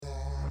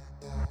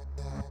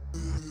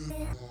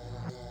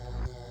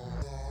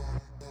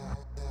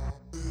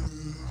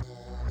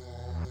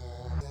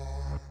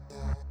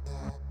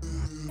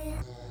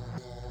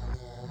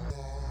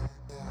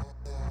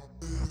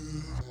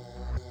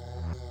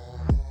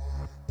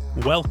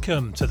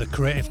Welcome to the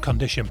Creative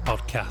Condition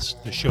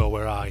podcast, the show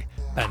where I,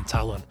 Ben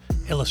Talon,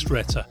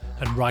 illustrator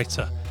and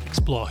writer,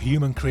 explore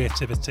human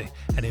creativity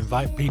and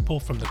invite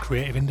people from the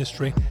creative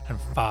industry and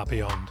far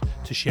beyond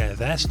to share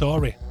their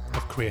story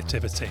of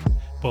creativity,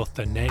 both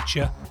the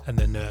nature and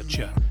the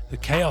nurture, the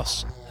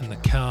chaos and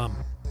the calm.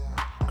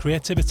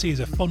 Creativity is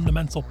a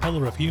fundamental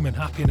pillar of human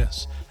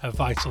happiness, a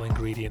vital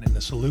ingredient in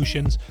the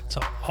solutions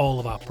to all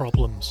of our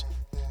problems,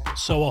 but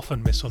so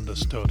often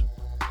misunderstood.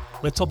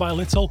 Little by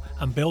little,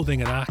 I'm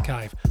building an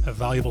archive of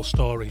valuable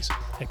stories,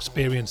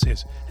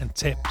 experiences and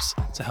tips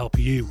to help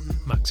you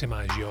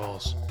maximise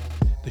yours.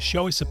 The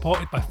show is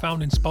supported by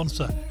founding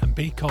sponsor and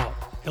B Corp,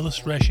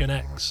 Illustration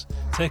X.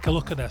 Take a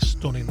look at their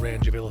stunning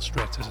range of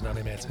illustrators and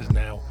animators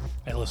now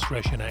at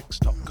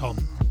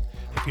illustrationx.com.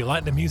 If you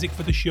like the music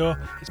for the show,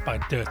 it's by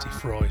Dirty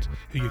Freud,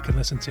 who you can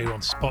listen to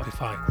on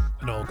Spotify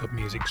and all good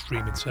music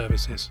streaming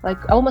services.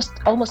 Like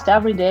almost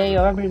every day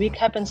or every week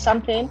happens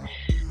something.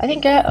 I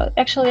think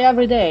actually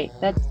every day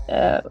that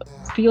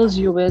fills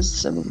you with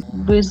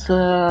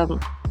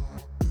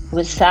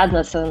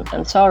sadness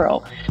and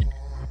sorrow,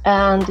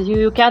 and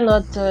you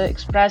cannot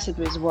express it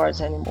with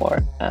words anymore.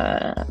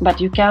 But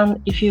you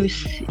can, if you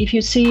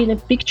see in a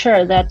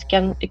picture that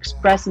can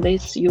express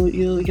this,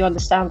 you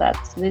understand that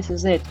this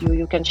is it.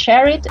 You can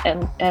share it,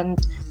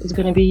 and it's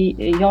going to be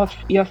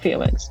your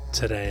feelings.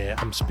 Today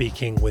I'm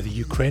speaking with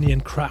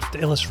Ukrainian craft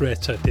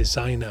illustrator,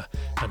 designer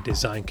and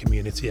design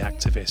community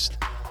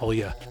activist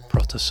Olya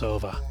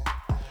Protasova.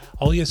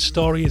 Olya's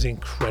story is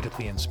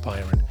incredibly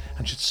inspiring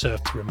and should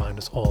serve to remind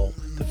us all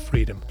that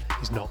freedom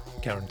is not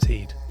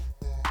guaranteed.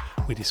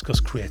 We discuss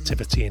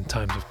creativity in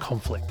times of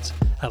conflict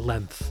at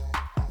length.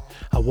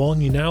 I warn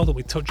you now that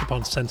we touch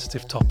upon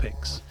sensitive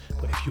topics,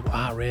 but if you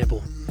are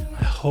able,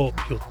 I hope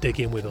you'll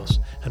dig in with us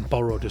and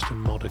borrow just a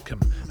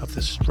modicum of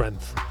the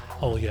strength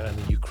Olya and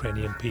the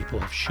Ukrainian people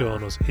have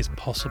shown us is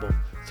possible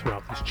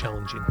throughout this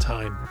challenging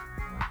time.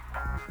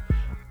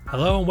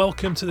 Hello and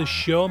welcome to the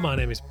show. My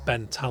name is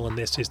Ben Talon.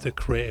 This is the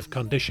Creative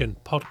Condition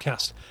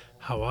podcast.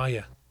 How are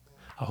you?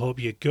 I hope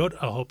you're good.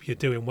 I hope you're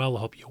doing well. I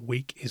hope your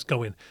week is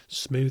going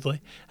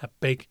smoothly. A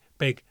big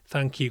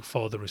thank you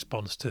for the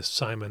response to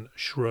Simon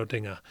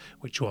Schrodinger,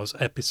 which was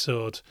it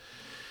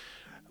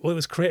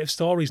was Creative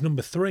Stories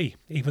number 3,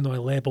 even though I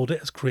labelled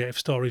it as Creative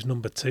Stories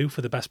number 2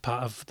 for the best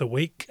part of the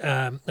week.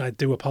 I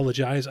do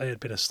apologise. I had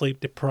been a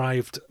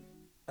sleep-deprived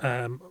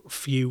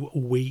few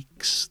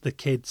weeks. The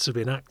kids have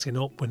been acting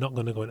up. We're not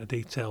going to go into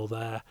detail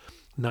there.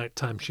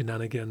 Nighttime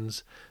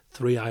shenanigans,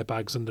 3 eye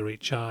bags under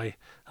each eye.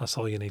 That's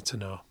all you need to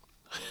know.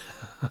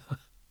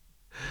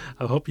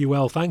 I hope you're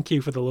well. Thank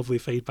you for the lovely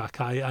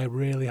feedback. I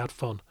really had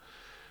fun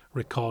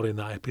recording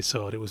that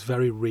episode. It was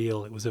very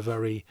real. It was a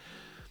very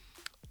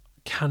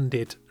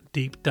candid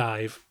deep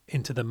dive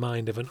into the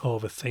mind of an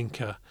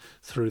overthinker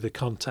through the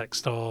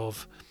context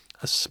of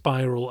a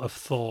spiral of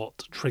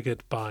thought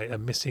triggered by a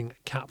missing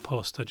cat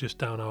poster just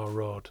down our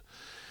road.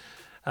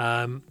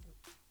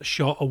 A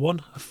shorter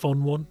one, a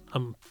fun one.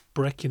 I'm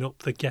breaking up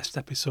the guest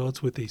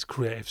episodes with these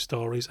creative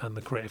stories and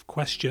the creative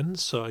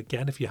questions. So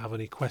again, if you have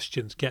any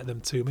questions, get them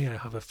to me. I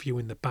have a few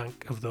in the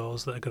bank of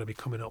those that are going to be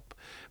coming up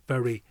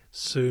very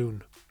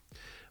soon.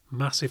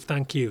 Massive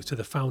thank you to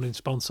the founding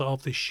sponsor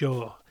of this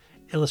show,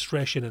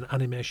 illustration and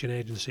animation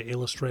agency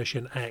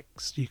Illustration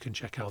X. You can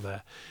check out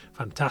their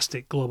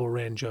fantastic global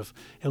range of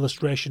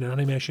illustration and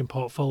animation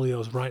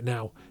portfolios right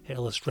now at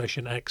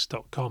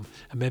illustrationx.com,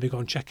 and maybe go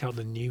and check out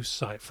the news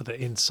site for the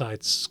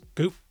inside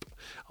scoop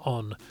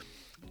on,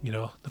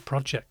 the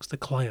projects, the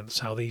clients,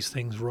 how these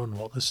things run,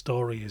 what the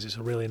story is. It's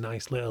a really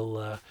nice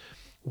little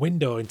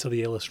window into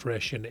the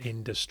illustration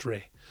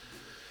industry.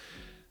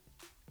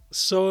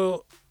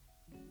 So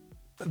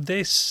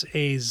this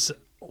is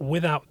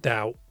without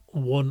doubt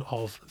one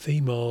of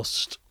the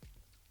most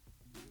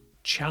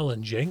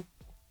challenging,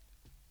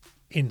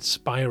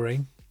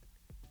 inspiring,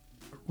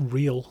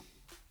 real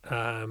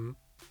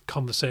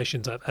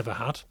conversations I've ever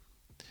had.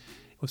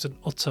 It was an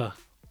utter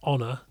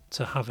honour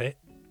to have it.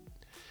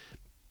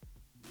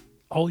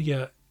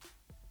 Olya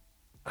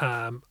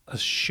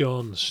has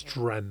shown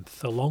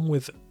strength, along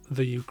with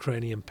the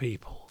Ukrainian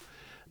people,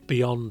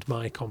 beyond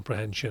my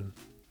comprehension.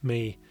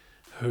 Me,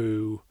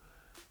 who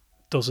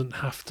doesn't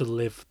have to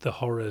live the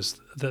horrors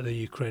that the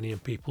Ukrainian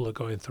people are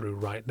going through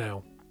right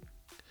now.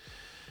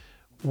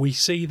 We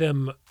see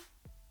them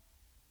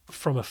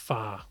from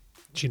afar.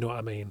 Do you know what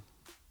I mean?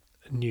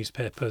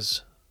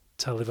 Newspapers,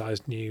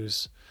 televised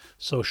news,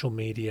 social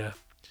media.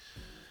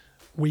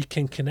 We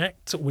can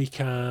connect, we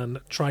can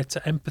try to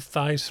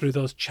empathise through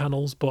those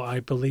channels, but I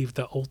believe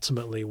that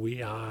ultimately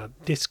we are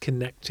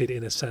disconnected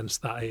in a sense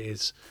that it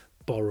is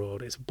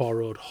borrowed. It's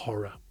borrowed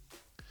horror.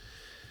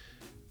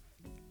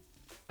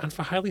 And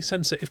for highly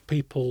sensitive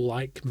people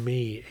like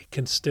me, it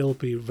can still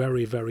be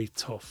very, very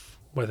tough,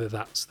 whether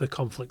that's the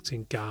conflict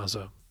in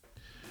Gaza,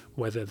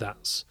 whether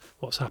that's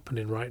what's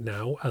happening right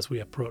now as we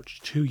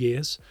approach 2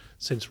 years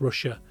since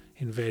Russia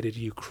invaded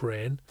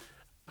Ukraine.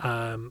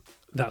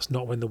 That's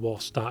not when the war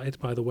started,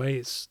 by the way.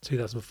 It's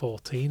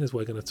 2014, as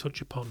we're going to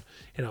touch upon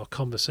in our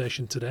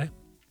conversation today.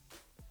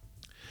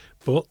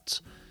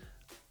 But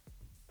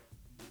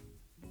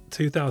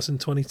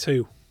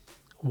 2022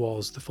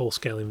 was the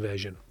full-scale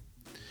invasion.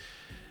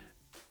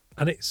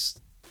 And it's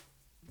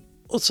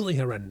utterly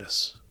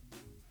horrendous.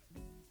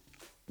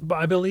 But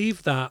I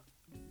believe that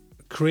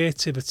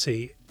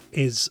creativity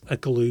is a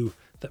glue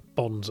that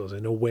bonds us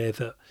in a way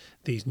that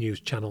these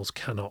news channels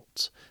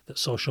cannot, that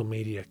social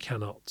media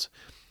cannot.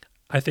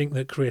 I think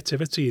that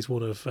creativity is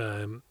one of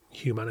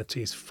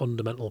humanity's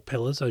fundamental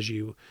pillars, as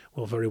you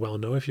will very well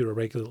know if you're a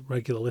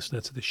regular listener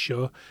to the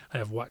show. I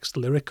have waxed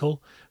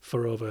lyrical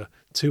for over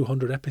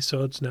 200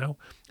 episodes now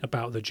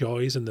about the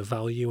joys and the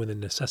value and the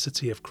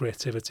necessity of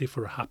creativity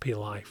for a happy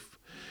life.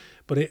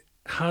 But it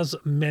has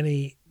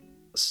many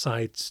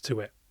sides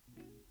to it,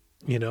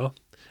 you know,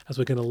 as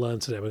we're going to learn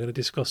today. We're going to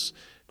discuss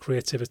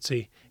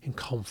creativity in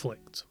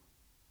conflict.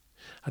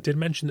 I did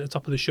mention at the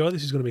top of the show,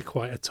 this is going to be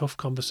quite a tough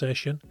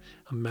conversation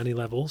on many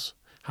levels.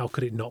 How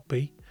could it not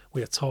be?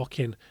 We are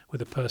talking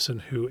with a person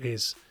who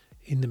is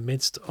in the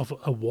midst of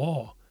a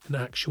war, an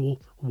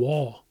actual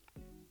war.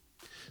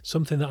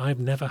 Something that I've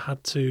never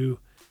had to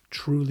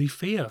truly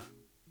fear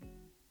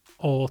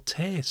or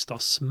taste or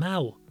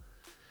smell.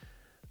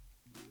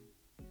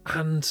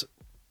 And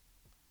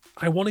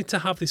I wanted to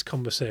have this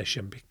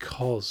conversation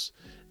because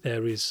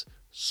there is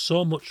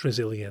so much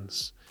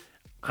resilience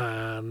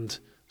and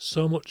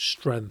so much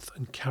strength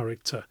and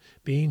character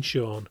being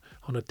shown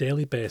on a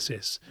daily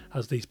basis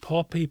as these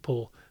poor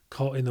people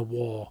caught in the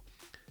war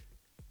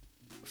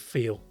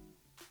feel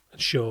and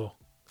show.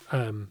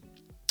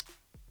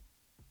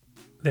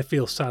 They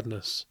feel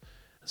sadness,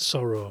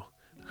 sorrow,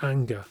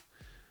 anger,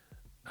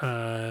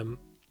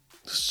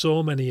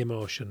 so many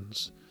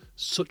emotions,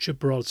 such a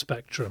broad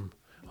spectrum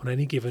on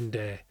any given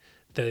day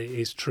that it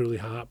is truly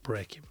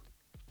heartbreaking.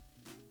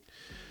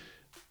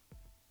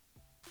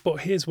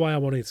 But here's why I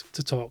wanted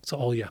to talk to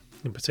Olya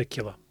in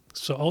particular.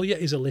 So Olya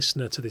is a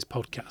listener to this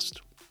podcast,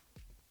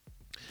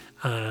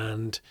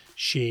 and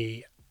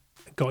she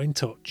got in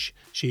touch.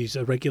 She's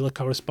a regular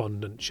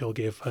correspondent. She'll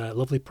give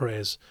lovely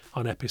praise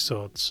on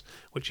episodes,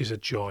 which is a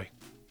joy.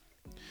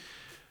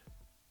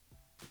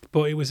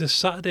 But it was a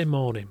Saturday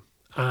morning,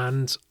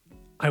 and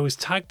I was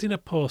tagged in a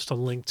post on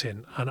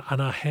LinkedIn,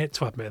 and I hate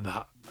to admit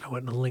that. I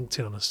went on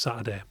LinkedIn on a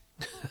Saturday.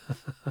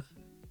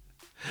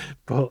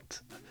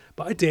 but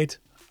I did.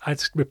 I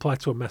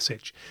replied to a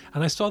message,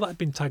 and I saw that I'd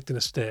been tagged in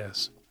a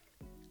status.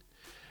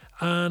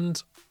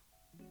 And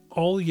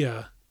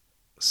Olya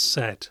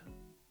said,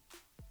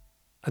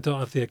 I don't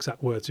have the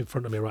exact words in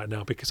front of me right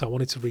now because I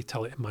wanted to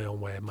retell it in my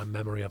own way, in my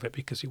memory of it,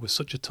 because it was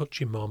such a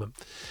touching moment.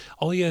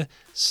 Olya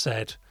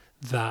said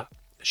that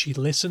she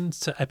listened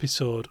to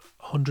episode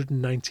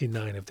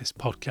 199 of this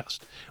podcast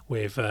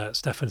with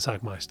Stefan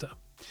Sagmeister.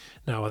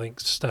 Now, I think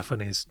Stefan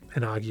is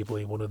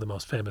inarguably one of the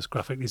most famous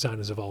graphic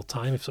designers of all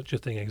time, if such a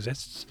thing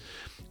exists.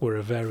 We're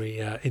a very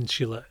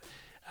insular,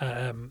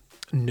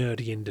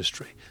 nerdy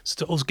industry.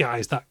 So to us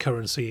guys, that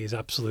currency is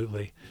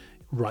absolutely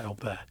right up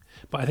there.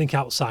 But I think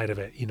outside of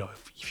it, you know,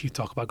 if you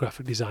talk about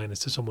graphic designers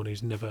to someone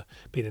who's never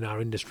been in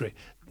our industry,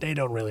 they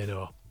don't really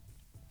know.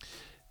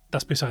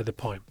 That's beside the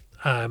point.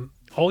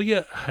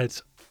 Olya had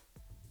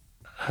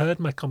heard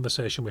my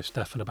conversation with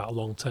Stefan about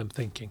long-term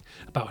thinking,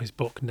 about his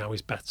book, Now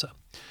is Better.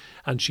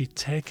 And she'd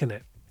taken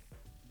it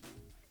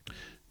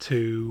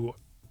to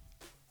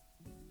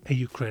a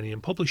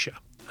Ukrainian publisher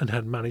and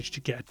had managed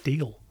to get a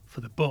deal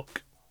for the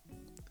book.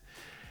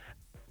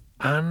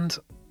 And,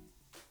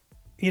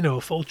 you know,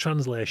 full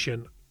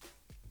translation,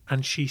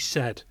 and she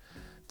said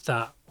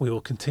that we will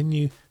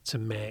continue to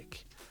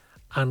make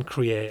and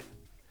create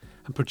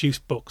and produce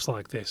books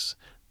like this,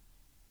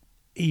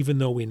 even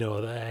though we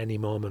know that at any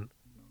moment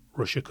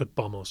Russia could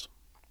bomb us.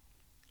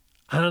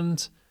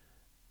 And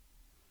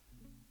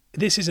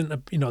this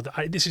isn't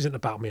this isn't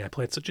about me. I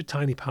played such a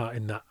tiny part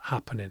in that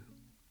happening.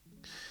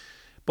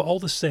 But all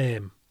the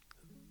same,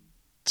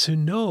 to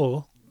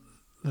know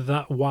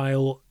that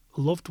while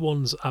loved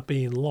ones are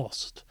being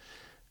lost,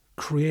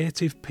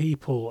 creative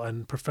people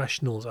and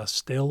professionals are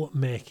still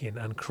making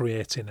and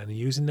creating and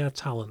using their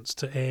talents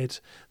to aid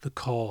the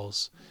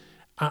cause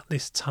at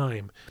this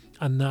time,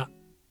 and that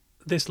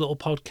this little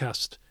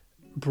podcast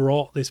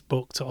brought this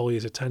book to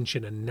Olya's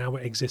attention and now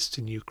it exists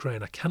in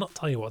Ukraine. I cannot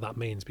tell you what that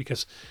means,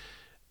 because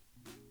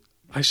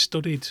I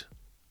studied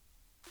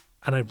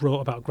and I wrote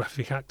about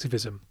graphic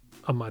activism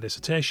on my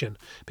dissertation,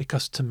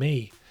 because to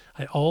me,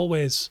 I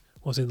always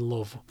was in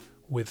love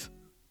with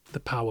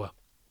the power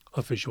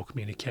of visual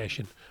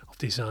communication, of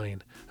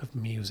design, of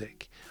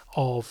music,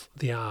 of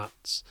the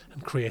arts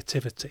and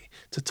creativity,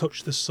 to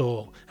touch the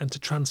soul and to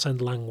transcend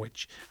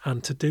language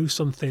and to do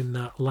something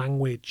that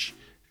language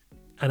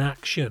and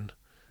action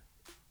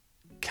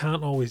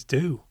can't always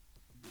do.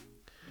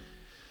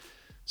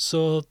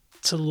 So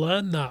to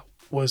learn that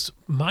was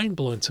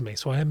mind-blowing to me.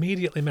 So I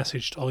immediately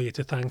messaged Olya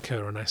to thank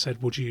her, and I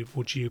said, would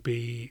you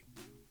be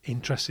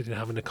interested in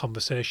having a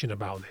conversation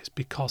about this?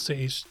 Because it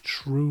is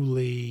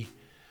truly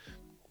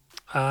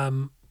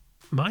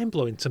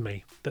mind-blowing to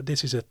me that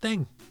this is a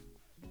thing.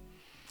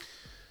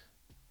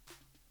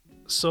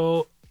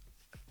 So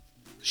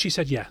she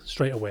said, yeah,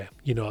 straight away.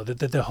 You know,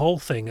 the whole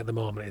thing at the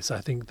moment is,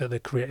 I think that the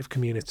creative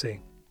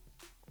community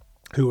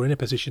who are in a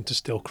position to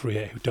still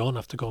create, who don't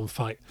have to go and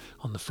fight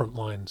on the front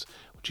lines,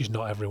 which is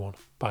not everyone,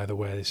 by the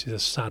way. This is a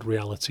sad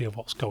reality of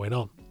what's going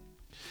on.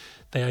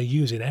 They are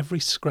using every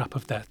scrap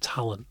of their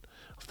talent,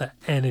 of their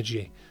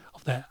energy,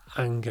 of their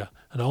anger,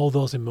 and all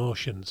those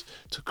emotions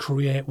to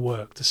create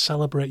work, to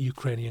celebrate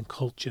Ukrainian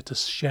culture, to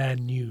share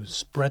news,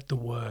 spread the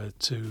word,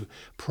 to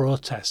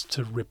protest,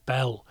 to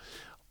rebel.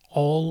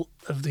 All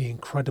of the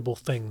incredible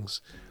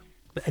things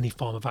that any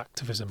form of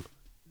activism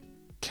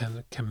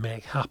can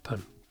make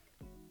happen.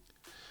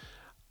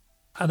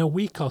 And a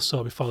week or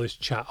so before this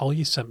chat,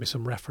 Olya sent me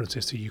some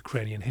references to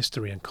Ukrainian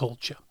history and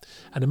culture.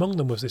 And among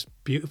them was this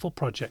beautiful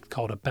project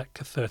called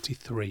Abetka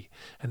 33.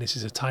 And this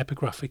is a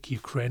typographic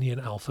Ukrainian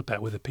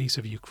alphabet with a piece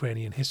of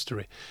Ukrainian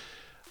history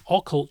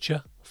or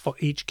culture for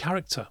each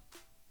character.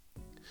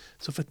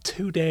 So for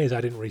 2 days,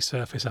 I didn't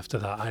resurface after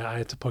that. I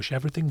had to push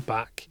everything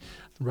back,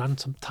 ran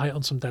tight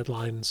on some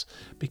deadlines,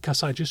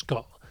 because I just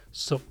got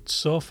sucked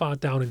so far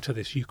down into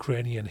this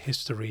Ukrainian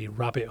history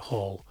rabbit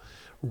hole,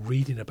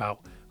 reading about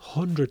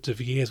hundreds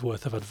of years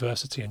worth of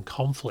adversity and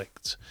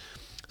conflict,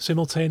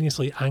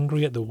 simultaneously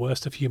angry at the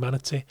worst of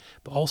humanity,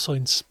 but also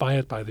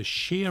inspired by the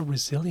sheer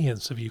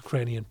resilience of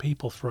Ukrainian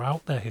people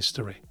throughout their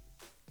history.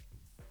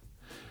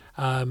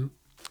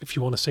 If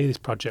you want to see this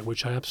project,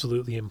 which I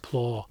absolutely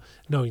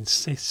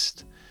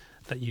insist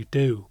that you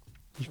do,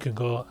 you can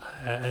go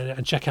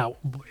and check out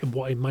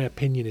what, in my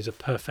opinion, is a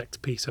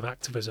perfect piece of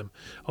activism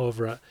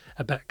over at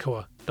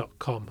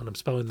abetkaua.com. And I'm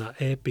spelling that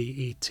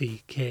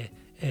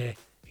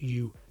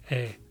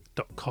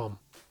ABETKAUA.com.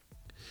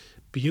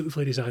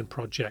 Beautifully designed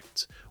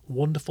project,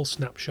 wonderful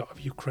snapshot of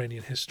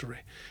Ukrainian history,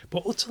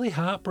 but utterly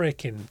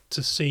heartbreaking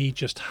to see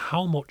just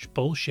how much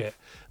bullshit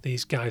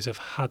these guys have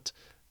had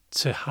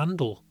to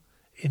handle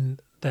in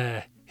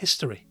their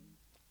history.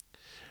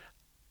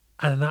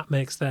 And that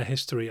makes their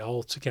history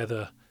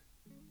altogether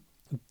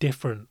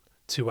different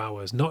to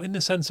ours, not in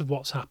the sense of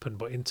what's happened,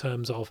 but in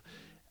terms of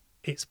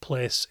its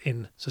place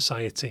in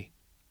society.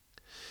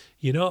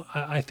 You know,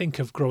 I think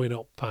of growing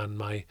up and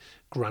my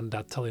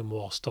granddad telling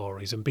war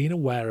stories and being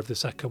aware of the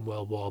Second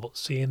World War, but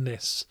seeing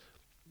this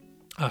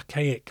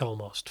archaic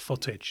almost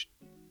footage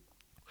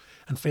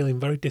and feeling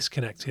very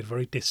disconnected,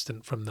 very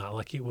distant from that,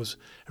 like it was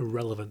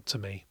irrelevant to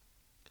me.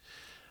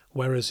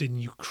 Whereas in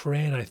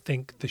Ukraine, I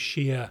think the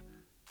sheer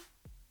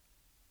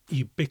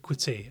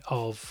ubiquity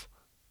of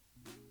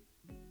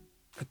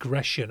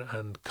aggression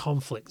and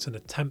conflict and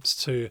attempts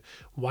to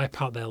wipe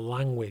out their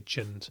language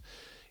and,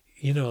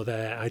 you know,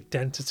 their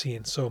identity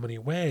in so many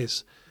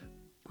ways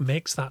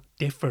makes that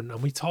different.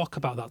 And we talk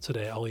about that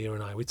today, Olya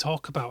and I. We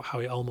talk about how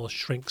it almost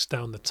shrinks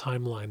down the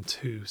timeline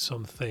to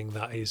something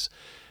that is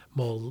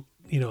more,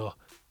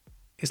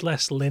 is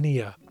less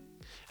linear,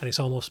 and it's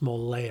almost more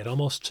layered,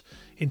 almost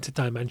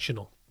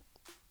interdimensional.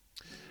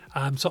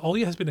 So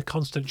Olya has been a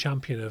constant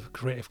champion of a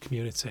creative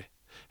community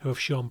who have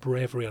shown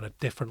bravery on a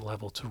different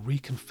level to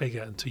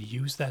reconfigure and to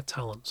use their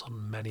talents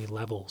on many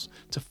levels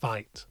to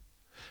fight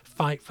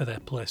for their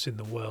place in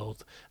the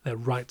world, their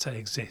right to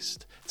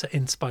exist, to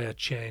inspire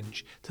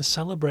change, to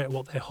celebrate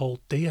what they hold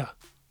dear.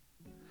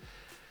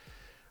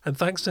 And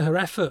thanks to her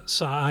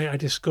efforts, I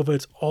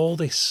discovered all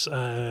this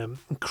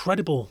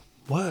incredible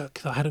work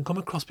that I hadn't come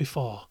across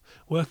before.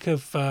 Work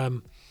of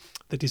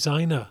the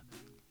designer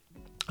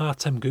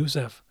Artem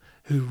Guzev,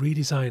 who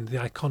redesigned the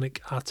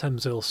iconic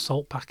Artemzil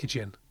salt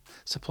packaging,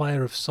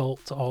 supplier of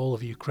salt to all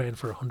of Ukraine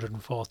for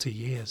 140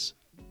 years.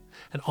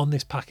 And on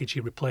this package, he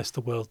replaced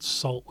the world's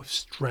salt with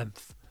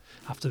strength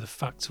after the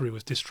factory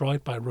was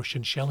destroyed by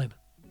Russian shelling.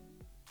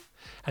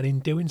 And in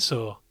doing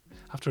so,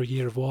 after a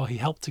year of war, he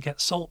helped to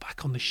get salt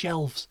back on the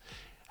shelves.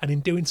 And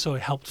in doing so,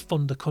 he helped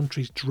fund the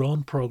country's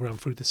drone program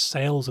through the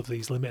sales of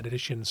these limited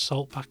edition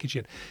salt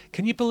packaging.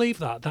 Can you believe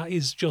that? That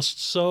is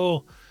just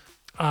so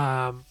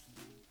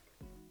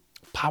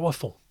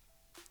powerful,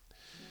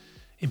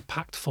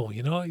 impactful.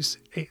 You know,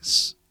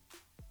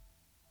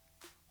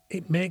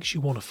 it makes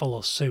you want to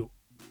follow suit.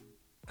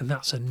 And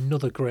that's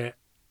another great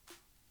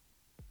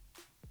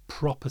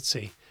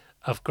property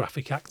of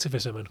graphic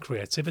activism and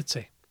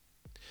creativity.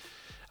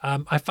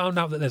 I found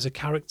out that there's a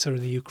character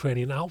in the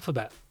Ukrainian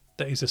alphabet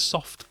that is a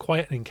soft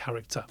quietening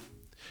character,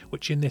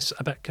 which in this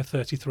Abetka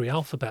 33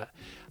 alphabet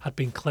had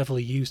been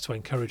cleverly used to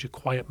encourage a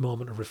quiet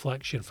moment of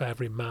reflection for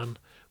every man,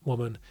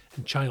 woman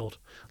and child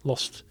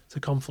lost to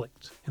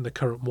conflict in the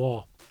current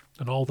war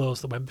and all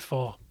those that went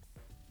before.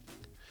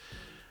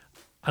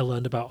 I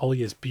learned about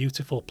Olya's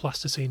beautiful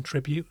plasticine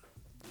tribute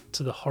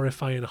to the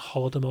horrifying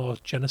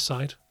Holodomor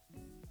genocide.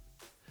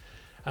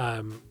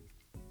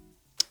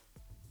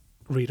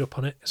 Read up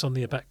on it. It's on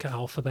the Abetka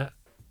alphabet.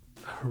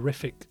 A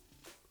horrific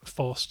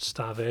forced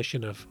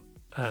starvation of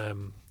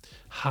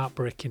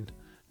heartbreaking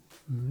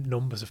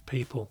numbers of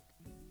people.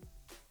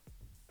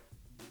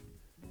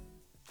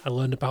 I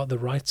learned about the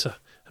writer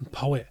and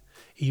poet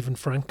Ivan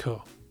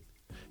Franko,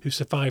 who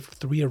survived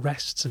 3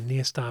 arrests and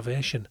near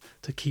starvation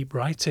to keep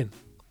writing.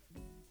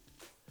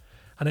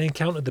 And I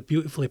encountered the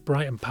beautifully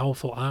bright and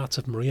powerful art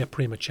of Maria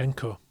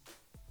Primachenko.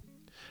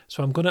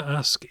 So I'm going to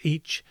ask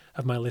each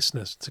of my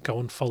listeners to go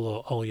and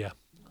follow Olya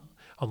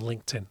on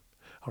LinkedIn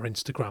or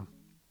Instagram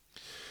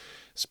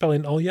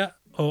spelling Olya,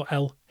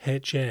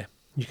 Olha.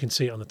 You can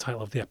see it on the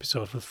title of the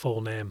episode for the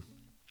full name.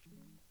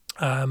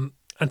 And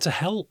to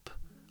help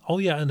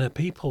Olya and her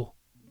people,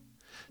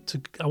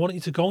 I want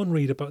you to go and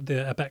read about the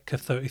Abeka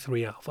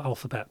 33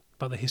 alphabet,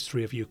 about the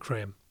history of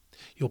Ukraine.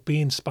 You'll be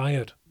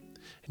inspired,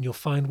 and you'll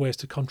find ways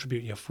to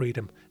contribute your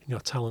freedom and your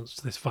talents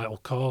to this vital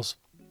cause.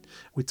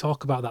 We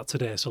talk about that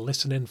today, so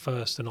listen in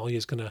first, and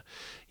Olya's going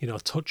to,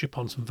 touch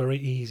upon some very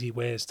easy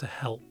ways to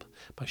help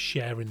by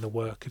sharing the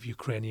work of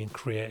Ukrainian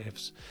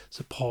creatives,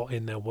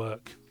 supporting their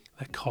work,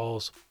 their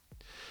cause.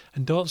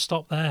 And don't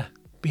stop there.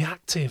 Be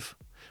active.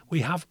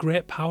 We have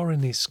great power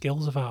in these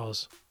skills of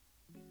ours.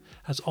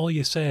 As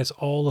Olya says,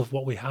 all of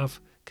what we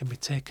have can be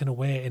taken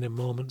away in a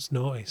moment's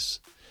notice.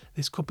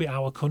 This could be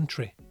our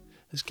country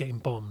that's getting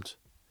bombed.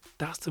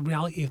 That's the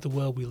reality of the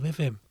world we live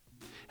in.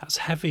 That's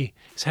heavy.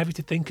 It's heavy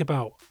to think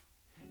about.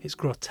 It's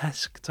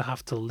grotesque to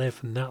have to live,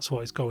 and that's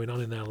what is going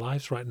on in their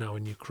lives right now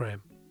in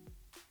Ukraine.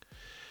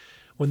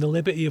 When the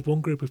liberty of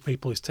one group of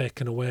people is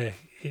taken away,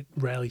 it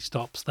rarely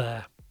stops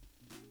there.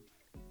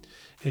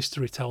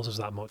 History tells us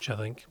that much, I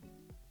think.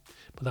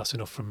 But that's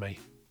enough from me.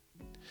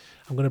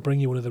 I'm going to bring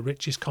you one of the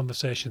richest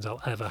conversations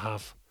I'll ever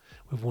have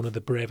with one of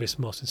the bravest,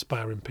 most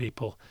inspiring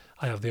people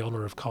I have the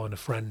honour of calling a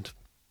friend.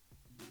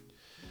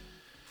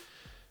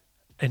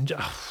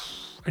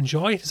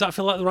 Enjoy? Does that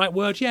feel like the right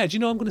word? Yeah, do you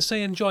know I'm going to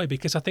say enjoy?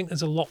 Because I think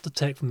there's a lot to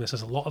take from this.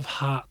 There's a lot of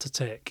heart to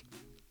take,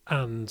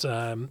 and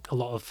a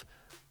lot of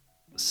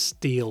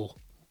steel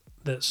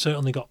that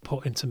certainly got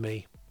put into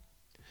me.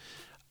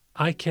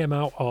 I came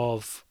out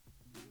of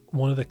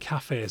one of the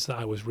cafes that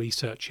I was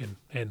researching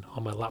in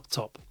on my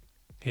laptop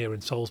here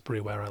in Salisbury,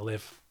 where I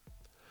live.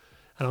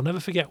 And I'll never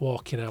forget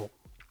walking out.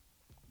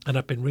 And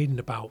I've been reading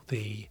about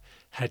the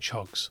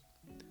hedgehogs.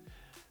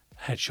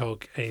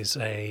 Hedgehog is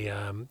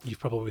you've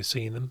probably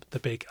seen them, the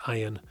big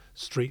iron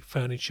street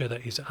furniture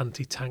that is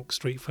anti-tank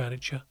street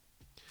furniture.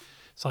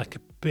 It's like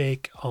a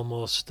big,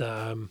 almost, it's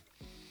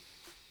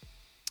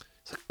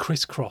a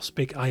crisscross,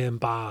 big iron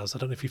bars. I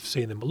don't know if you've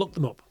seen them, but look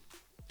them up.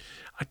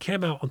 I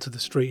came out onto the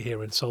street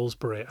here in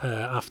Salisbury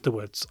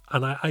afterwards,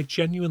 and I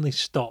genuinely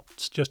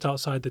stopped just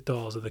outside the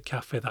doors of the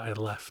cafe that I had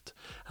left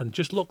and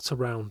just looked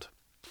around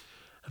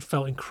and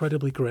felt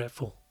incredibly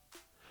grateful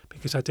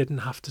because I didn't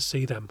have to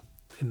see them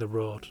in the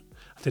road.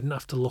 I didn't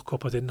have to look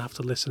up. I didn't have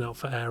to listen out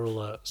for air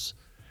alerts.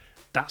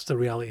 That's the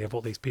reality of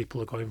what these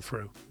people are going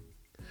through.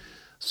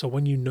 So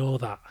when you know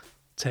that,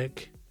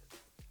 take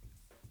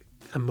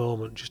a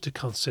moment just to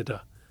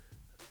consider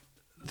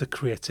the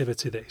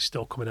creativity that is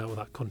still coming out of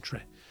that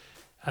country.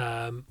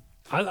 I'm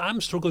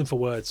struggling for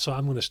words, so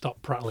I'm going to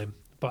stop prattling.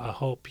 But I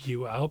hope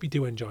you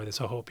do enjoy this.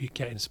 I hope you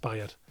get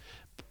inspired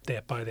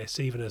by this,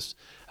 even as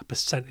a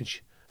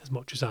percentage as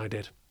much as I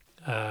did.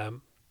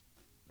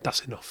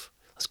 That's enough.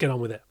 Let's get on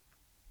with it.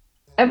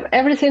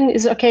 Everything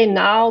is okay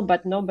now,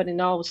 but nobody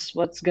knows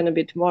what's going to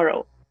be tomorrow.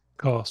 Of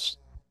course.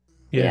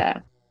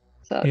 Yeah.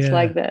 So it's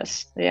like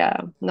this. Yeah.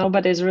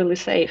 Nobody's really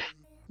safe.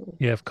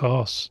 Yeah, of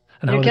course.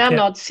 And you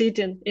cannot sit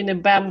in a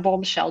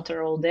bomb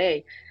shelter all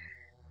day.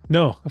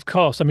 No, of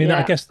course. I mean,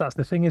 I guess that's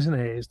the thing, isn't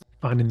it? Is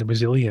finding the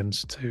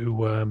resilience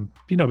to,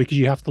 because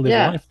you have to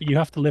live life. You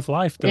have to live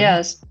life, don't you?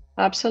 Yes,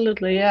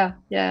 absolutely. Yeah.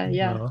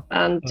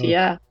 And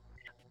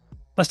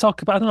let's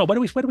talk about, I don't know,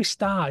 where do we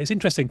start? It's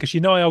interesting because,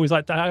 I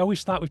always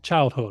start with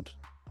childhood,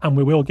 and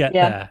we will get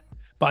there.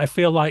 But I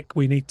feel like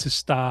we need to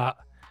start,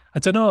 I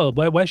don't know,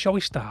 where shall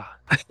we start?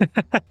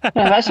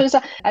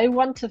 I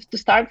want to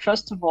start,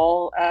 first of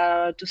all,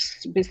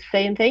 to be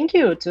saying thank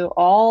you to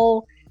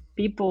all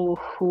people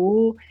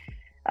who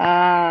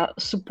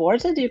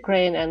supported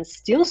Ukraine and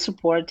still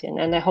supporting,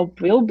 and I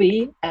hope will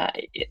be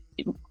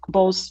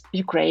both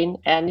Ukraine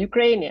and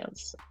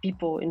Ukrainians,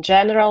 people in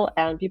general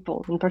and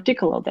people in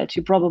particular that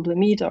you probably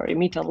meet or you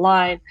meet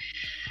online.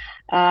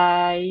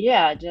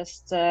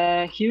 Just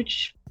a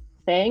huge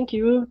thank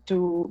you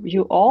to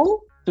you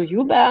all, to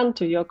you, Ben,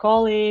 to your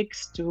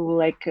colleagues,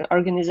 to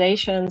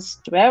organizations,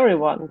 to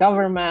everyone,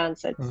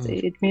 governments.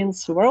 It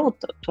means the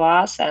world to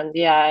us, and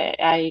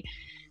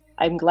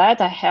I'm glad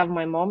I have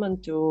my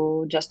moment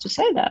to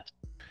say that.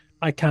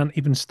 I can't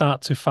even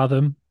start to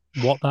fathom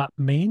what that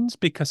means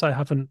because I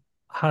haven't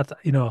had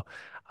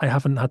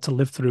to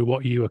live through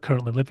what you are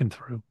currently living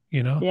through,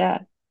 Yeah.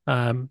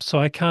 So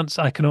I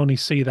can only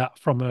see that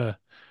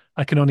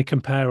I can only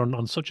compare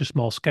on such a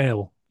small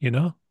scale,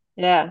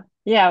 Yeah.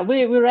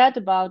 We read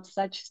about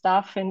such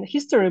stuff in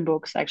history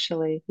books,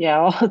 actually. Yeah,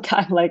 all the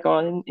time,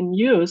 in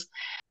news.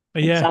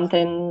 Yeah.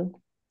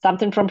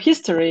 Something from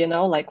history,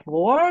 like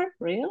war,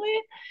 really?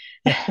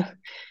 Yeah.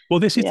 Well,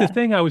 this is the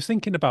thing. I was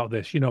thinking about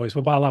this, is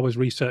while I was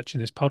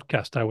researching this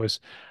podcast, I was,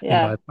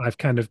 I've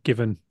kind of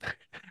given,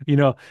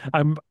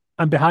 I'm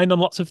behind on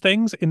lots of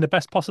things in the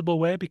best possible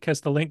way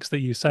because the links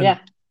that you sent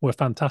were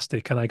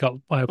fantastic, and I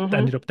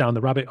ended up down the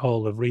rabbit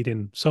hole of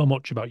reading so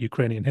much about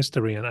Ukrainian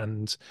history,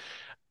 and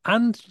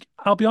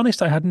I'll be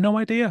honest, I had no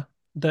idea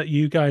that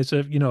you guys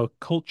have,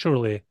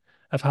 culturally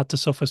have had to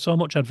suffer so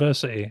much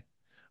adversity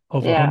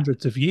over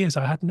hundreds of years.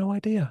 I had no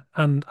idea,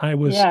 and I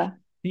was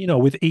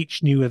with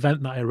each new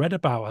event that I read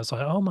about, I was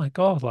like, oh my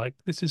God, like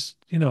this is,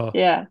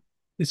 Yeah,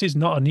 this is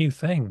not a new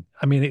thing.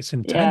 I mean, it's yeah,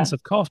 intense,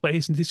 of course, but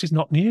this is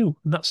not new,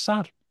 and that's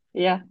sad.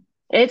 yeah.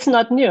 It's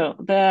not new.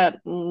 The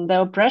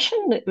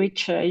oppression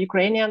which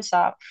Ukrainians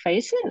are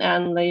facing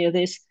and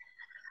this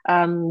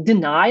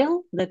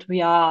denial that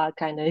we are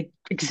kind of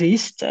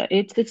exist,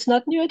 it's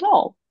not new at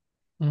all.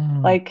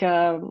 Mm, Like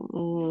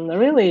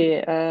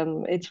really,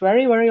 it's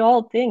very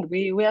old thing.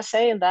 We are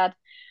saying that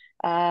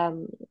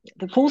um,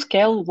 the full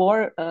scale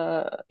war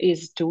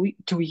is 2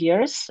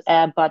 years,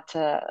 but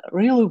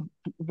real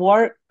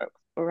war,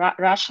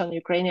 Russian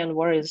Ukrainian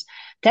war is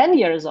 10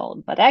 years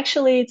old. But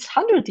actually, it's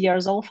 100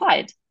 years old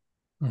fight,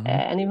 mhm,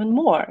 and even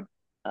more.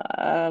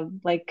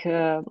 Like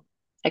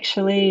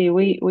actually,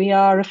 we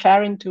are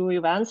referring to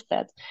events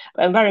that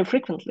very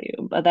frequently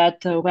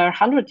that were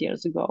 100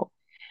 years ago.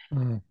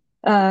 mm.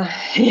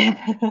 Yeah.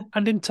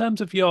 And in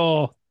terms of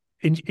your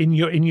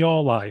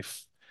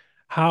life,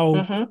 how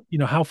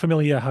Hmm. how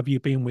familiar have you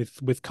been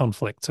with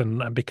conflict?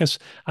 And because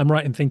I'm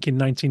right in thinking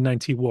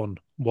 1991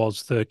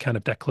 was the kind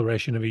of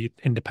declaration of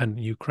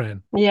independent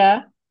Ukraine.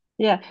 Yeah.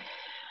 Yeah.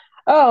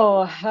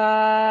 Oh,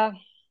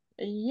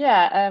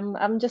 yeah.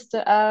 I'm just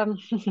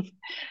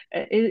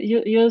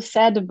you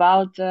said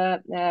about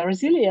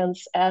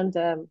resilience, and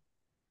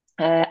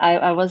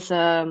I was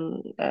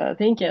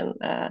thinking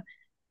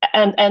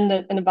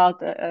and about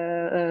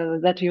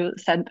that you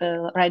said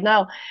right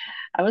now.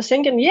 I was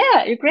thinking,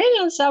 yeah,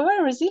 Ukrainians are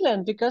very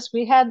resilient because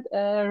we had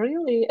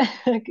really,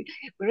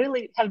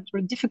 really had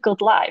a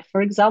difficult life.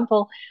 For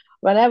example,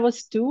 when I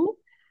was two,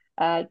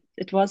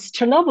 it was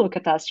Chernobyl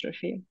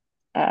catastrophe.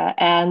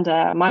 And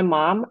my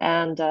mom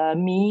and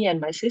me and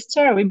my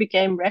sister, we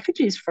became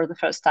refugees for the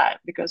first time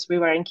because we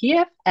were in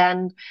Kiev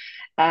and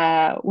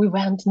we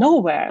went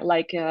nowhere.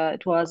 Like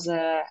it was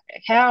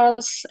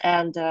chaos,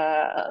 and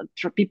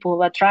people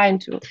were trying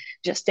to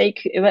just take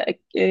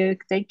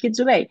kids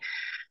away.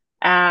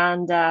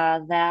 And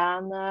then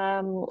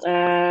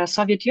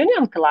Soviet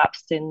Union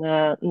collapsed in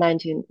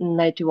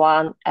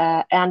 1991,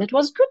 and it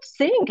was good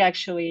thing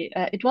actually.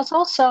 It was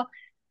also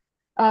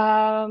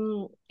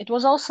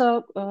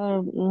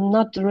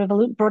not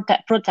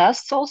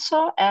protests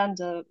also, and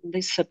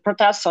this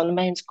protests on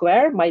main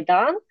square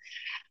Maidan,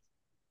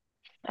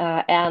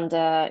 and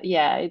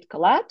yeah, it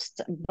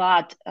collapsed.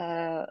 But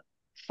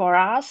for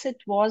us,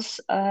 it was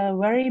a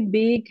very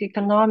big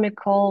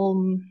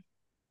economical.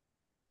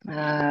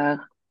 Uh,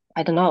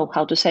 I don't know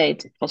how to say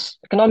it. It was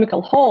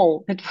economical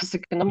hole. It was Yeah.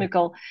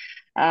 economical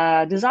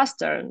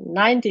disaster.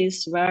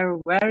 90s were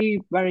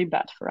very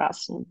bad for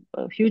us.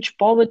 Huge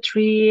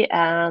poverty,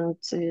 and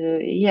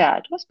yeah,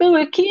 it was. We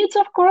were kids,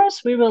 of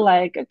course. We were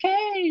like,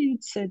 okay,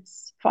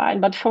 it's fine.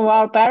 But for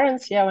our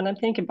parents, yeah, when I'm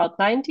thinking about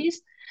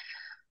 90s,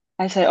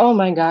 I say, oh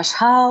my gosh,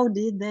 how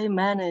did they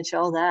manage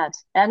all that?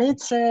 And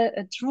it's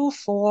true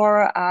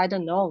for, I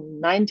don't know,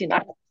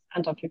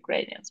 99% of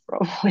Ukrainians,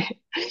 probably.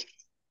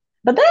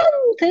 But then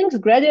things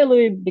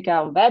gradually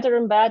become better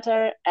and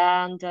better.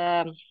 And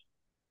uh,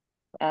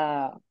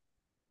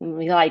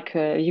 like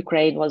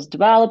Ukraine was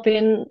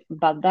developing,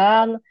 but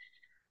then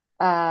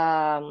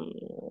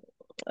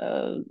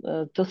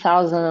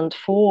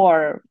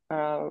 2004,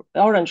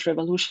 Orange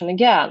Revolution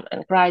again,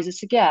 and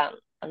crisis again.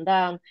 And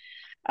then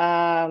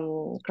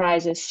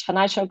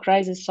financial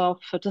crisis of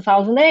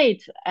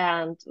 2008,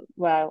 and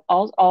well,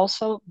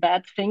 also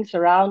bad things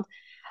around.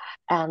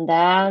 And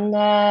then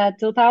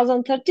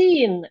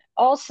 2013,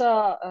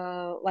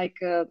 also like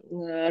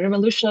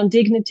revolution on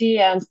dignity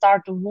and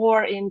start of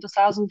war in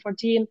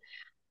 2014.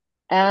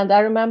 And I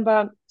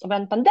remember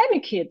when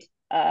pandemic hit,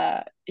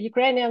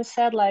 Ukrainians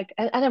said like,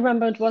 and I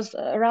remember it was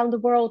around the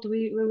world.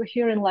 We were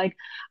hearing like,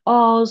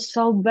 oh,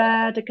 so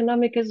bad,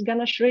 economic is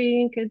gonna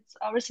shrink, it's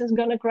everything's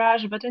gonna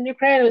crash. But in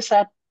Ukraine, we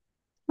said,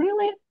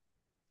 really?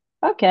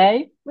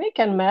 Okay, we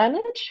can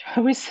manage.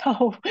 We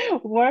saw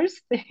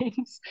worse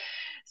things.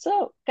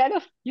 So, kind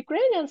of,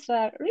 Ukrainians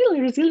are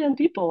really resilient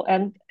people,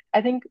 and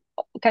I think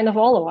kind of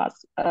all of us,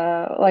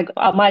 like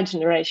my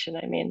generation,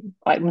 I mean,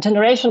 like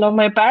generation of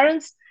my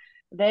parents,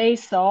 they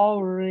saw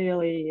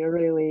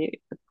really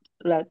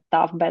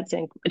tough bad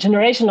thing. A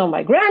generation of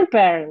my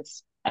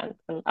grandparents and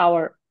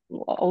our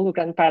older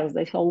grandparents,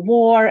 they saw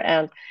war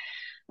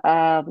um,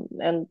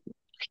 and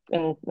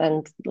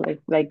and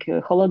like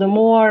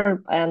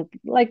Holodomor and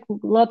like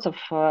lots of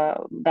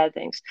bad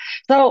things.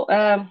 So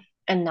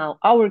and now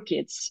our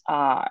kids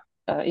are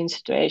in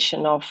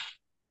situation of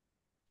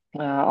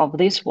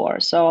this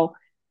war. So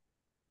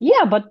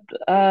yeah, but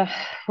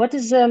what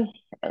is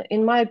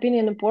in my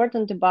opinion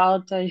important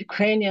about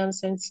Ukrainians,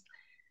 since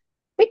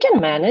we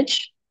can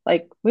manage,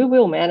 like we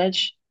will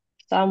manage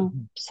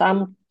Mhm.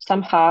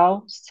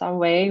 somehow some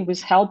way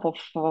with help of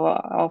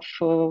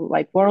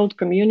like world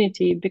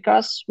community,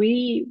 because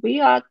we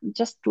are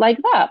just like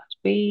that.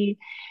 We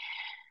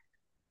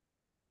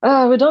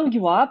don't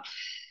give up.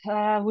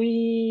 We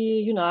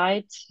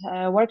unite,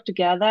 work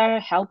together,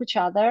 help each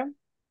other,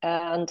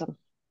 and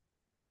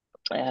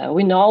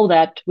we know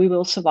that we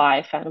will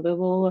survive and we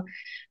will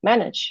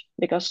manage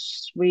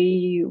because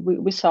we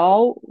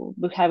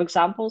have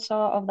examples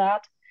of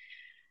that.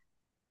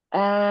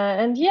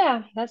 And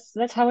yeah,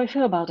 that's how I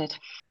feel about it.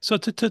 So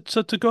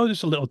to go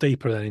just a little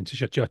deeper then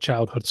into your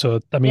childhood. So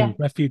I Yeah, mean,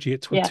 refugee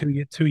at yeah.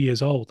 2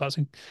 years old. That's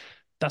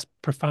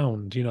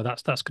profound.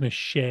 That's going to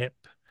shape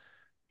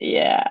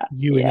Yeah,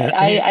 you in yeah.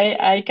 a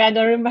I kind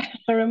of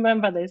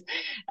remember this.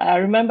 I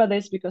remember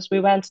this because we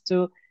went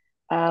to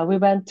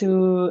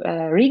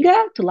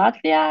Riga, to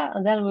Latvia,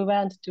 and then we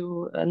went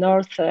to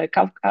North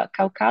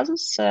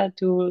Caucasus,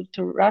 to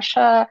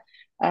Russia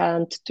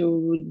and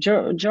to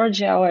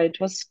Georgia, where it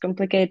was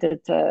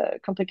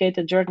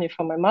complicated journey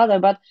for my mother.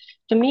 But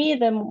to me,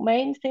 the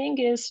main thing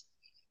is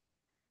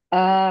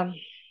uh,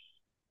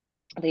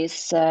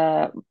 this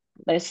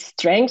this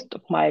strength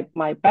of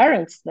my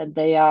parents, that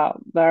they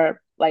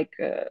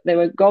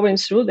were going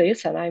through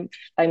this, and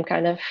I'm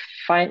kind of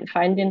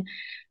finding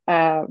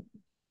uh,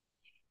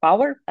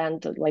 power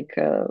and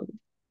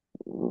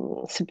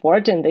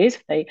support in this.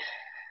 They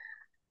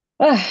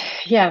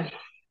yeah,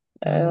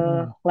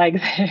 Mm. like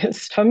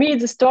this. For me,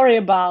 it's a story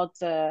about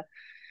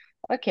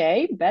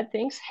okay, bad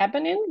things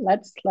happening.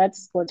 Let's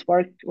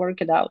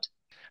work it out.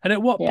 And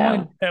at what Yeah.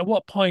 point? At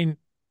what point?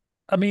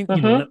 I mean,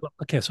 Mm-hmm.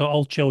 okay, so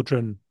all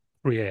children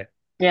create.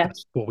 Yeah.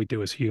 That's what we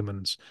do as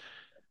humans.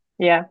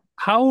 Yeah.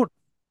 How,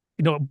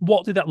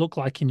 what did that look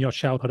like in your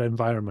childhood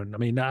environment? I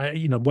mean,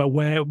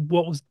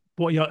 what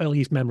are your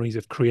earliest memories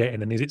of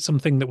creating, and is it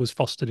something that was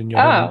fostered in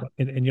your home Oh,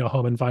 in your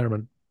home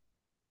environment?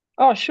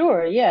 Oh,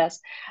 sure, yes.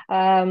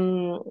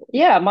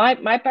 Yeah,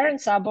 my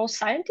parents are both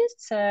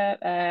scientists.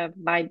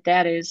 My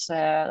dad is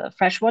a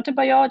freshwater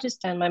biologist,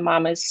 and my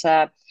mom is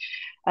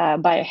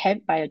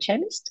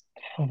biochemist.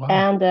 Oh wow.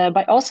 And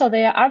but also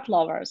they are art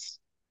lovers.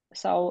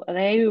 So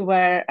they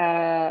were.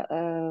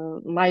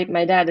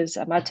 My dad is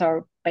a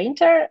amateur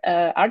painter,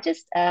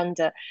 artist, and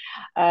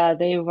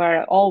they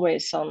were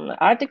always on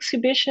art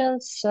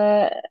exhibitions.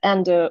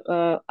 And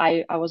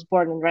I was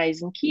born and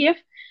raised in Kiev,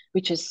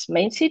 which is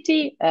main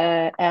city.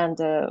 And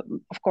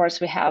of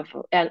course, we have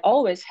and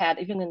always had,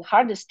 even in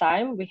hardest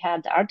time, we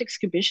had art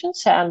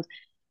exhibitions and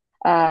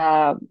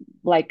uh,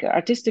 like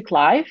artistic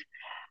life.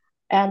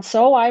 And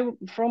so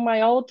from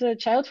my old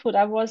childhood,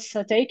 I was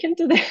taken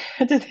to the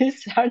to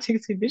these art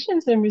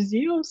exhibitions and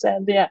museums,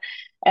 and yeah,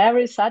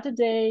 every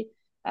Saturday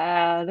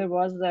there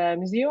was a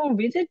museum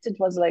visit. It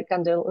was like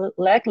under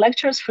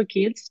lectures for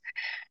kids,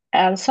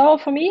 and so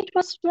for me, it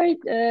was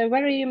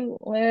very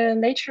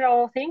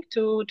natural thing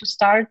to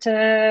start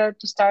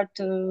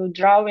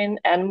drawing.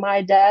 And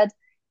my dad,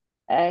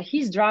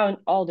 he's drawing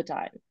all the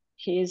time.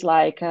 He's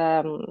like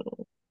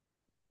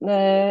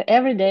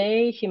every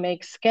day he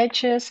makes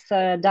sketches,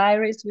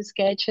 diaries with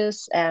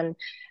sketches and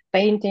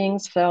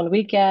paintings on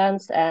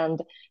weekends.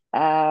 And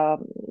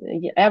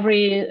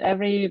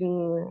every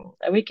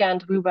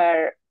weekend we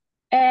were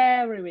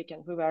every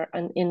weekend we were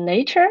in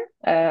nature.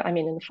 I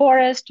mean, in the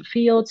forest,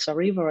 fields, or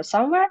river, or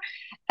somewhere.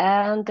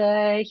 And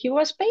he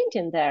was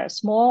painting there,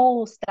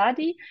 small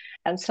study.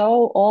 And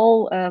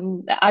so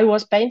I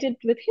was painted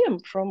with him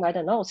from, I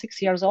don't know,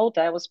 6 years old.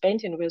 I was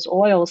painting with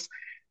oils.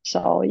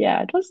 So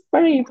yeah, it was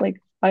very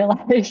like my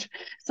life.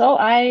 So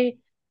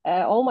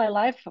all my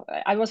life,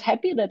 I was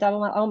happy that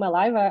all my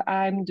life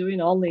I'm doing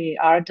only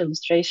art,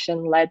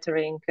 illustration,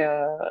 lettering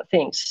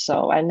things.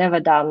 So I never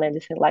done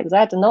anything like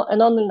that.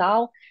 And only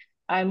now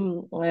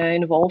I'm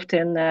involved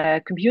in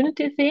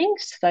community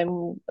things. I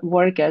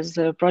work as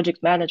a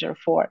project manager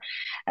for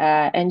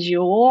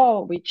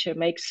NGO, which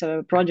makes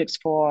projects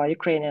for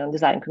Ukrainian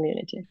design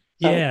community.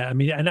 So Yeah, I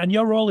mean, and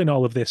your role in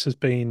all of this has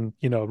been,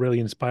 really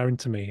inspiring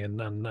to me,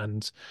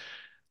 and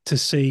to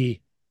see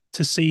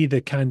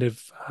the kind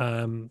of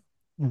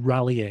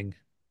rallying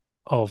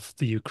of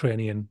the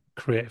Ukrainian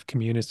creative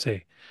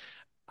community.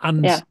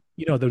 And yeah,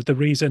 the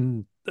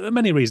reason, there are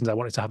many reasons I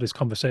wanted to have this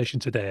conversation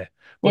today,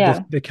 but the yeah,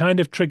 the kind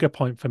of trigger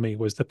point for me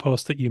was the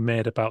post that you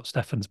made about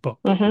Stefan's book.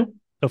 mm-hmm.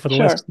 So for the Sure,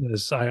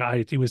 listeners,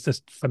 it was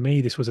just, for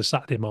me, this was a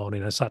Saturday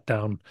morning. I sat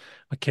down,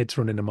 my kids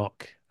running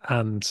amok,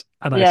 and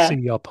I see yeah,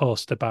 your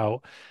post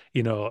about,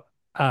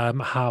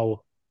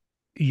 how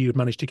you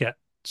managed to get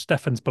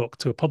Stefan's book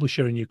to a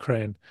publisher in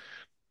Ukraine,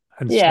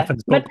 and yeah,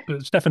 but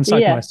Stefan yeah,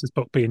 Seidmeister's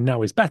book being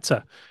Now is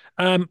Better.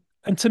 And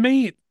to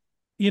me,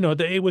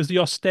 that it was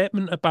your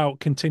statement about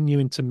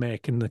continuing to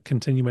make and the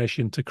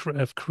continuation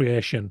of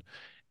creation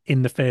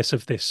in the face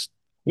of this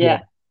war.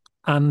 yeah,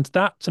 And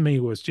that to me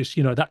was just,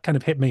 that kind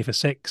of hit me for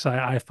six.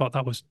 I thought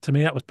that was, to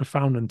me, that was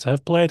profound. And to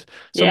have played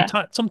yeah,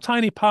 some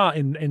tiny part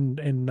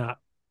in that,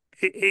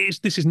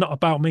 this is not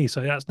about me.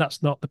 So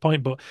that's not the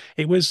point. But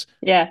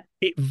yeah,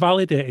 it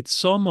validated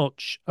so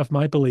much of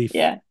my belief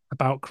yeah.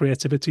 about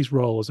creativity's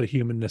role as a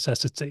human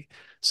necessity.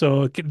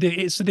 So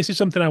this is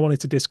something I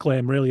wanted to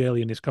disclaim really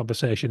early in this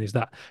conversation, is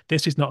that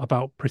this is not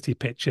about pretty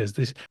pictures.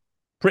 This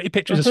Pretty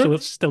pictures are Mm-hmm.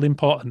 still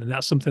important, and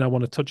that's something I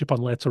want to touch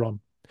upon later on.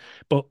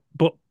 But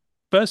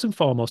first and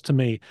foremost, to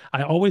me,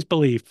 I always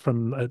believed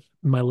from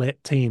my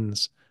late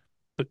teens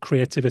that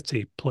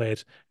creativity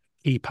played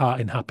key part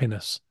in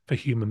happiness for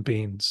human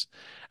beings.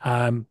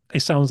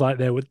 It sounds like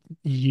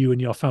you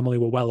and your family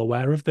were well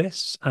aware of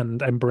this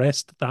and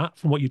embraced that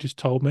from what you just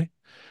told me.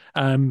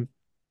 Um,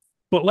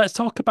 but let's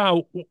talk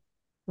about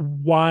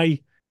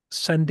why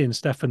sending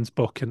Stefan's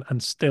book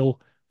and still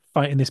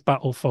fighting this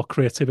battle for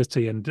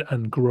creativity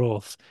and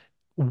growth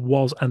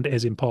was and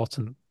is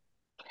important.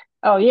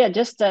 Oh yeah,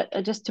 just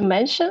to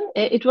mention,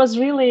 it was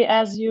really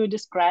as you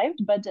described,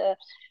 but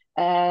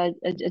I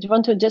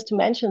want to just to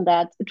mention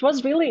that it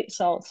was really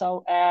so.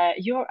 So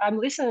I'm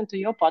listening to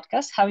your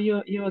podcast, how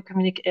you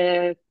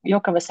communicate your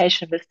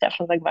conversation with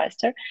Stefan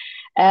Wegmeister,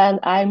 and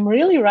I'm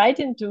really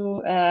writing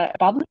to a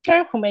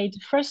publisher who made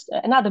first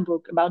another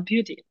book about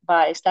beauty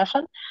by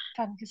Stefan,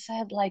 and he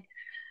said like,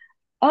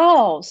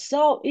 "Oh,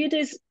 so it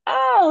is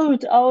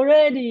out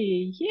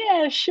already.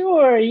 Yeah,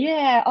 sure.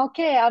 Yeah,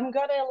 okay. I'm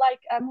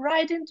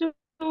writing to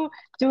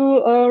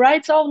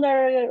rights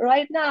owner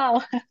right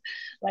now,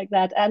 like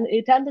that." And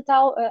it ended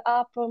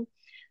up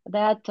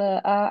that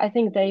I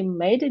think they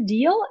made a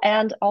deal,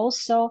 and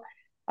also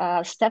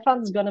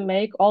Stefan's gonna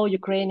make all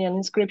Ukrainian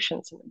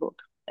inscriptions in the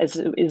book.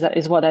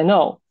 Is what I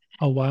know.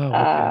 Oh wow, okay.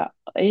 Uh,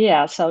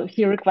 yeah, so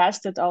he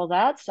requested all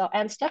that. So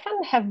and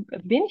Stefan have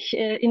been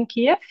in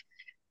Kiev,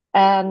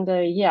 and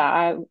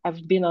yeah,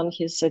 I've been on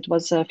his, it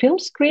was a film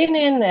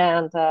screening,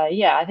 and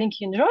yeah, I think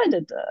he enjoyed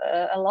it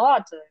a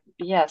lot.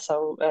 Yeah,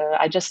 so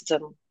I just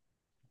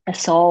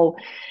saw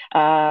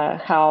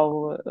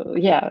how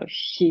yeah,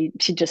 he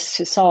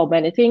just saw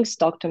many things,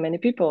 talked to many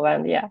people,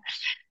 and yeah,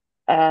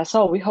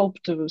 so we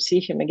hope to see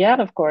him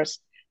again, of course.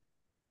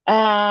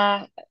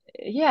 uh,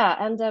 yeah,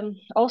 and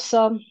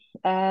also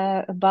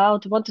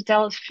about want to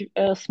tell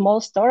a small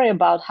story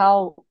about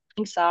how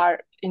things are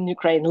in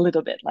Ukraine a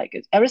little bit. Like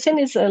everything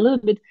is a little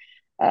bit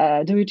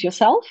do it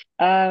yourself.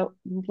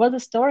 Was a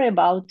story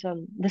about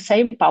the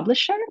same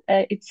publisher.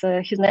 It's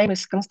his name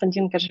is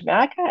Konstantin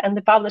Kazhmiaka, and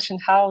the publishing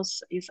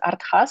house is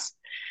Arthas,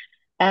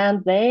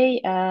 and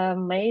they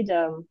made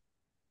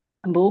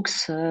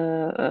books.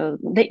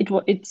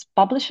 It's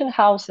publishing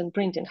house and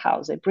printing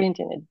house. They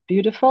printing it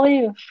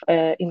beautifully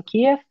in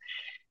Kiev,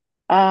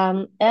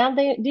 and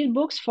they did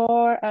books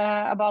for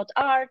about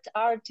art,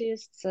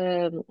 artists,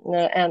 and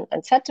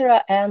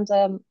etc. And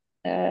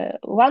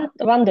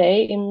one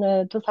day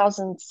in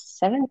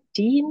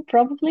 2017,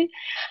 probably,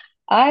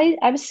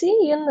 I'm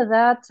seeing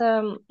that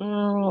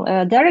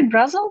Derek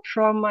Brazel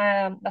from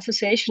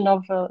Association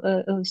of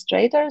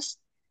Illustrators.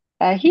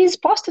 He's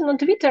posting on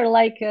Twitter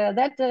like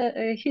that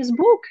his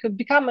book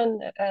becoming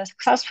a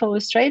successful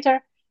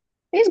illustrator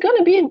is going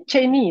to be in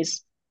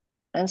Chinese.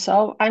 And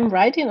so I'm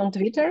writing on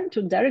Twitter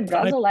to Derek I,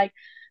 Brazel, like,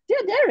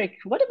 "Dear Derek,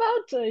 what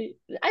about?"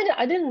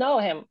 I didn't know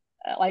him,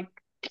 like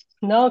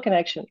no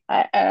connection.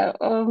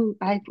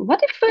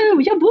 What if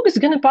your book is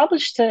going to be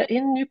published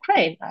in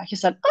Ukraine? He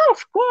said, "Oh,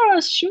 of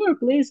course, sure,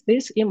 please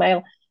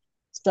email."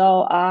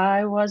 So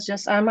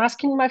I'm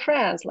asking my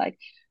friends, like,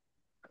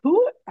 who,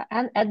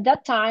 and at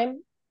that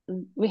time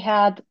we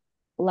had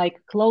like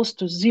close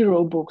to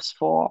zero books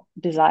for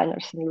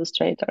designers and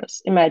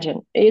illustrators.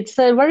 Imagine, it's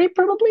very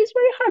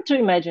hard to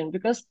imagine,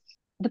 because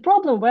the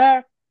problem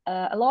were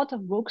a lot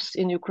of books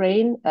in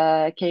Ukraine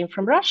came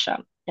from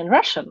Russia in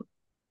Russian,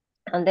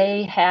 and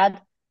they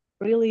had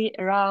really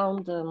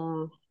around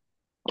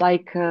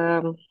like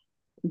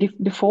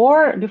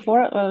before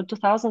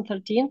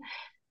 2013,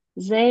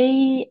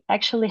 they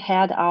actually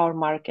had our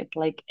market,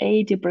 like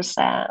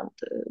 80%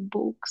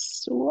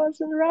 books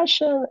was in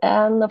Russian,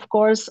 and of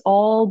course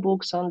all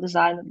books on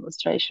design and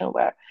illustration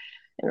were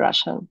in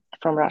Russian,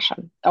 from Russia,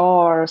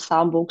 or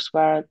some books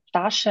were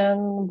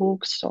Russian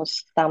books or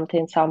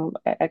something, some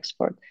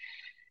export.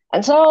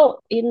 And so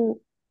in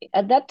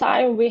at that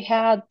time we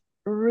had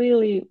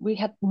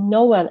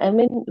no one. I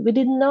mean, we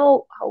didn't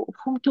know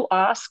whom to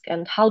ask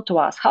and how to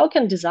ask. How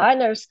can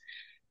designers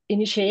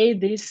initiate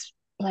this,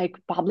 like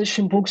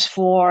publishing books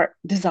for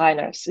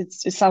designers?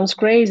 It sounds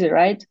crazy,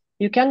 right?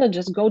 You cannot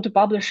just go to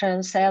publisher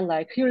and say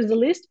like, "Here's the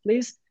list,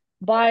 please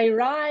buy,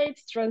 write,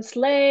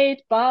 translate,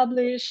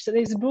 publish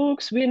these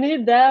books. We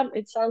need them."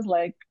 It sounds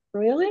like,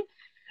 really?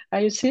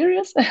 Are you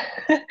serious?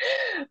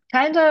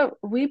 Kind of,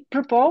 we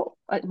propose,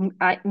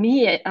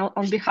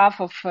 on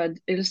behalf of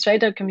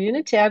illustrator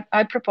community,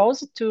 I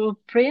proposed to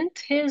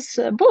print his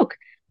book,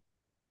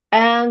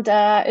 and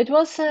it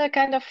was a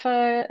kind of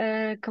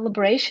a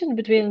collaboration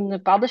between the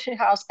publishing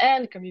house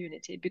and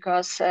community,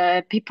 because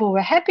people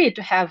were happy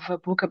to have a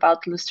book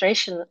about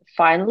illustration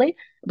finally,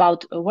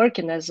 about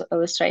working as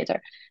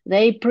illustrator.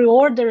 They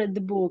pre-ordered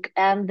the book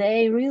and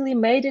they really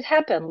made it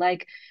happen.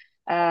 Like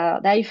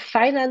they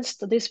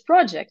financed this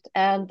project,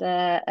 and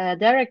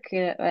Derek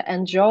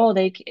and Joe,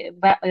 they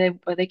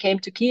came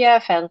to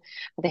Kiev and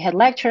they had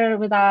lecture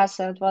with us,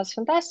 and it was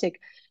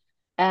fantastic.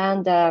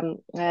 And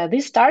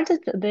this started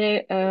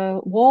the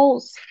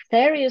whole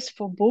series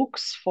for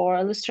books for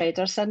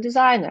illustrators and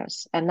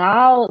designers. And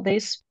now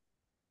this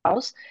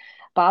house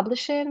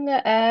publishing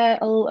a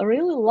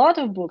really lot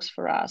of books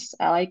for us.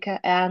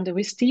 And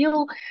we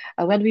still,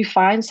 when we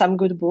find some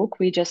good book,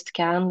 we just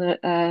can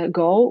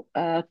go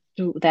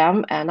to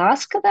them and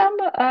ask them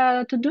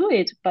to do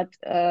it. But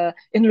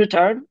in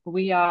return,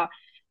 we are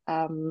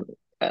um,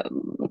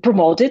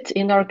 promoted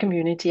in our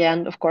community,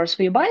 and of course,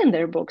 we buy in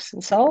their books.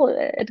 And so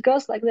it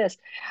goes like this.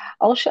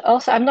 Also,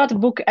 I'm not a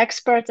book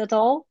expert at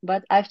all,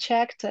 but I've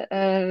checked,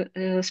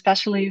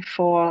 especially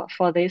for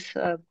this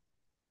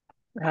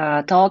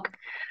talk,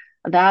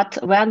 that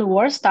when the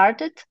war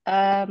started,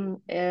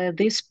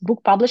 this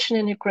book publishing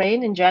in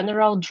Ukraine in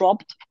general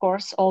dropped, of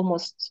course,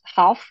 almost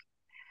half,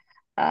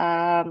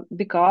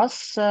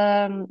 because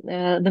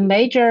the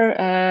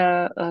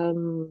major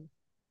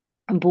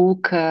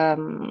book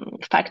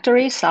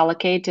factories are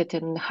located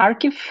in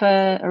Kharkiv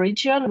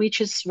region, which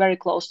is very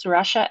close to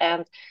Russia,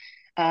 and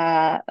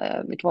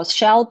it was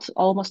shelled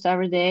almost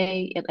every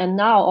day, and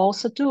now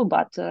also too.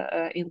 But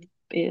in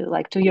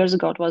like 2 years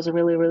ago, it was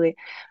really, really,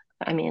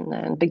 I mean,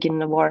 in the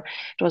beginning of the war,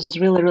 it was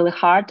really, really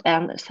hard,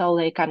 and so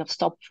they kind of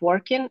stopped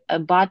working.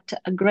 But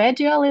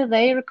gradually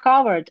they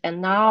recovered,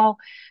 and now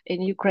in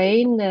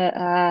Ukraine,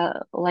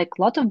 like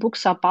a lot of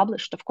books are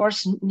published. Of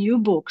course, new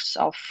books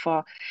of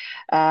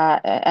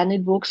any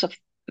books of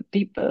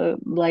people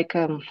like.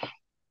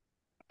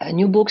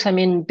 New books, I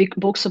mean, big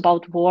books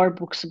about war,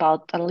 books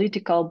about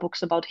analytical,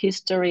 books about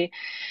history,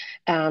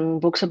 and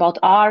books about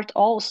art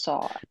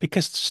also.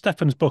 Because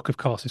Stefan's book, of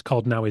course, is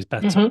called Now is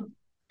Better. Mm-hmm.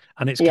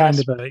 And it's kind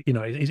Yes. of a,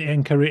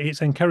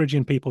 it's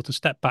encouraging people to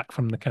step back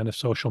from the kind of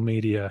social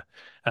media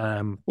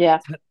Yeah.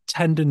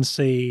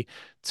 tendency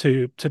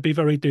to be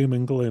very doom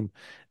and gloom.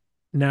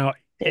 Now,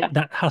 Yeah.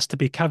 that has to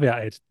be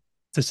caveated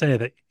to say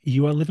that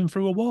you are living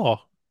through a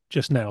war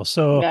just now.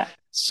 So, Yeah.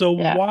 so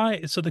Yeah.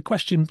 why? So the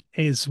question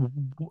is,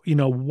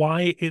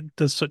 why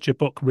does such a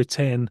book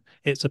retain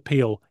its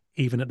appeal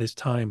even at this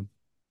time?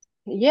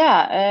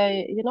 Yeah.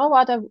 You know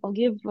what? I'll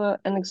give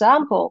an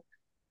example.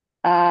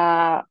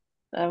 Uh,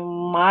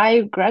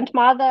 my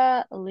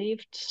grandmother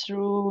lived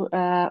through.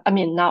 I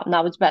mean,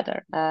 now it's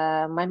better.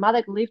 My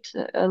mother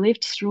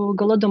lived through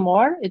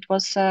Golodomor. It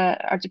was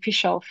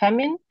artificial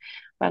famine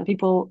when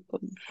people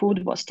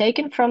food was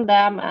taken from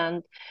them,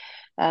 and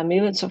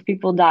millions of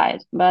people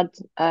died. But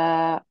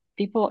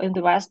people in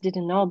the West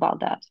didn't know about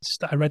that.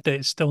 I read that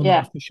it's still not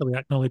Yeah. officially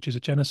acknowledged as a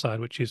genocide,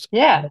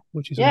 Yeah,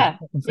 which is yeah,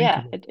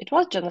 yeah. unthinkable. It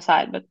was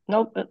genocide, but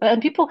no,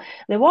 and people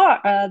there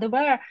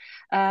were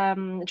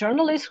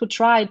journalists who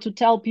tried to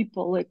tell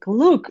people like,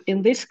 look,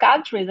 in this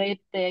country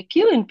they're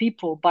killing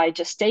people by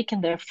just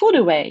taking their food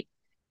away,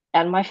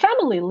 and my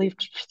family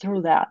lived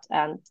through that,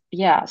 and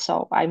yeah,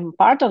 so I'm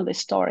part of this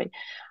story,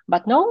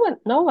 but no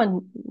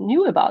one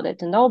knew about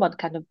it, and no one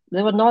kind of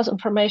there was no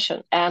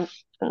information, and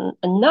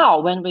now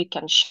when we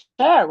can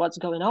share what's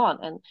going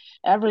on, and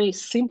every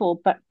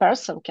simple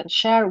person can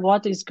share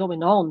what is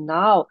going on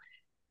now,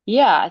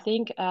 yeah, I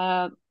think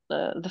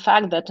the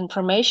fact that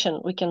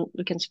information we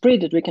can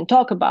spread it, we can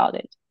talk about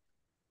it.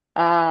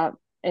 Uh,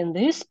 in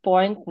this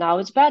point now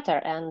it's better,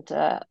 and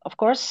of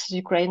course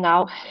Ukraine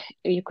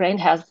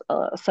has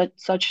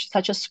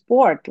such a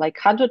support. Like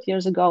 100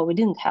 years ago, we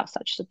didn't have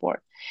such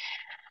support.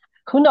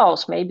 Who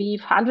knows? Maybe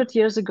 100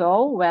 years ago,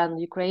 when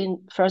Ukraine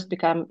first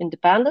became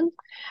independent,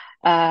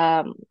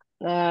 um,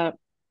 uh,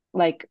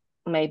 like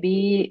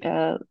maybe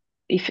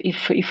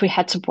if we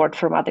had support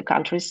from other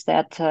countries,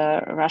 that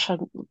Russia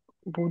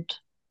would,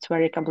 it's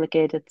very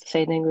complicated to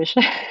say in English,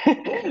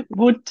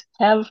 would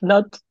have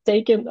not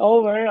taken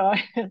over.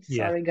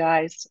 Yeah. Sorry,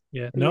 guys.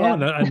 Yeah, no, Yeah,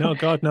 no, I know,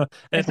 God, no.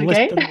 it's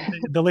okay.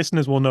 The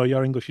listeners will know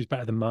your English is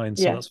better than mine,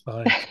 so Yeah, that's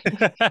fine.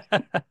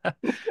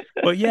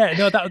 But yeah,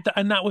 no,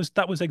 and that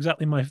was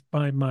exactly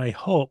my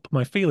hope,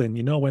 my feeling,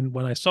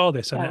 when I saw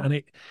this, and yeah.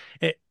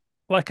 it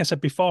like I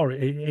said before,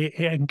 it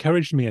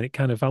encouraged me, and it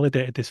kind of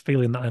validated this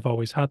feeling that I've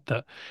always had,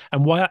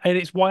 and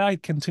it's why I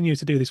continue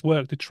to do this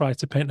work, to try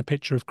to paint a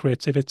picture of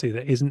creativity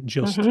that isn't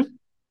just Hmm.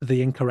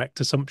 the incorrect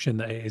assumption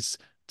that it is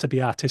to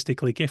be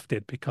artistically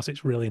gifted, because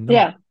it's really not.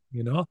 Yeah,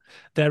 You know,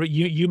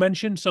 you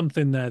mentioned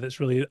something there that's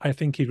really, I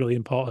think, is really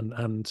important,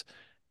 and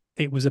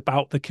it was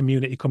about the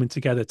community coming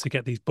together to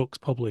get these books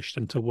published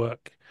and to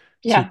work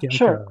yeah,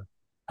 sure. together.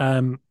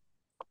 Um,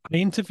 I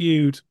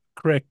interviewed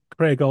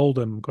Craig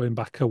Oldham going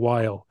back a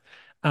while,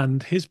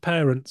 and his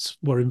parents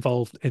were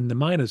involved in the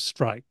miners'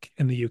 strike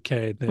in the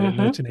UK in the Hmm.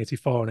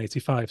 1984 and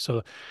 85.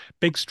 So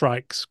big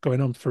strikes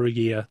going on for a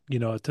year,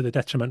 to the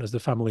detriment of the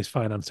family's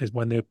finances,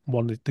 when they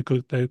wanted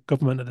the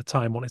government at the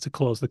time wanted to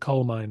close the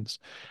coal mines.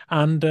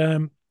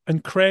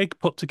 And Craig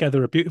put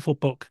together a beautiful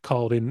book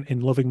called In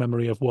Loving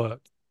Memory of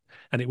Work.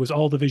 And it was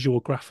all the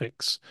visual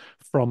graphics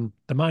from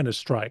the miners'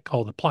 strike,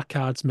 all the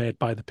placards made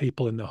by the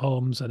people in the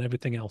homes and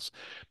everything else.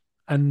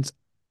 And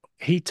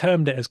he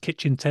termed it as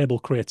kitchen table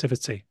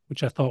creativity,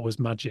 which I thought was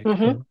magic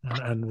Hmm.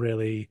 and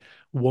really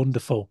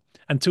wonderful.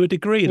 And to a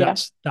degree, Yeah,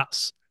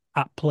 that's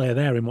at play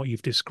there in what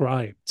you've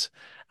described.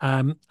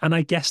 And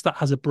I guess that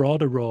has a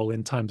broader role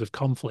in times of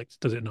conflict,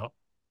 does it not?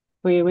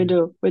 we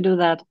do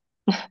that.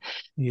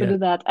 We Yeah. do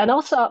that, and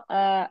also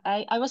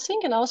I was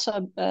thinking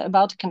also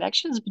about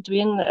connections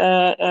between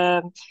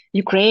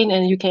Ukraine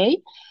and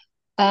UK.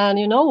 And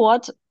you know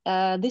what?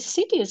 these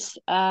cities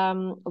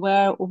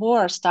where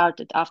war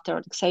started after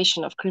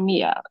annexation of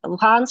Crimea,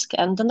 Luhansk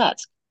and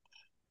Donetsk.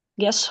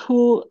 Guess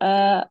who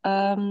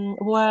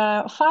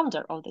were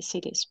founder of the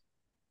cities?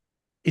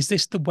 Is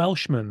this the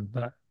Welshman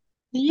that?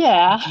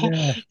 Yeah,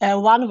 Yeah,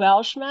 one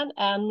Welshman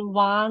and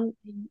one,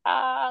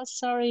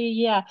 sorry,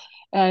 yeah,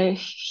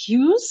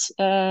 Hughes.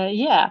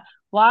 Yeah,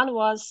 one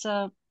was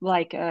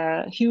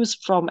Hughes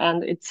from,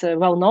 and it's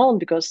well known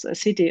because the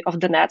city of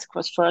Donetsk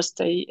was first,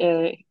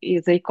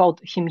 they called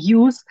him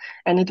Hughes,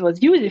 and it was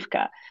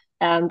Yuzivka.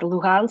 And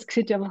Luhansk,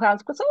 city of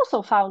Luhansk was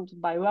also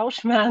founded by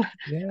Welshmen.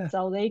 yeah,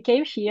 So they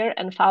came here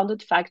and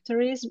founded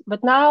factories.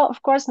 But now,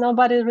 of course,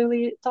 nobody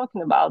really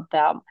talking about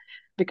them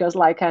because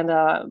like kind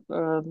of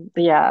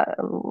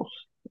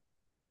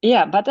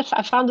yeah, but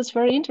I found this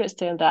very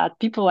interesting that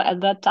people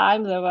at that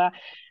time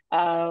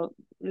uh,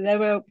 they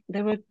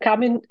were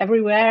coming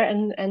everywhere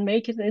and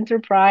making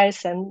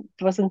enterprise, and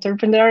it was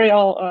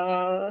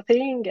entrepreneurial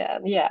thing.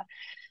 And yeah,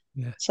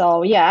 yeah.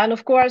 so yeah, and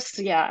of course,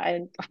 yeah,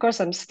 of course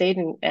I'm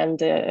stating,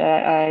 and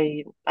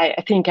I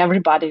think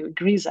everybody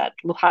agrees that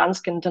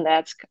Luhansk and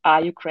Donetsk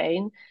are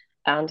Ukraine,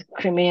 and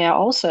Crimea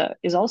also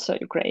is also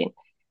Ukraine.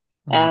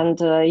 Mm, And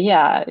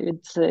yeah,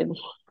 it's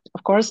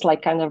of course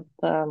like kind of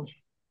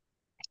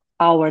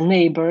our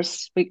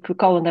neighbors. We could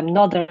call them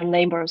northern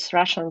neighbors.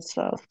 Russians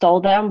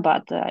stole them,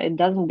 but it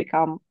doesn't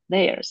become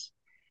theirs.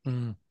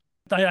 mm.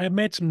 I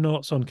made some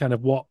notes on kind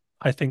of what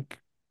I think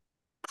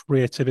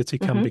creativity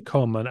can Mm-hmm.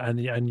 become,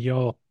 and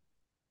you're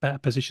better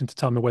positioned to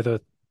tell me whether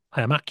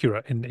I am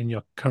accurate in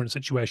your current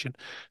situation.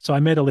 So I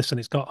made a list, and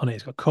it's got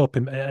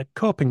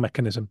coping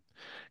mechanism,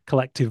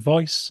 collective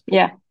voice,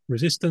 Yeah,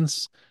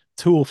 resistance,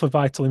 tool for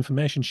vital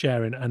information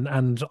sharing,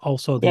 and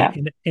also the yeah,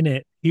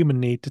 innate human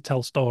need to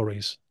tell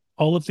stories.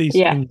 All of these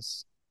yeah.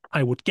 things,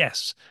 I would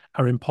guess,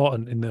 are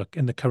important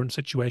in the current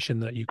situation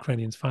that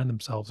Ukrainians find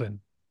themselves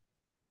in.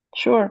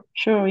 Sure,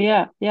 sure.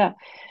 Yeah, yeah.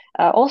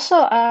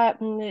 Also,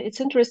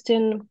 it's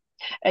interesting.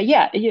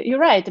 Yeah, you're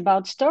right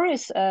about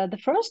stories. The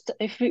first,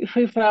 if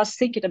we first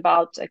thinking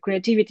about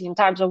creativity in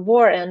times of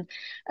war and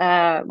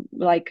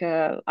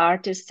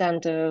artists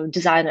and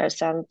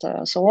designers and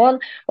so on,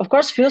 of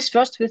course,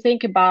 first we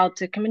think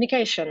about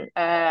communication.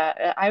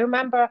 I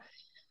remember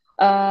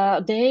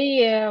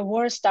they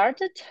war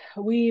started.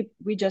 We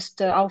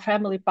just our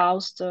family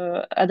paused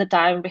at the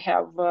time. We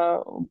have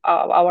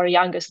our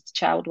youngest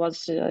child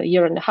was a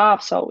year and a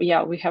half. So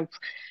yeah, we have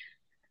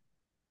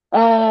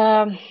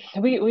um,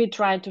 we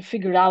tried to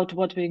figure out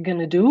what we're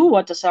gonna do,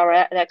 what is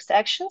our next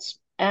actions,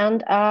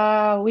 and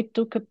we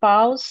took a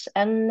pause.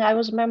 And I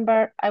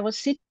was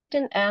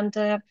sitting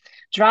and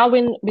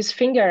drawing with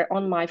finger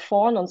on my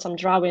phone on some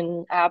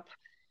drawing app,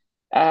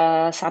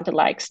 something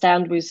like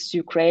 "Stand with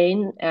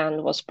Ukraine,"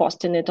 and was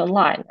posting it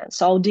online. And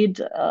so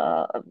did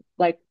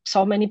like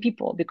so many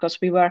people because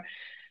we were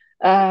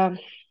uh,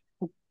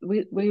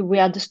 we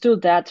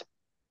understood that.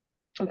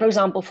 For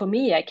example, for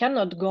me, I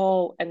cannot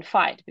go and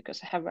fight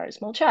because I have a very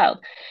small child.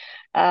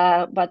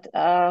 But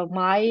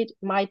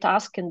my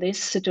task in this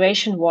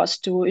situation was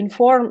to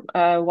inform,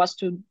 was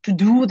to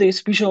do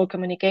this visual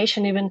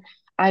communication. Even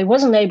I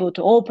wasn't able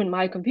to open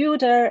my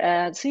computer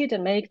and see it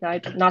and make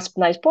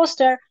nice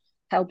poster,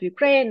 help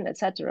Ukraine,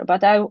 etc.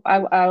 But I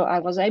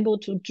was able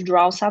to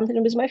draw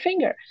something with my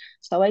finger,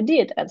 so I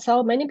did, and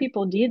so many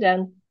people did,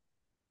 and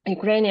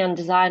Ukrainian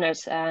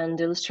designers and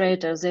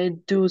illustrators, they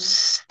do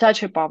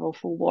such a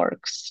powerful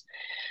works,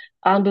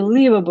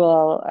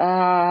 unbelievable.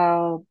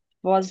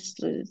 Was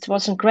It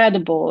was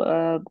incredible.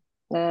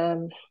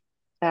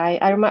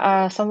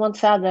 Someone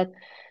said that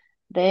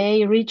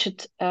they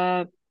reached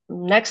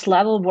next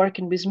level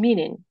working with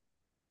meaning,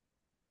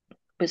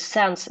 with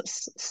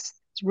senses. It's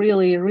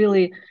really,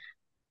 really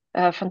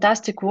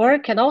fantastic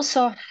work. And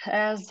also,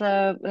 as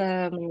a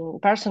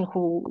person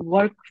who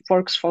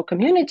works for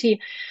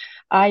community,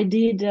 I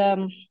did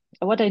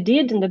what I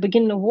did in the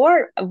beginning of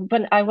war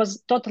when I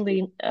was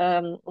totally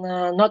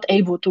not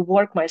able to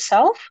work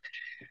myself.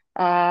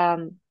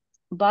 Um,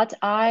 but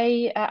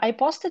I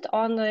posted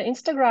on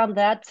Instagram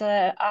that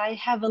I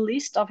have a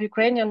list of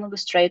Ukrainian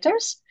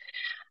illustrators,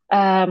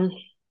 um,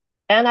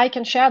 and I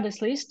can share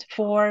this list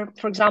for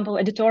example,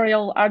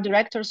 editorial art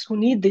directors who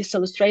need these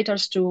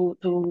illustrators to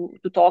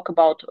talk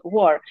about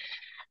war.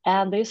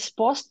 And this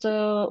post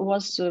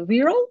was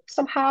viral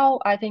somehow.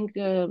 I think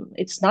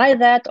it's neither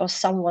that or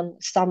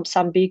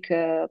some big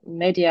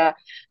media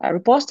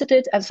reposted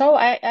it, and so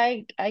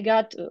I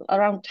got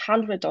around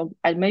 100 or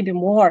maybe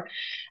more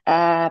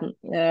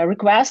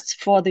requests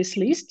for this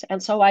list,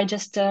 and so I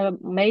just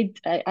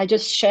I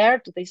just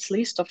shared this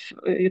list of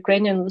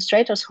Ukrainian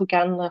illustrators who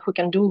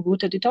can do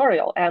good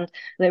editorial, and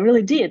they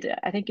really did.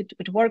 I think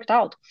it worked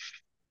out.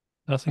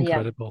 That's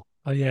Yeah. incredible.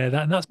 Oh, yeah,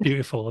 and that's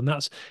beautiful, and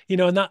that's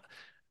and that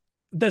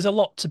there's a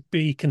lot to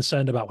be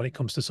concerned about when it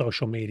comes to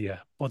social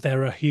media, but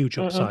there are huge Hmm.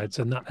 upsides,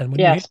 and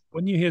Yes.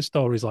 when you hear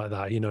stories like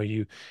that,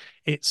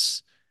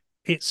 it's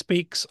it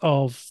speaks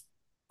of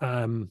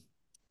um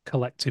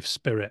collective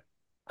spirit.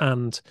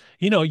 And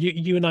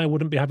you and I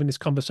wouldn't be having this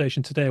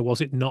conversation today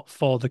was it not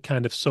for the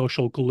kind of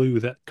social glue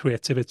that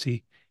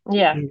creativity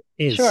Yeah.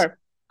 is. Sure.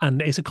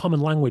 and it's a common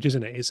language,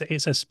 isn't it?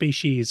 It's a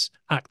species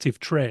active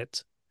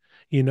trait.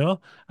 You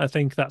know, I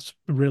think that's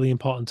really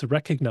important to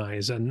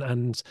recognize,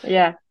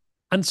 Yeah.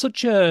 and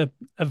such a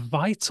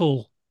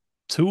vital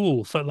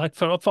tool for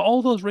for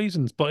all those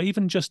reasons, but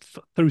even just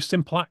through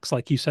simple acts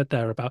like you said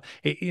there about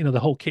it, the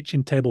whole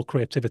kitchen table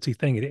creativity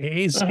thing.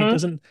 It Hmm.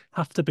 doesn't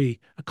have to be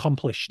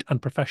accomplished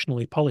and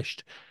professionally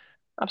polished.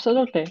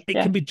 Absolutely. It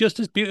Yeah. can be just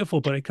as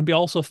beautiful, but it can be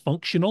also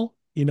functional.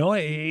 It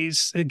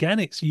is, again,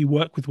 it's you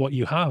work with what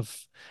you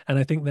have, and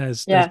I think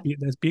Yeah.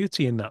 there's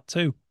beauty in that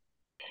too.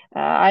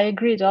 I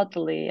agree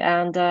totally,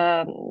 and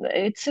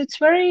it's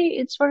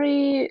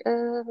very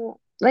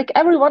like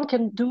everyone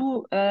can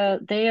do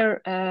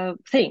their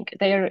thing,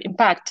 their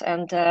impact,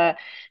 and uh,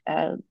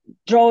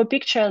 draw a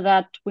picture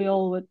that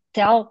will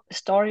tell a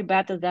story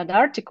better than the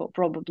article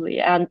probably.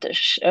 And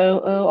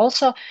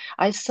also,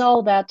 I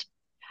saw that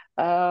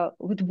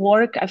with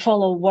work, I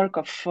follow work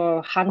of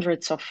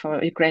hundreds of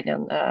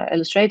Ukrainian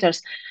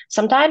illustrators.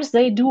 Sometimes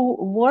they do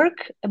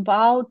work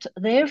about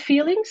their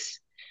feelings,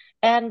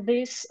 and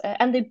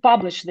they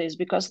publish this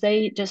because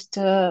they just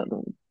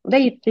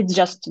it's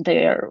just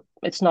their,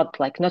 it's not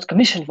like not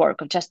commissioned work,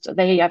 just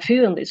they are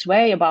feeling this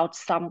way about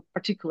some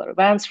particular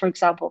events, for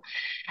example.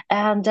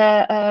 And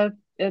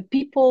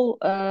people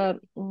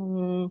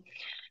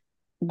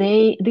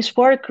they this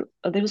work,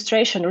 the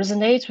illustration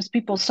resonates with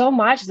people so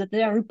much that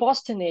they are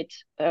reposting it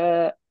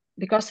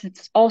because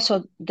it's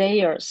also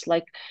theirs.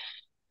 Like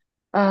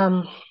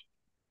um,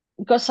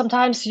 because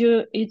sometimes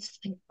you it's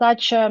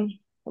such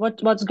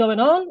what's going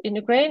on in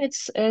Ukraine.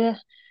 It's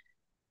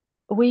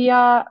we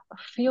are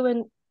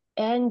feeling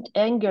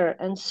anger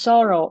and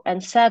sorrow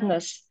and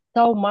sadness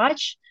so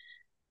much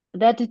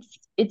that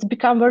it's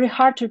become very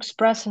hard to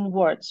express in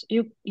words.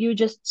 You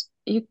just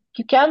you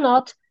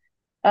cannot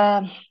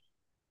um,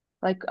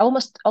 like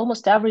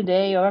almost every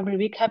day or every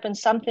week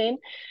happens something.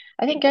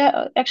 I think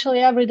actually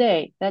every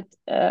day that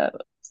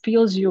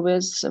fills you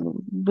with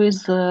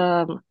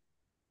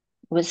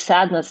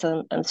sadness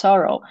and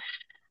sorrow,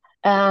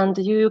 and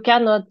you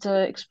cannot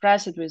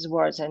express it with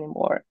words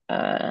anymore.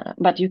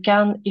 But you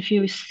can, if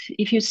you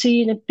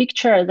see in a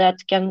picture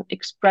that can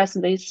express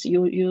this,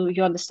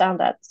 you understand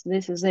that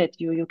this is it.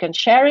 You can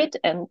share it,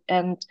 and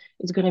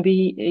it's going to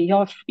be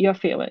your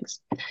feelings.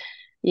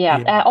 Yeah.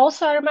 Yeah.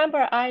 Also, I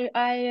remember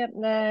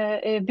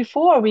I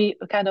before we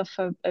kind of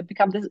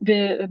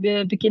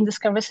begin this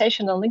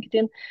conversation on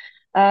LinkedIn,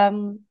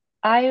 um,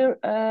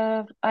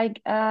 I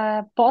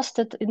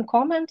posted in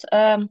comment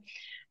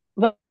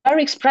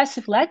very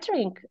expressive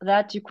lettering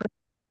that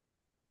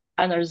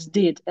Ukrainians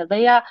did.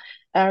 They are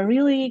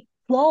really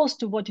close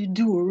to what you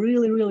do,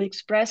 really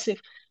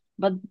expressive,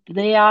 but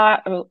they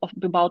are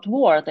about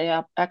war. They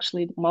are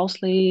actually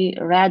mostly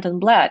red and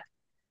black.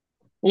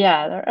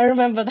 Yeah, I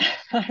remember that.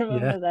 I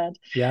Yeah. remember that.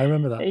 Yeah, I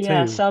remember that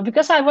Yeah, too. so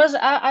because I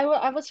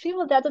was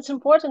feeling that it's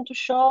important to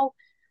show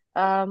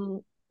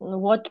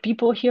what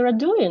people here are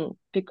doing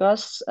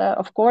because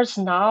of course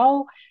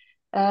now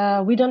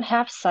we don't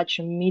have such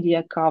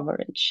media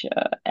coverage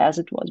as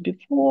it was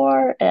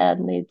before,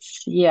 and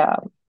it's yeah.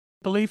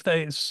 I believe that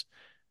it's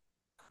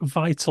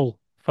vital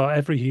for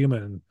every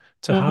human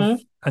to have,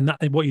 Mm-hmm. and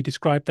that what you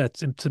described there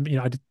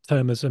I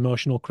term as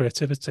emotional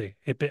creativity.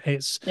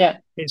 Yeah,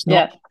 It's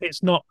not yeah,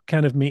 it's not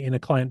kind of meeting a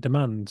client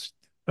demand.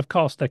 Of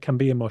course, there can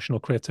be emotional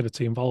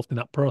creativity involved in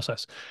that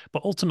process,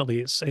 but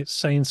ultimately, it's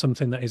saying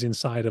something that is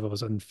inside of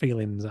us and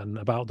feelings and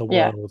about the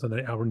yeah, world and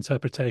our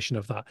interpretation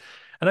of that.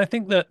 And I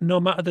think that no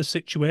matter the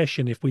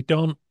situation, if we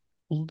don't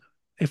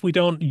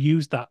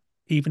use that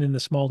even in the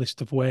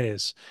smallest of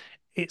ways,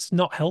 it's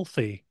not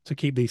healthy to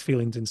keep these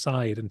feelings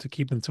inside and to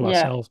keep them to yeah.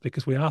 ourselves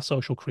because we are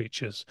social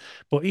creatures.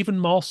 But even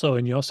more so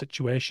in your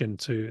situation,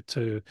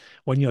 to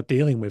when you're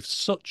dealing with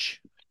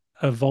such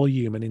a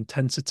volume and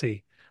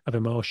intensity of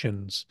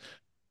emotions,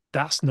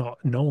 that's not,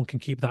 no one can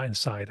keep that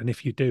inside. And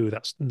if you do,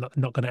 that's not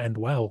going to end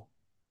well.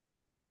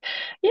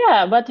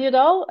 Yeah, but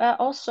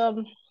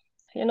also,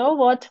 you know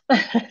what?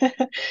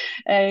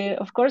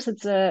 Of course,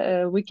 it's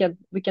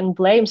we can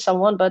blame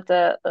someone, but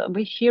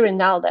we're hearing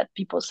now that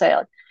people say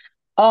like,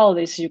 all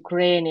these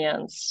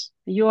Ukrainians,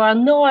 you are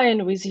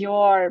annoying with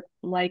your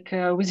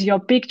with your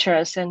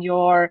pictures and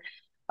your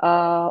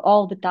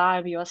all the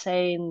time you are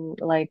saying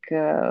like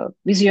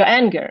with your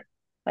anger.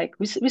 Like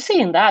we're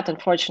seeing that,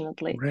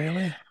 unfortunately.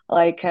 Really?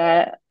 Like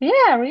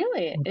yeah,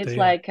 really, Oh it's dear.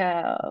 like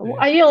Oh dear.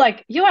 are you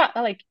like you are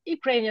like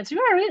Ukrainians,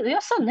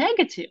 you're so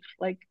negative,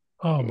 like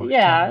Oh my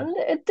yeah. God. And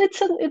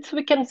it's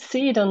we can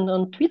see it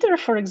on Twitter,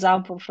 for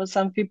example, for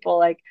some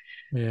people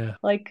Yeah.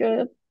 like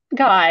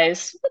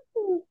guys.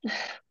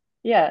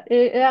 Yeah,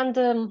 and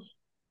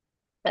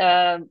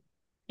uh,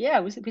 yeah,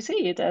 we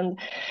see it. And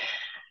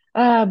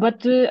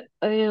but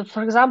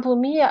for example,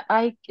 me,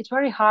 I it's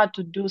very hard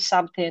to do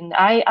something.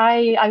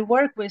 I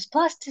work with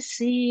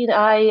plasticine.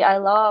 I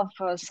love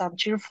some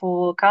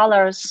cheerful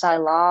colors. I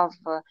love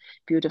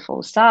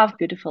beautiful stuff,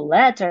 beautiful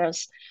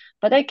letters,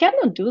 but I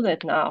cannot do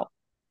that now.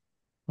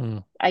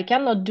 Mm. I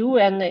cannot do,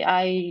 and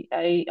I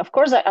of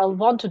course I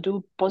want to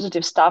do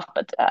positive stuff,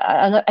 but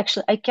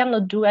actually I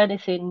cannot do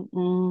anything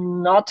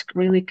not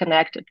really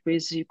connected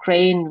with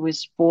Ukraine, with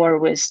war,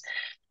 with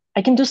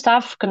I can do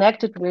stuff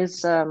connected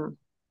with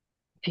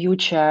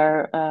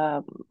future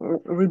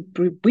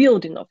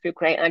rebuilding of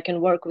Ukraine. I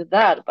can work with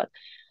that, but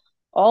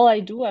all I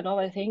do and all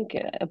I think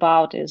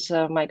about is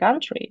my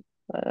country.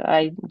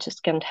 I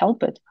just can't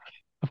help it.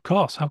 Of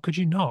course, how could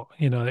you not?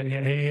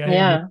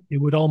 Yeah, It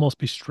would almost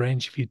be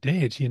strange if you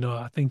did.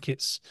 I think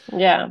it's,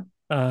 yeah.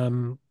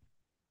 um,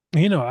 I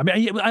mean,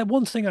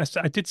 one thing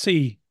I did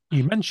see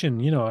you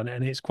mention,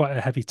 and it's quite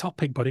a heavy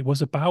topic, but it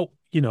was about,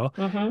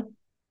 Mm-hmm.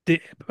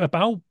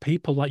 about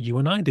people like you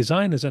and I,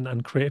 designers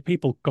and creative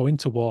people going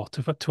to war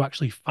to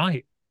actually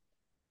fight.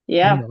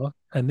 Yeah,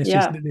 And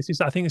yeah,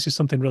 I think this is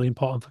something really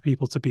important for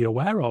people to be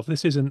aware of.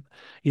 This isn't,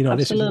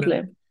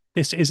 absolutely.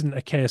 this isn't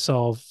a case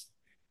of,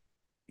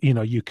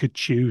 you could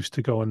choose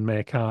to go and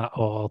make art,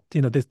 or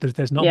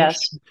there's not much.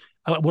 Yes,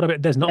 What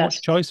about there's not much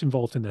yes. choice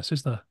involved in this,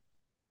 is there?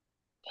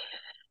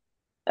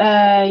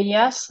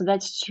 Yes,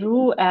 that's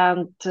true.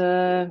 And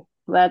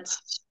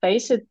let's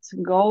face it,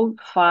 go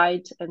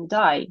fight and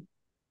die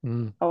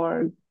Mm,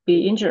 or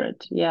be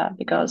injured. Yeah,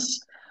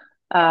 because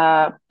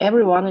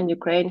everyone in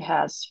Ukraine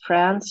has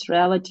friends,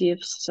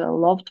 relatives,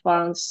 loved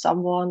ones,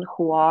 someone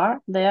who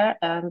are there,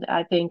 and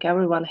I think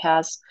everyone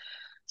has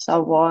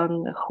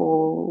someone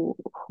who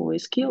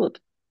is killed.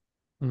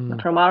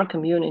 mm, From our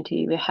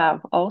community, we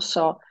have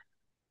also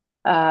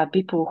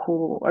people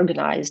who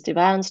organized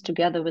events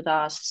together with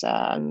us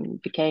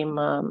and became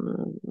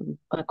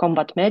a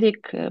combat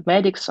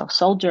medics or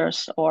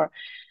soldiers, or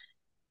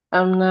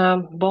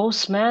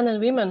both men and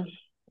women.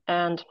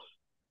 And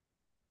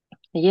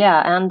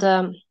yeah,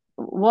 and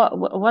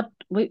what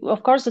we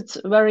of course it's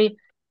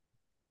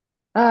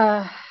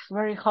uh,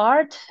 very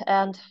hard.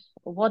 And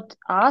what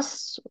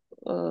us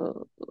uh,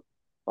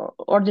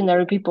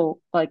 ordinary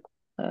people like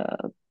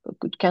uh,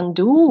 can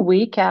do,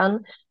 we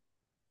can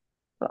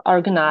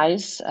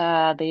organize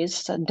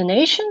these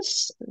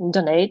donations,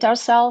 donate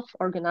ourselves,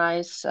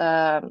 organize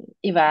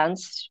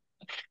events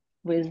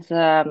with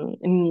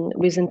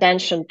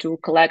intention to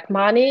collect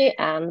money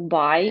and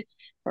buy,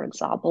 for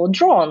example,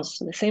 drones,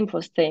 the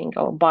simplest thing,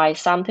 or buy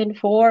something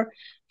for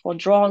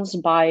drones,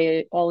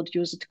 buy old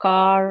used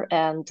car,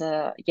 and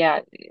yeah,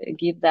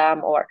 give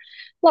them, or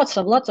lots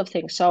of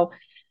things. So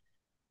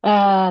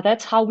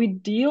that's how we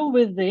deal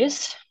with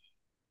this.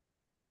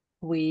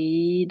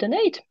 We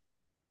donate.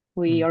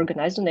 We mm.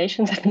 organize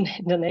donations and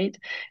donate.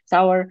 It's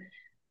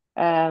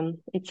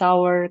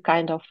our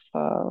kind of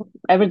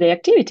everyday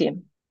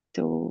activity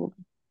to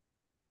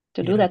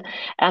do Yeah, that.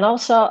 And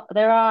also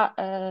there are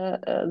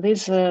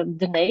this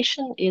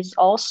donation is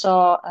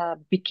also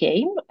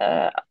became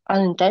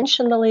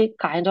unintentionally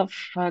kind of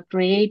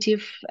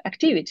creative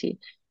activity,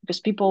 because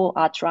people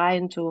are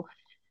trying to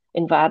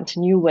invent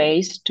new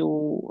ways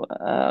to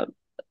uh,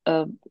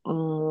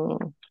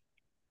 um,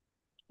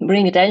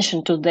 bring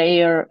attention to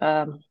their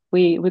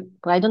we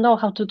I don't know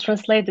how to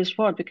translate this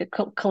word, because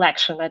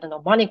collection, I don't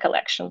know, money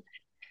collection.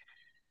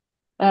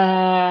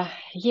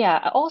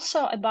 Yeah,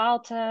 also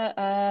about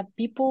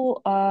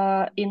people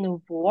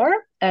in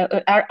war,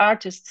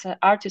 artists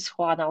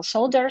who are now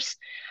soldiers.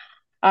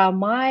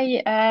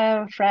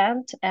 My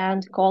friend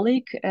and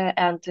colleague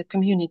and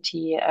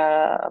community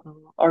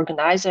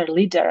organizer,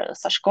 leader,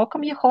 Sashko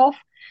Komyahov,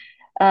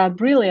 a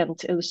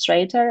brilliant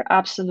illustrator,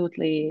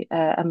 absolutely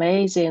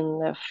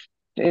amazing.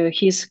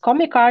 He's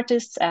comic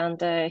artist, and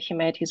he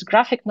made his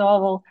graphic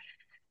novel,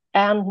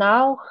 and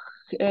now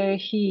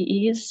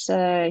he is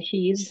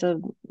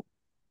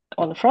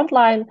on the front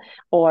line,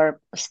 or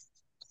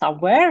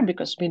somewhere,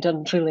 because we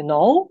don't really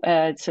know.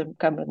 It's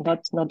kind of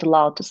not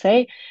allowed to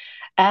say.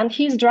 And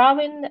he's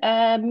drawing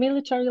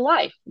military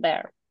life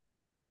there.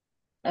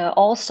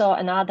 Also,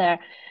 another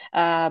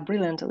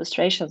brilliant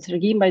illustration,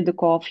 Sergei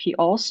Baidukov.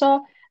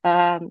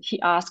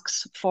 He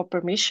asks for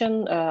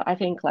permission, I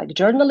think, like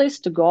journalists,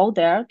 to go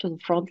there to the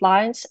front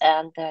lines,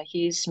 and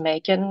he's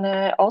making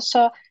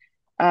also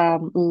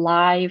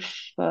live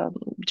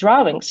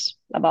drawings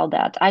about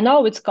that. I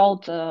know it's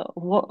called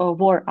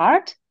war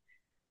art,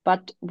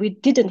 but we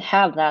didn't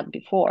have that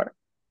before.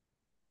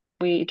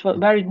 It was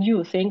very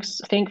new thing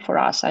for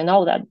us. I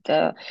know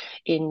that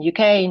in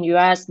UK, in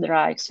US, there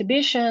are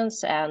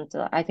exhibitions, and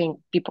I think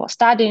people are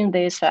studying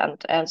this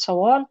and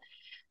so on.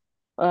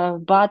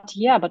 But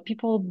yeah, but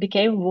people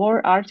became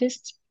war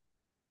artists,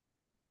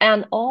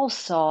 and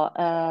also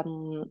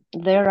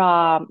there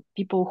are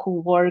people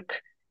who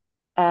work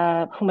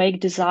who make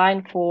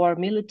design for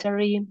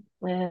military.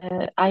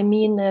 I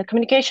mean,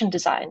 communication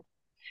design.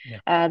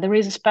 yeah, There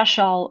is a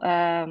special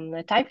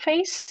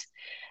typeface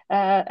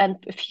and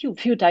a few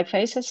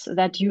typefaces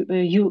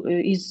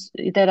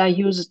that are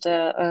used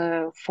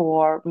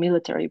for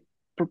military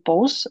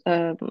purpose,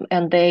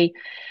 and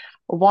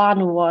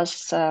one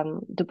was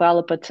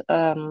developed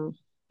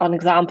on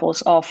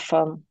examples of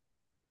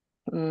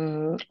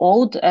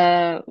old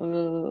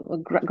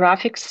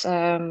graphics,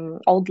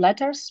 old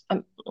letters.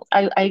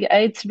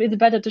 It's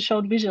better to show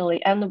it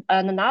visually. And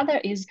another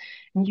is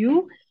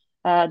new,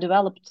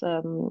 developed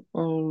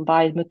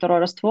by Dmytro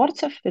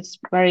Rostvortsev. It's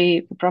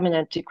very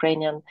prominent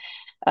Ukrainian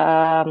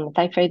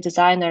typeface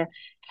designer.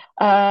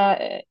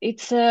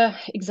 It's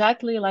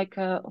exactly like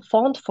a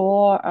font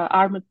for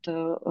armored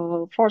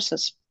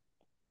forces.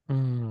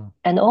 Mm.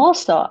 And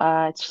also,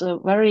 it's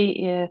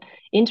very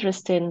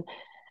interesting,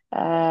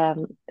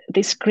 um,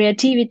 this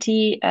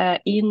creativity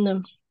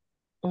in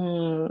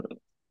um,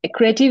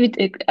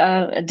 creativity,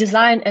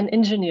 design and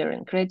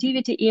engineering,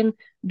 creativity in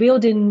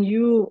building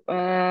new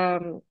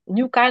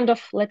kind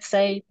of, let's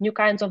say, new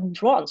kinds of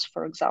drones,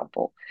 for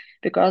example,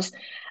 because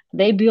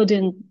they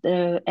building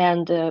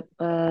and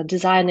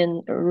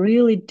designing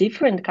really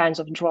different kinds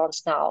of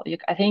drones now.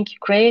 I think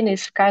Ukraine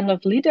is kind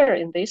of leader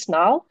in this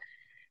now,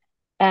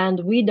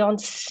 and we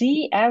don't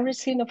see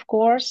everything, of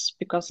course,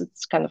 because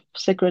it's kind of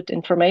secret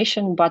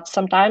information, but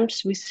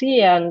sometimes we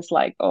see and it's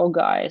like, oh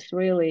guys,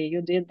 really,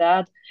 you did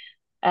that.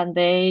 And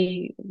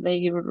they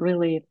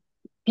really,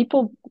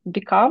 people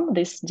become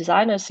these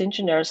designers,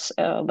 engineers,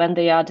 when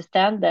they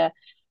understand the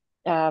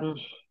um,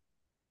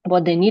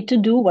 what they need to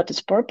do, what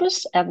is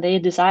purpose, and they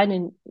design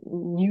in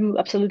new,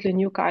 absolutely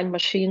new kind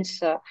machines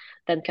that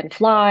can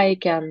fly,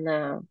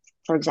 can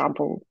for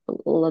example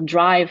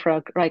drive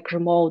like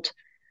remote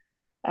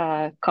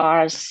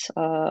cars,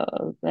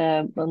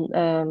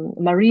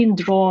 marine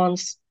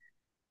drones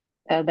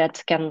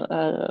that can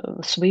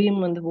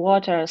swim in the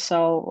water.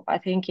 So I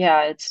think,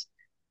 yeah, it's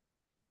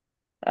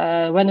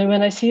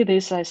when I see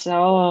this, I say,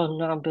 oh,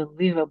 no,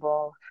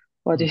 unbelievable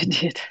what you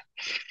Mhm. did.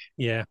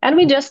 Yeah. And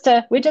we just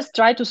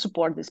try to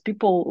support these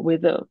people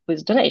with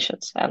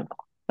donations, and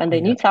when they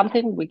Yeah. need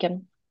something, we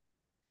can.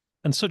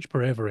 And such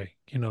bravery,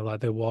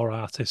 like the war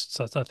artists.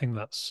 I think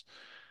that's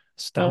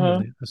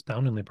Hmm.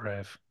 astoundingly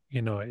brave.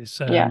 It's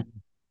Yeah.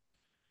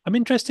 I'm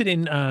interested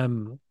in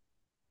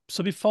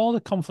so before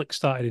the conflict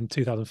started in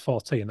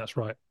 2014, that's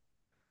right.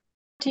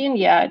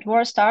 Yeah, it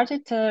war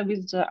started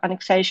with the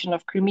annexation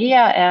of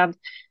Crimea and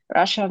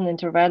Russian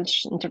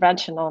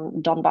intervention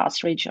on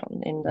Donbass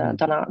region in the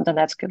Mm.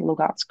 Donetsk and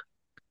Lugansk.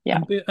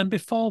 Yeah. And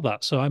before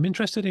that, so I'm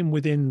interested in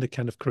within the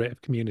kind of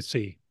creative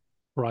community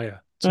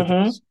prior to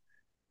Mm-hmm. this.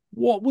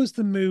 What was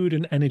the mood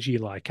and energy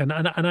like?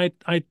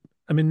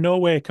 I'm in no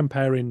way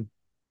comparing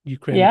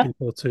Ukrainian Yeah.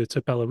 people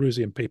to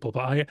Belarusian people,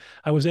 but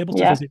I was able to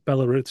Yeah. visit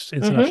Belarus Mm-hmm.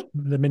 International,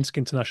 the Minsk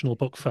International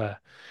Book Fair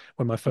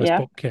when my first Yeah.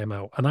 book came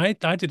out, and I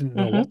didn't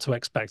know what Mm-hmm. to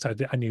expect.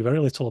 I knew very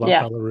little about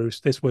Yeah.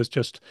 Belarus. This was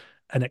just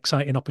an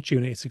exciting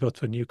opportunity to go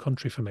to a new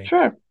country for me,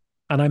 Sure.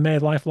 and I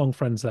made lifelong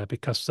friends there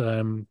because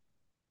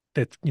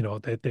they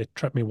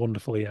treat me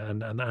wonderfully,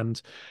 and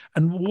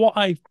what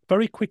I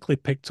very quickly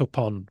picked up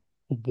on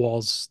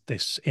was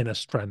this inner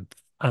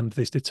strength and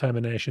this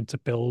determination to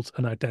build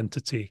an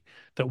identity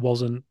that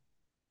wasn't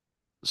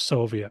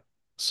Soviet.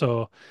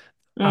 So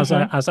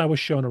Mm-hmm. as I was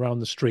shown around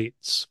the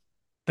streets,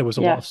 there was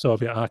a lot Yeah. of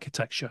Soviet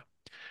architecture,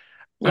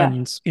 Yeah.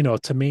 and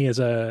to me as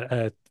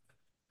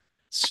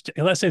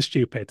let's say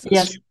stupid, a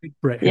Yes. stupid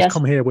Brit who's Yes.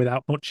 come here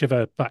without much of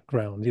a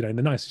background, in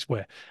the nicest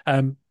way.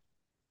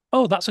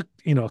 Oh, that's a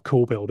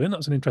cool building.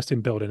 That's an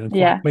interesting building. And quite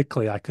Yeah.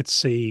 quickly, I could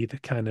see the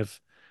kind of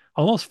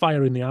almost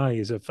fire in the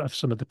eyes of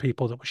some of the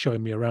people that were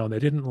showing me around. They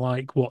didn't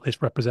like what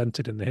this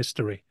represented in the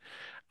history.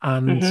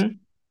 And Mm-hmm.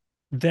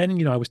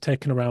 then, I was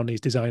taken around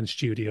these design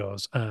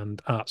studios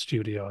and art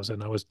studios,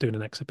 and I was doing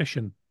an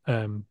exhibition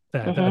there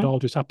that had Mm-hmm. all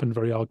just happened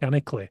very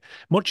organically.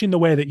 Much in the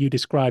way that you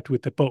described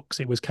with the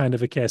books, it was kind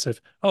of a case of,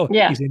 oh,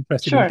 Yeah. he's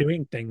interested in Sure.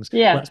 doing things.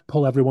 Yeah. Let's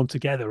pull everyone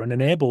together and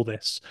enable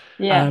this.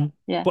 Yeah. Um,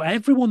 Yeah. but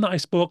everyone that I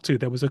spoke to,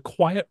 there was a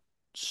quiet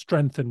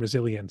strength and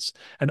resilience.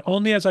 And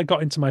only as I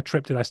got into my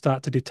trip did I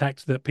start to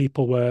detect that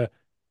people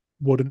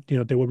wouldn't,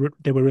 they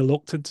were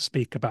reluctant to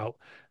speak about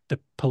the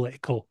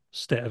political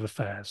state of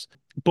affairs.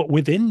 But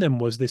within them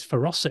was this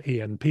ferocity,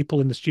 and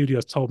people in the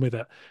studios told me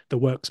that the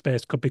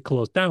workspace could be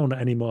closed down at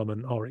any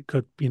moment, or it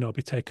could, be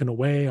taken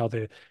away, or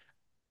they.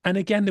 And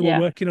again, they were Yeah.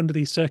 working under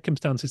these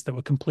circumstances that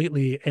were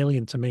completely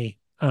alien to me,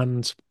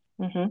 and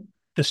Mm-hmm.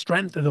 the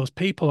strength of those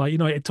people.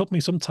 It took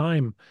me some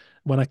time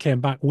when I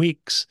came back,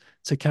 weeks,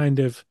 to kind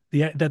of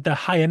the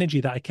high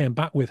energy that I came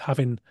back with,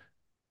 having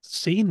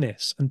seen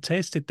this and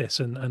tasted this,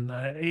 and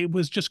it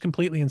was just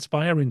completely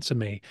inspiring to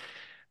me.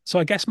 So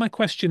I guess my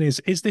question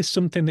is this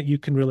something that you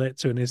can relate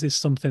to, and is this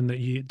something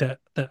that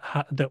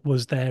that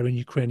was there in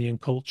Ukrainian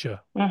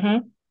culture?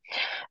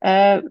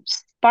 Mm-hmm.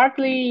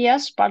 Partly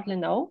yes, partly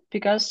no,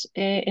 because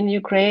in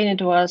Ukraine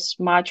it was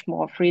much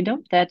more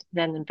freedom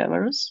than in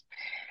Belarus.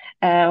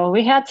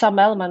 We had some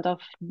element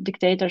of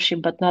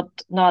dictatorship, but not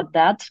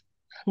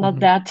Hmm.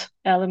 that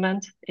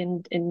element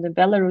in the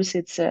Belarus.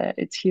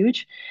 It's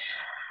huge.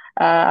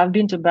 I've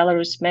been to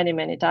Belarus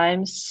many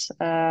times,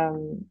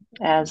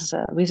 as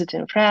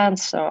visiting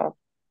friends or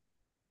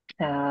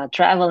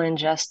traveling,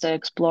 just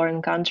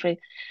exploring country.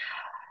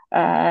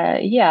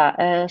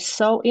 Yeah.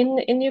 So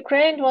in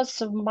Ukraine it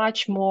was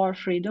much more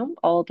freedom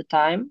all the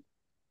time.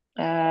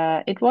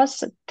 It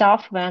was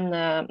tough when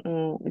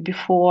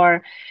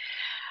before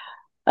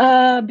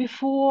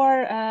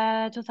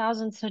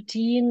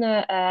 2013,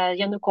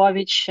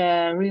 Yanukovych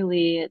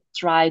really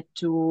tried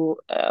to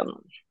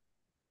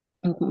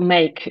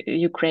make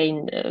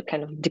Ukraine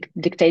kind of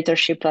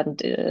dictatorship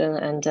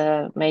and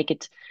make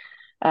it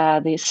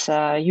this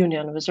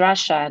union with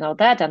Russia and all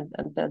that, and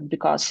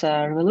because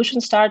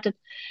revolution started.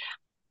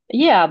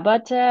 Yeah,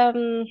 but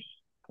mm,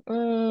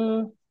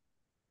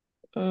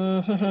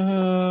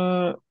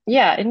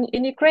 yeah,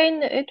 in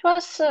Ukraine it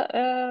was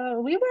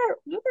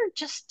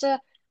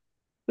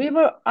we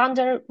were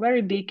under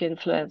very big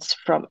influence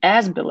from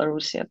as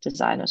Belarusian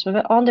designers. We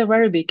were under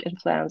very big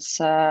influence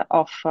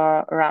of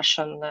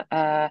Russian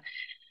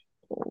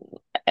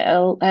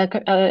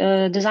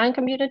design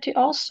community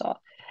also.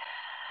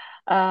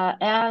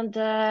 And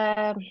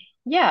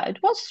yeah,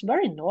 it was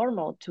very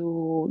normal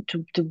to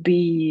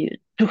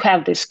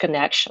have these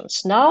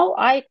connections. Now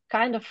I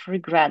kind of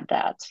regret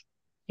that.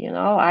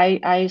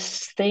 I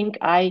think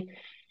I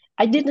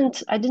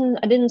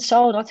didn't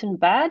saw nothing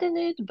bad in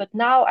it, but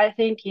now I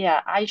think,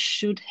 yeah, I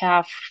should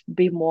have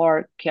be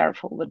more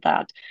careful with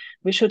that.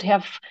 We should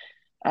have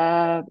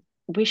uh,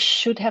 we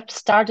should have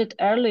started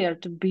earlier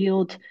to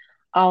build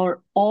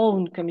our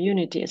own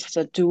communities,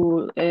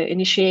 to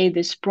initiate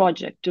this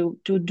project, to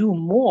do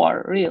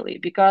more really,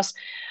 because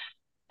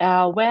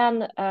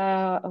when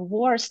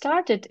war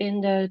started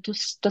in the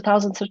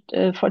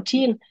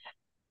 2014,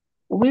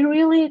 we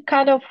really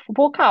kind of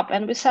woke up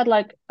and we said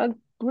like,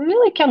 we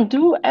really can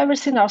do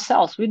everything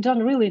ourselves. We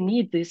don't really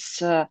need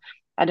this I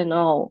don't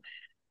know,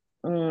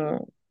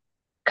 um,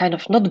 kind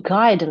of not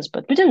guidance,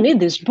 but we don't need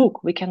this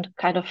book. We can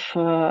kind of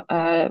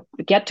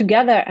get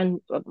together and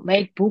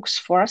make books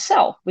for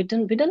ourselves. We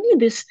don't need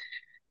this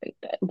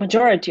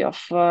majority of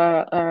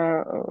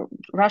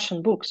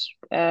Russian books.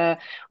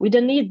 We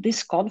don't need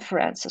these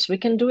conferences. We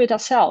can do it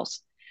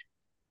ourselves.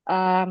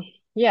 Um,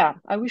 yeah,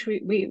 I wish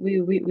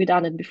we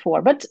done it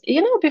before. But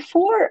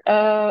before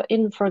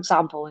in for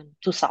example in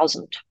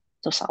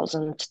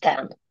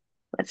 2010,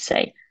 let's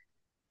say,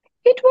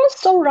 it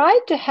was all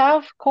right to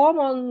have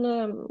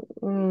common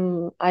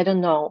I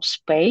don't know,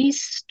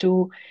 space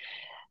to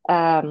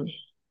um,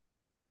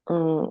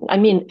 I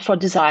mean, for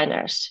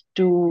designers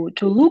to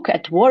look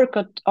at work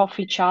of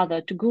each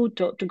other, to go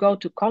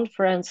to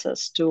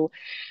conferences, to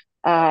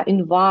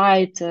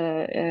invite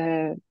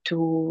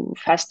to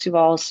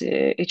festivals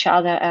each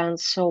other, and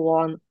so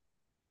on.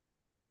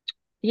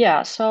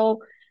 Yeah,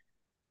 so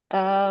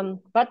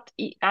but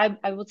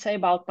I would say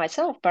about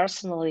myself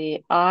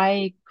personally,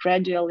 I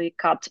gradually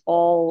cut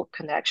all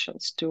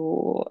connections to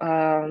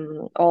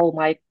all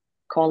my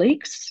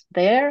colleagues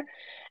there,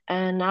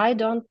 and I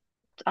don't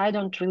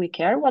really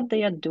care what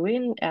they are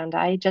doing, and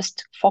I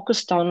just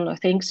focused on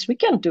things we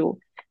can do.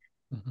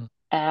 Hmm.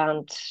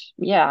 And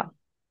yeah,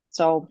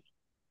 so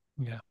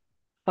Yeah.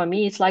 for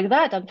me it's like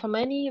that, and for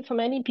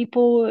many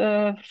people,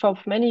 for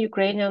many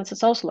Ukrainians,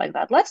 it's also like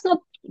that.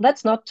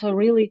 Let's not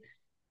really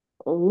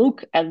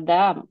look at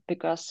them,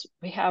 because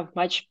we have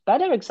much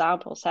better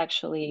examples.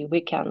 Actually, we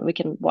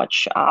can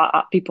watch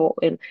people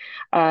in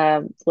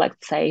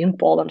let's say in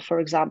Poland, for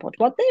example,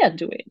 what they are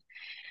doing,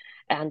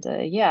 and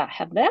yeah,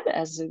 have them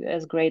as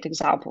great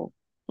example,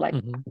 like,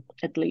 Hmm.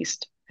 at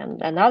least,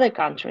 and other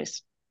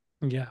countries.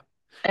 Yeah.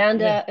 And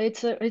Yeah.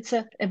 it's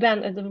a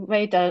Ben,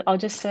 wait, I'll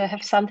just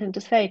have something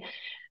to say.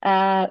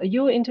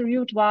 You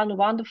interviewed one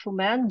wonderful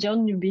man,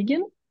 John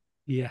Newbegin.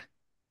 Yeah.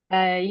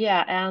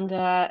 Yeah, and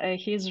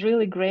he's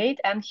really great.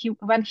 And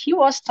when he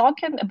was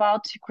talking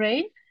about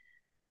Ukraine,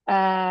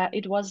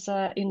 it was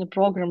in the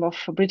program of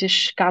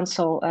British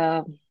Council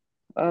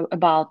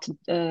about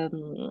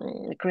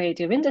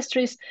creative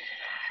industries.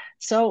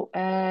 So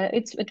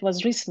it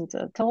was recent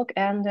talk,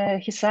 and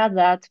he said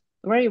that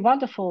very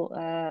wonderful.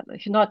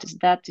 He noticed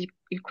that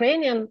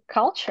Ukrainian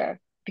culture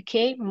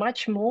became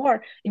much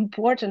more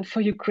important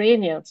for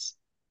Ukrainians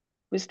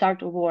with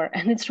start of war,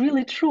 and it's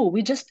really true.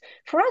 We just,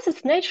 for us,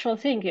 it's natural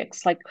thing.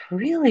 It's like,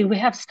 really, we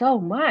have so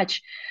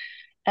much.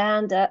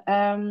 And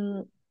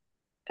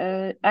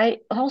I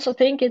also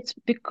think it's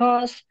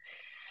because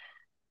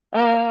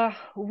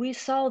we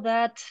saw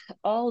that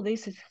all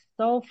this is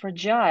so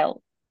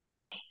fragile.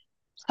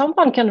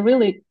 Someone can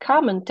really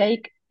come and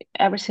take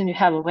everything you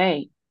have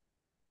away.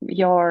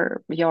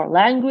 Your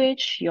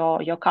language,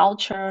 your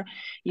culture,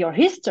 your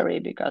history,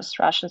 because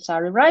Russians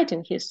are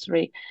rewriting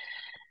history.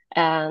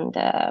 And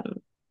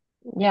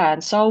yeah,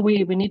 and so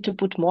we need to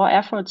put more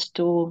efforts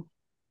to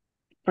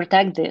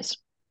protect this.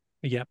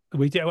 Yeah,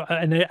 we do,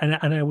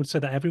 and I would say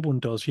that everyone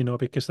does,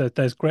 because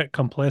there's great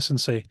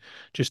complacency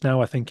just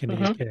now. I think in the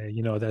Hmm.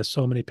 UK, there's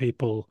so many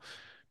people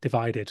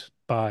divided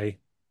by,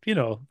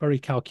 very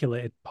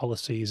calculated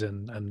policies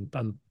and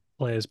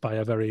plays by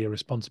a very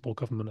irresponsible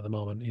government at the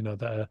moment.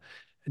 That are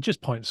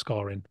just point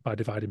scoring by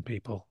dividing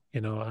people.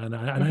 And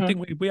I Hmm.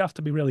 think we have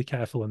to be really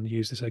careful and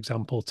use this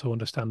example to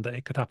understand that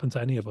it could happen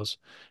to any of us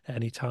at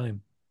any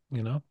time.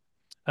 You know.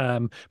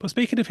 But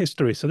speaking of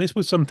history, so this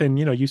was something,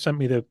 you sent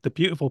me the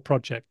beautiful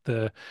project,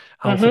 the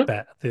Hmm.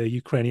 alphabet, the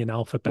Ukrainian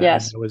alphabet, and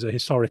Yes. there was a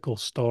historical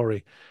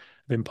story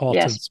of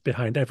Yes. importance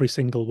behind every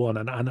single one,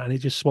 and it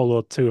just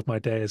swallowed two of my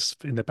days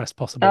in the best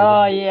possible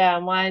Oh way. yeah,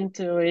 mine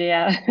too.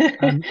 Yeah.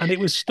 And it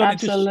was stunning,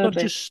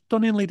 Absolutely. just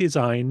stunningly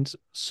designed,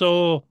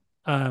 so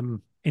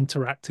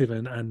interactive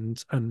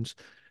and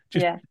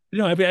just Yeah.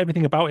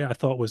 everything about it I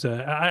thought was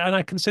and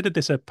I considered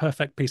this a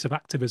perfect piece of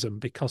activism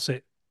because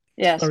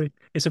Yes.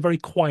 it's a very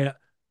quiet,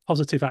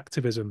 positive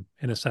activism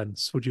in a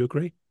sense. Would you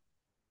agree?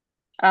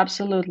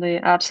 Absolutely.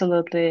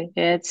 Absolutely.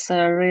 It's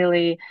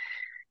really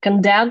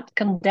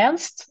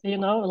condensed,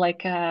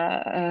 like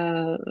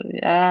yeah,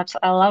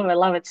 I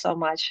love it so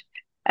much.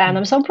 And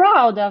I'm Mm. so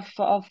proud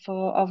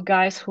of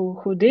guys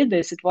who did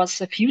this. It was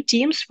a few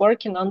teams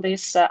working on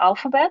this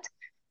alphabet,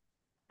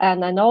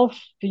 and I know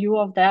few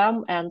of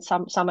them, and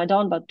some I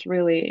don't, but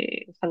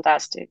really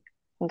fantastic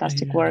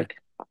Yeah. work.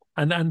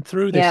 And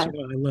through this, Yeah.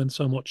 I learned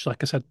so much,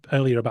 like I said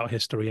earlier, about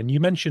history. And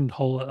you mentioned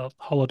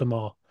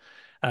Holodomor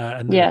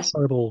and the Yes.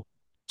 horrible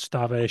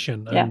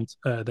starvation Yeah. and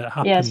that Yes.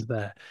 happened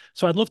there.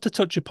 So I'd love to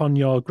touch upon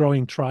your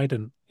growing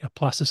trident, your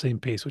plasticine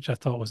piece, which I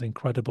thought was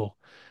incredible.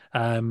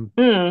 Um,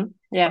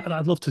 Yeah. but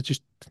I'd love to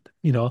just,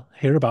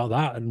 hear about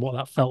that and what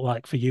that felt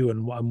like for you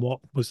and what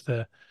was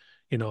like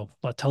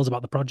tell us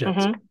about the project.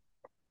 hmm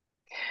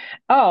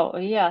Oh,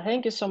 yeah.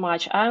 Thank you so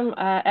much. I'm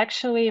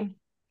actually.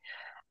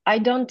 I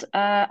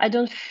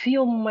don't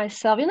feel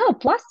myself.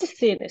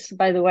 Plasticine is,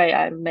 by the way,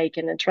 I'm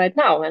making it right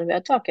now when we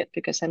are talking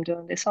because I'm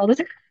doing this all the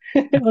time.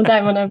 All the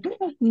time when I'm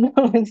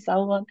knowing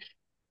someone.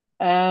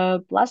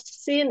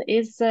 Plasticine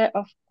is,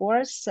 of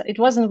course, it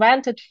was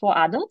invented for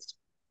adults,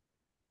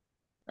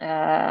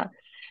 uh,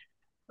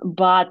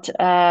 but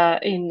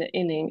in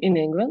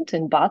England,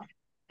 in Bath.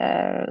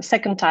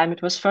 Second time,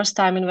 it was first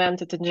time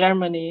invented in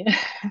Germany,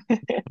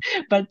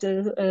 but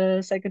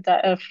second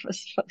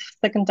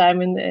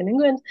time in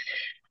England.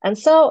 And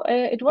so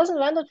it was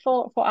invented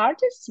for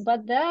artists,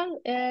 but then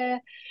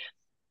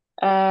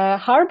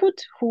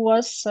Harwood, who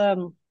was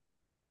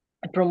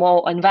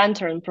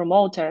inventor and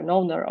promoter and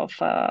owner of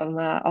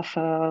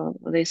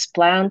this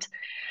plant,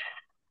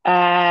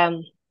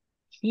 um,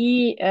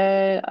 he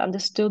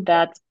understood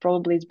that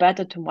probably it's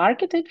better to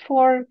market it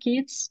for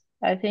kids,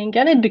 I think,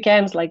 and it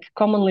became like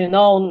commonly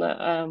known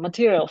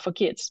material for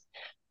kids.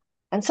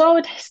 And so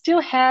it still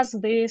has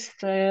this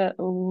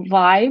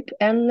vibe,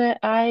 and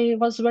I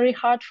was very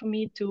hard for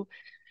me to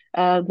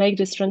make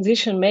this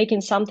transition,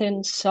 making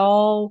something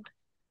serious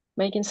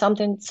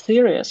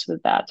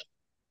with that,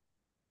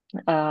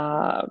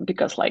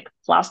 because like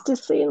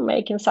plasticine,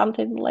 making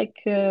something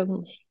like,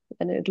 and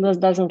it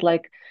doesn't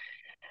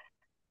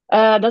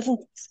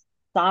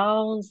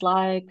sounds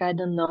like, I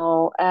don't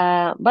know,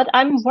 but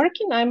I'm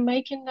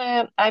making,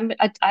 I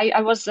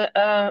was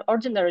a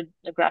ordinary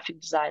graphic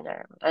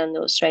designer and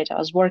illustrator. I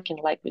was working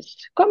like with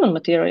common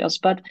materials,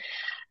 but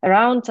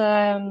around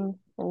 10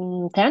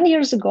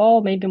 years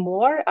ago, maybe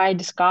more, I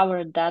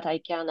discovered that I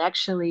can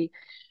actually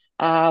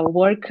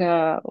work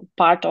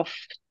part of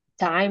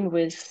time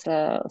with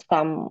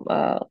some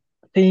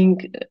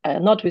thing,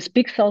 not with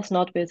pixels,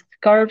 not with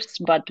curves,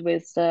 but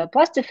with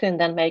plasticine.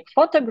 Then make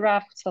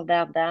photographs of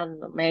them,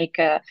 then make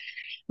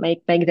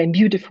them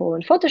beautiful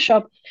in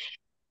Photoshop.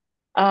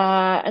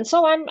 And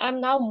so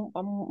I'm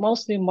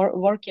mostly more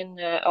working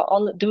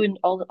on doing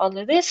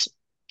only this.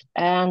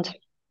 And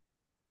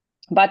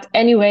but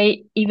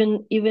anyway,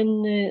 even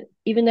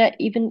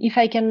if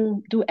I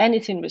can do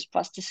anything with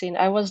plasticine,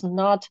 I was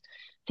not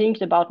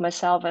thinking about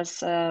myself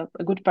as a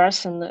good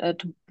person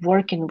to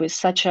working with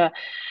such a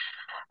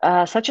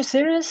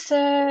serious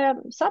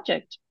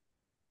subject.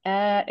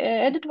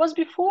 And it was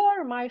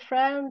before my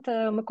friend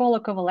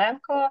Mykola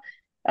Kovalenko,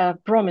 a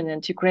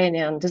prominent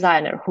Ukrainian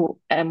designer who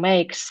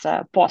makes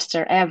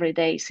poster every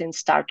day since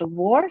start of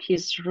war.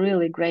 He's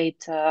really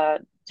great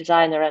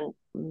designer and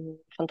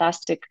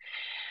fantastic.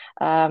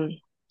 Um,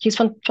 he's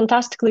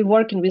fantastically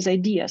working with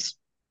ideas.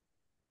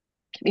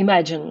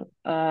 Imagine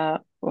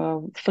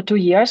for 2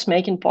 years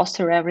making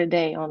poster every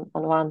day on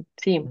one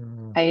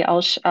theme.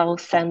 Mm. I'll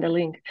send a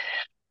link.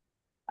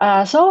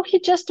 So he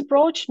just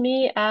approached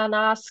me and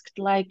asked,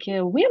 like,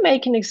 "We're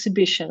making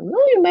exhibition.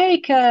 Will you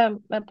make a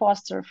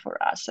poster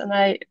for us?" And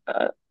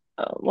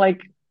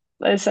like,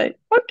 I say,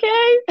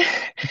 "Okay."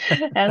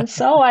 and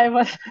so I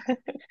was,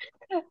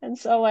 and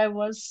so I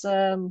was,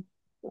 and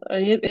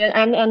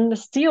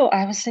still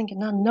I was thinking,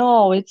 no,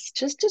 no, it's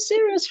just too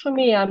serious for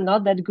me. I'm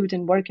not that good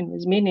in working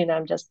with meaning.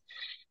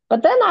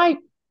 But then I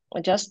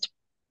just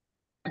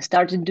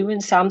started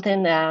doing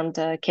something and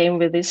came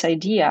with this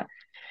idea.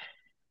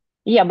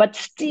 Yeah, but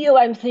still,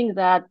 I think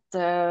that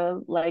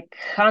like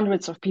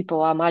hundreds of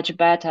people are much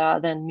better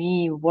than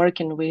me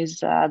working with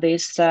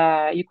these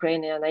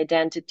Ukrainian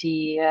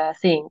identity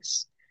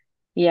things.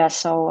 Yeah,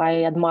 so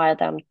I admire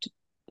them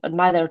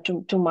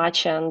too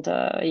much, and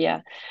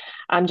yeah,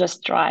 I'm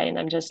just trying,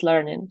 I'm just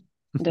learning,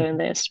 doing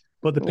this.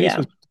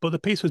 Yeah, But the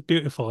piece was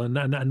beautiful. And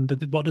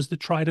what does the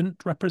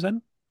trident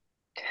represent?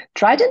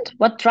 Trident.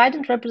 What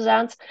Trident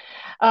represents?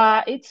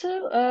 It's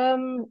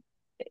a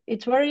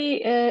it's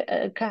very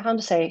how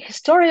to say,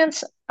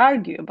 historians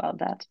argue about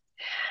that.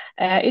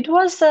 It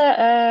was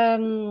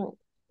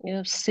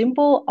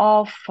symbol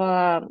of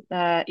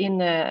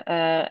in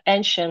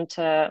ancient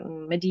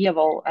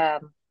medieval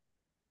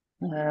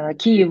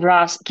Kiev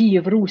Rus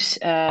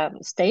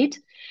state.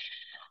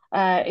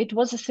 It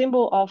was a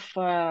symbol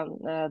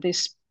of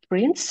this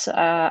prince, if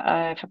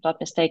I'm not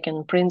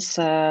mistaken, Prince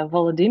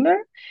Volodymyr.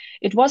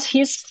 It was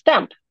his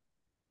stamp,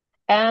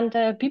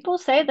 and people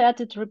say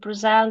that it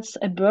represents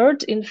a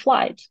bird in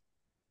flight.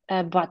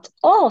 But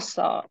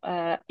also,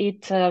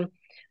 it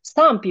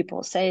some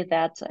people say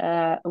that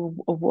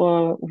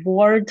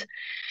word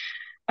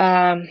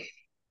um,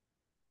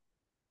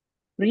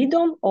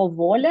 freedom or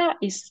vola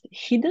is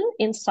hidden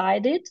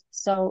inside it.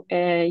 So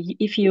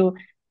if you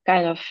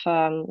kind of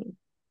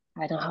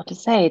I don't know how to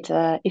say it.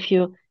 If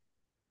you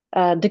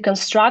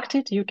deconstruct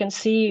it, you can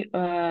see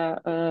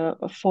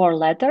four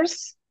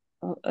letters,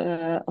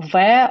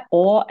 V,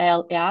 O,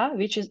 L, A,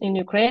 which is in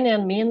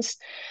Ukrainian means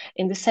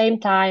in the same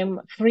time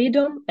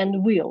freedom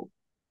and will.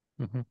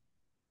 Hmm.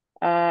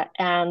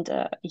 And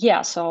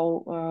yeah,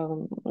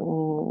 so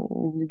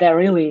there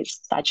really is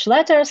such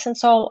letters, and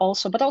so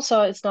also, but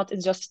also it's not.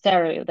 It's just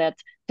theory that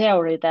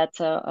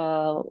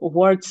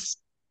words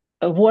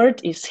a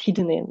word is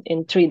hidden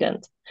in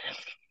trident.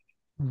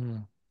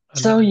 Mm.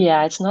 And So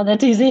yeah, it's not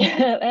that easy.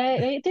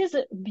 It is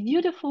a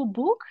beautiful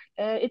book.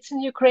 It's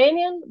in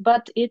Ukrainian,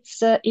 but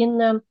it's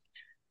in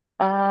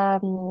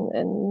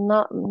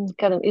not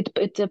kind of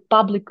it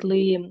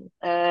publicly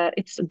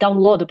it's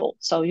downloadable,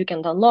 so you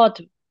can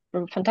download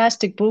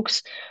fantastic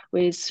books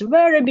with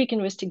very big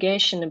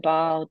investigation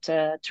about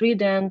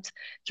trident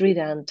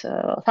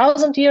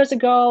 1,000 years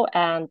ago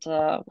and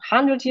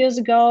 100 years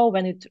ago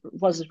when it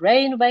was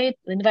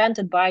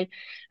reinvented by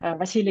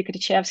Vasily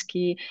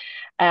Krichevsky,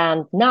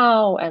 and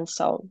now and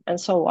so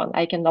on.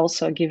 I can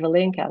also give a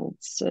link, and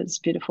it's a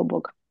beautiful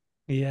book.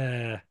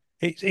 yeah,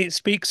 it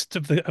speaks to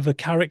the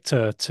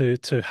character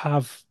to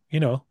have,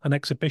 an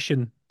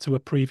exhibition to a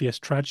previous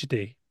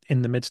tragedy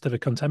in the midst of a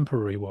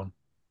contemporary one.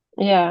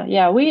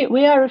 Yeah,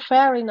 we are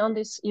referring on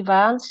these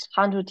events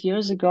 100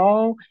 years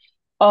ago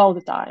all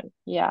the time.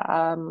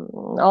 Yeah,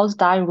 all the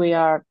time we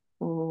are,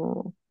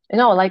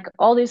 like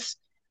all these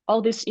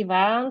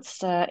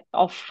events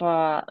of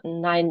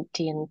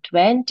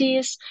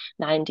 1920s,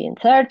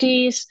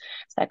 1930s,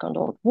 Second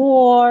World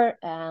War,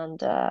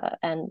 and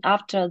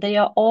after, they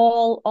are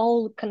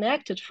all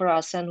connected for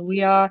us, and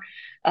we are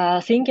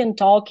thinking,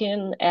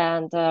 talking,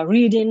 and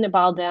reading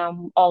about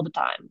them all the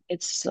time.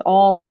 It's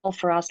all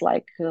for us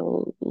like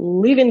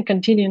living,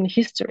 continuing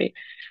history.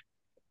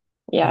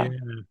 Yeah,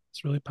 Yeah,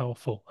 it's really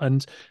powerful.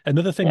 And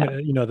another thing yeah.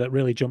 that that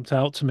really jumped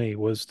out to me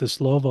was the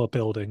Slovo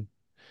building.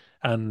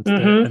 and the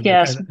Mm-hmm. and the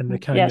Yes, and the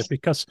kind of yes,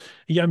 because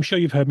yeah, I'm sure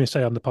you've heard me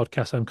say on the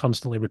podcast, I'm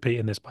constantly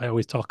repeating this, but I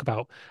always talk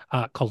about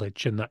art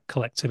college and that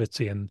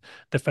collectivity and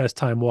the first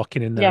time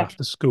walking in there yeah.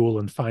 after school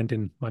and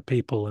finding my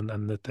people and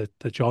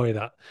the joy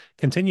that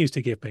continues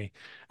to give me.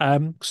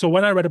 So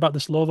when I read about the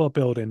Slovo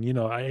building,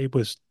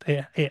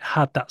 it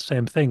had that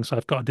same thing. So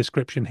I've got a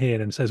description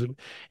here and it says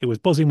it was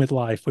buzzing with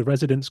life, with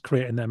residents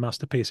creating their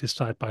masterpieces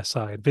side by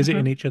side, visiting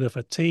Mm-hmm. each other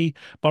for tea,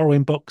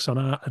 borrowing books on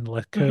art and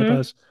Le Mm-hmm.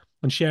 Corbusier,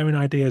 and sharing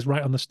ideas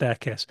right on the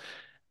staircase.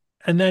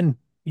 And then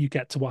you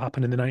get to what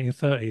happened in the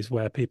 1930s,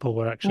 where people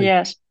were actually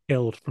Yes,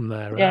 killed from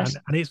there, yes,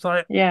 and it's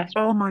like, yes.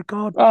 oh my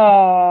God,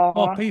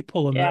 poor Oh,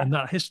 people yeah, and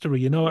that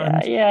history, yeah,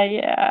 and yeah,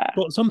 yeah.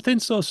 but something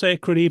so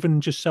sacred,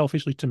 even just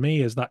selfishly to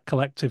me, is that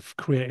collective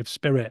creative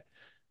spirit.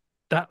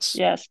 That's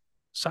Yes,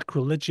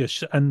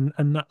 sacrilegious, and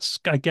that's,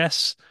 I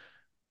guess,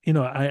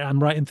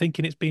 I'm right in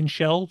thinking it's being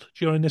shelled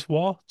during this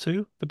war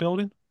too, the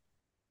building.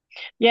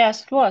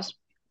 yes, it was.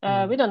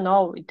 Mm, We don't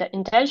know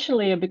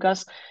intentionally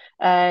because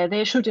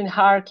they shoot in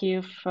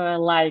Kharkiv,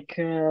 like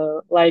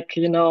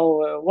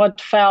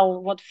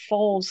what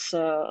falls.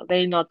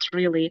 They're not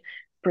really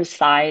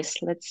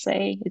precise. Let's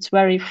say it's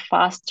very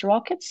fast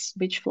rockets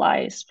which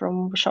flies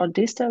from short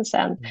distance,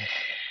 and mm,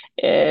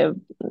 uh,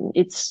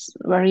 it's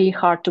very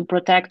hard to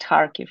protect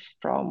Kharkiv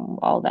from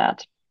all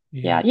that.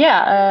 Yeah,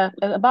 yeah,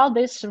 yeah. About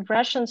these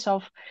impressions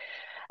of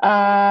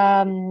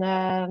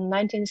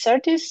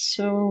 1930s.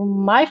 So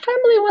my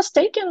family was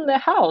taken their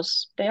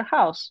house.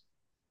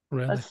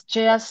 really. It's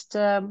just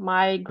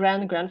my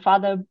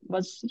grandfather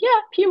was,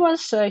 yeah, he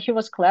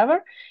was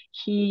clever.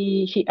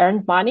 He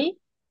earned money.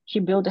 He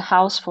built a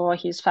house for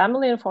his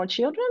family and for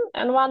children.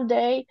 And one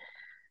day,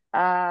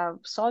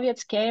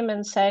 Soviets came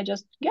and said,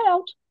 just get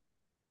out.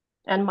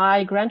 And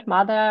my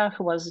grandmother,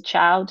 who was a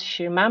child,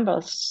 she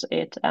remembers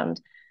it, and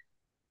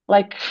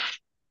like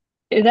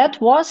that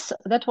was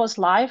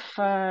life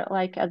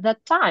like at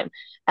that time,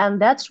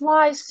 and that's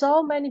why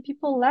so many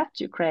people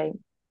left Ukraine.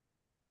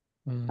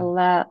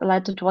 Mm,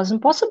 Like it was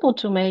impossible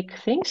to make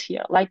things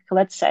here, like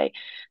let's say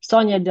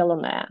Sonia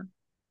Delaunay.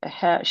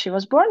 She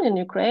was born in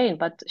Ukraine,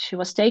 but she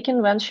was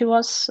taken when she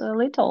was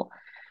little,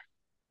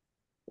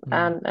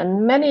 mm,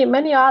 and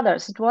many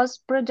others. It was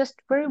just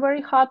very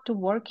very hard to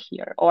work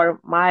here. Or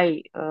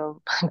my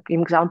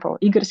example,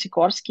 Igor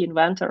Sikorsky,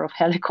 inventor of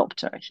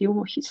helicopter, he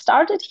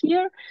started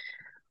here,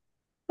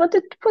 but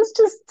it was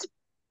just.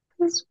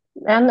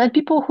 And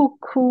people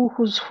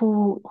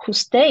who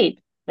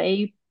stayed,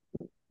 they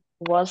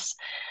was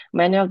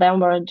many of them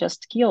were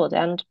just killed,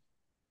 and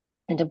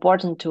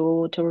important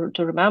to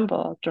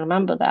remember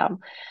them.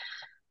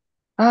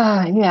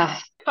 Yeah,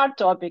 hard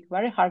topic,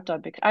 very hard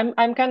topic.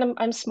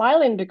 I'm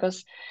smiling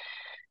because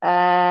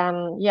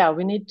yeah,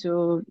 we need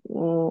to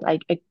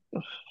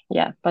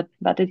yeah, but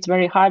it's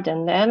very hard,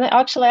 and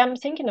actually I'm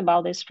thinking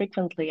about this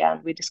frequently,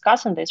 and we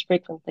discussing this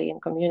frequently in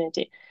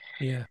community.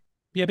 Yeah.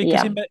 Yeah,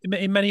 because Yeah,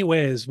 in many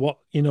ways, what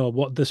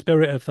the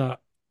spirit of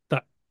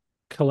that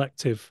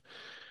collective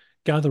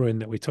gathering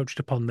that we touched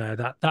upon there,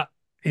 that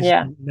is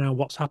yeah, now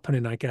what's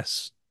happening, I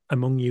guess,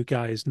 among you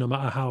guys, no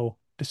matter how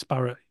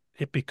disparate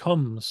it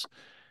becomes,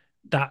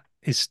 that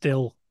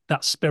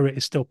spirit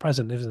is still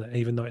present, isn't it?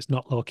 Even though it's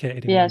not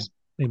located yes.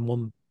 in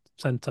one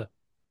center.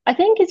 I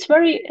think it's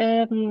very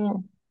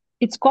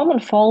it's common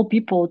for all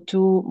people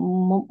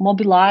to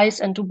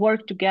mobilize and to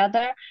work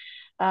together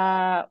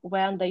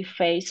when they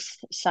face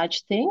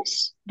such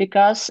things,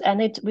 because and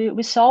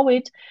we saw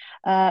it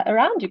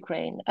around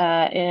Ukraine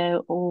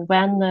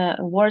when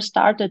war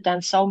started,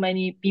 and so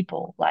many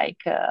people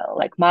like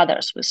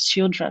mothers with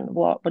children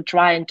were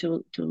trying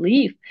to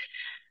leave.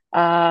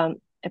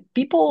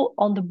 People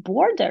on the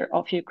border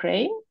of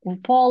Ukraine,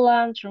 in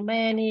Poland,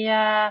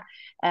 Romania,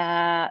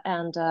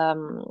 and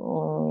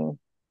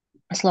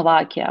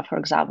Slovakia, for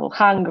example,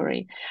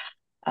 Hungary,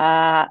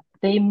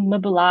 they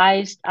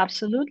mobilized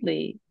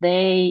absolutely.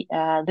 They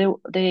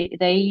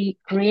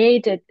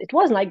created. It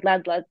wasn't like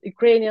that. Like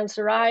Ukrainians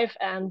arrive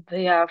and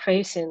they are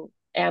facing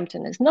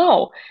emptiness.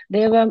 No,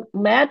 they were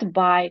met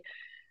by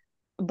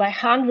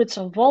hundreds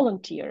of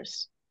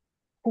volunteers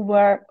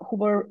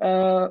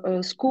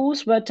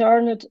schools were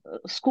turned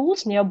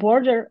schools near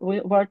border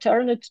were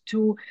turned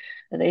to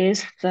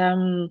these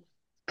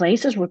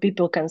places where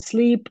people can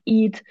sleep,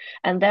 eat,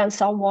 and then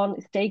someone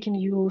is taking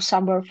you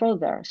somewhere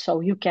further, so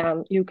you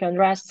can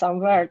rest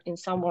somewhere in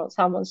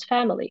someone's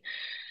family.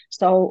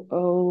 So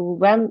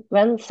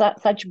when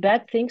such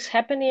bad things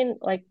happening,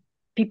 like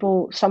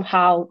people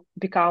somehow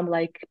become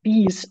like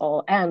bees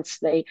or ants.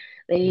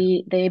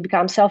 Yeah. They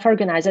become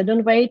self-organized. They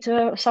don't wait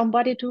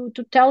somebody to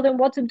tell them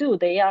what to do.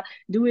 They are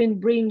doing,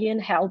 bringing,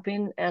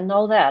 helping, and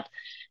all that.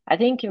 I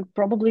think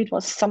probably it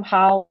was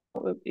somehow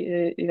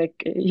like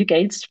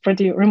UK. It's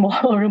pretty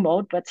remote,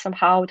 remote, but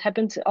somehow it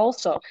happened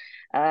also.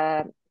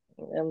 Uh,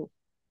 um,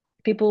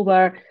 People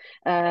were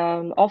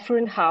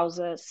offering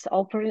houses,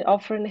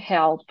 offering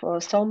help,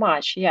 so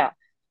much. Yeah,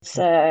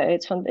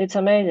 it's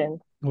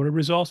amazing. We're a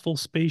resourceful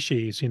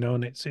species,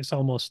 and it's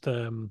almost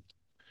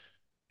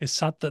it's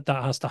sad that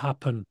that has to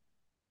happen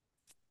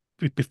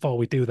before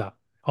we do that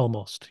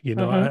almost,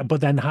 Hmm. but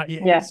then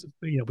Yeah, it's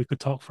we could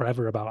talk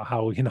forever about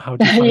how do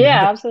you find the yeah,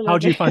 middle how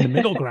do you absolutely. find the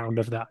middle ground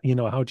of that,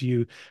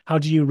 how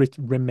do you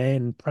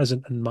remain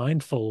present and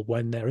mindful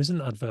when there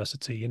isn't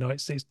adversity.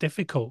 It's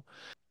difficult,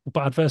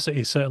 but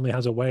adversity certainly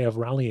has a way of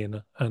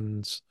rallying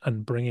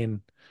and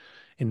bringing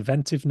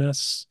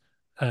inventiveness,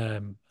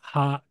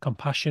 heart,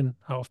 compassion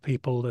out of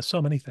people. There's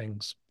so many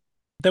things.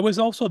 There was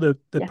also the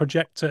Yeah,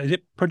 projector, is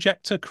it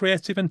Projector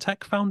Creative and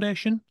Tech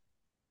Foundation?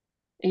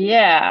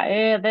 yeah,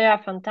 yeah, they are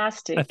I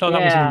fantastic. thought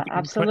that was an Yeah,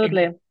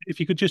 absolutely. if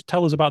you could just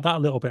tell us about that a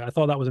little bit. I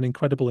thought that was an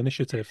incredible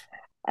initiative.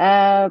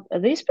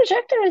 This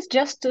projector is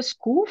just a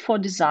school for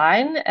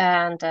design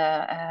and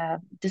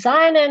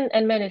design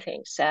and many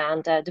things,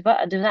 and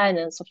design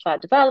and software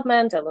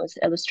development,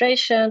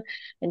 illustration,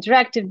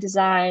 interactive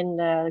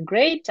design.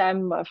 Great.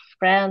 I'm a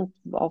friend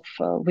of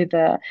with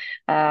the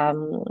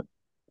um,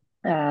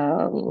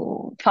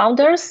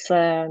 founders,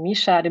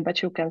 Misha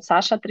Rybachuk and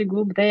Sasha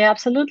Trigub. They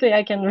absolutely,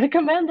 I can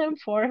recommend them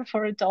for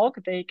a talk.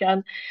 They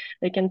can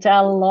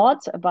tell a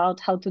lot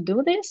about how to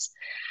do this.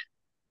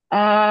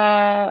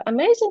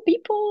 Amazing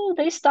people.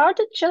 They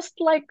started just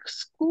like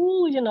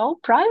school,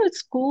 private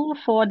school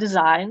for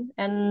design,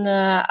 and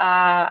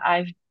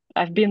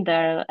I've been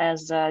there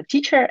as a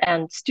teacher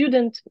and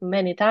student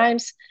many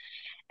times,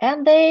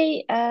 and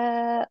they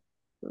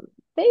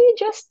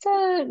just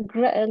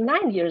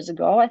 9 years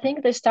ago, I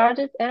think they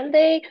started, and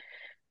they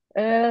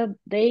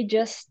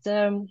just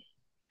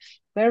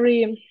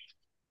very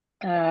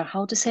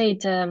how to say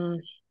it.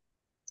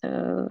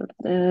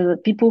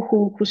 People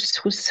who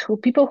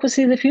people who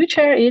see the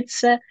future.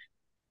 It's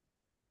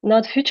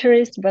not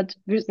futurist, but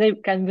they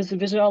can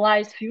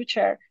visualize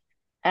future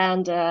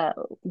and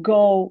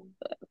go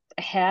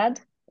ahead.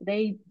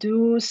 They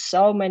do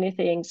so many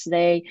things.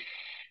 They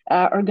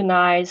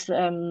organize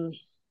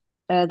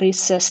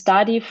this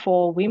study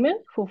for women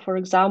who, for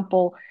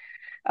example,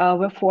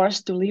 were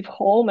forced to leave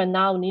home and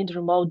now need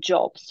remote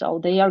jobs. So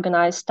they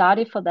organize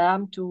study for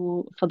them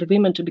for the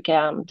women to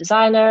become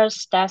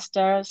designers,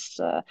 testers,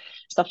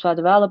 software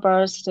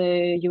developers,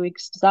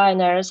 UX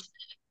designers.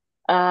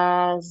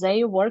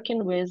 They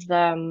working with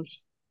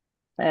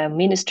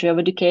Ministry of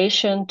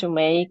Education to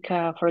make,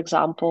 for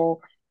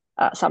example,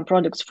 some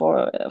products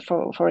for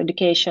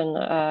education.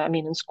 I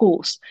mean, in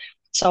schools.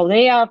 So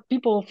they are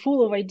people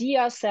full of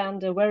ideas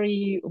and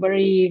very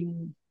very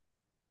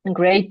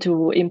great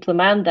to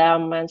implement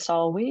them, and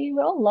so we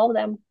all love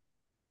them.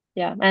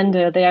 yeah, and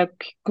they are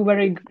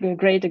very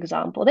great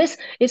example. This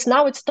is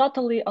now it's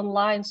totally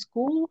online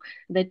school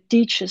that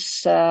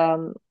teaches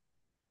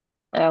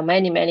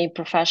many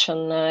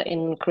profession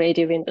in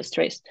creative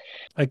industries.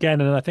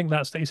 Again, and I think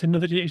it's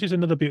just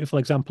another beautiful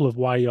example of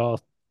why your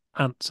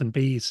ants and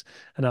bees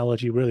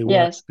analogy really works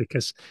Yes,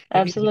 because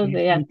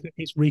absolutely. Yeah,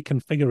 it's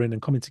reconfiguring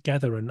and coming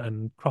together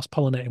and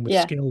cross-pollinating with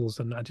yeah, skills,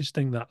 and I just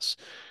think that's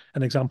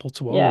an example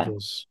to all of yeah,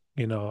 us,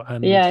 you know.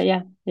 And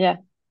yeah.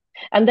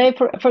 And they,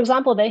 for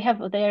example, they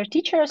have their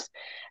teachers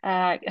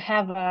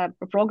have a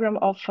program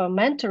of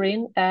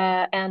mentoring,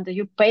 and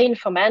you paying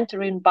for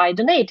mentoring by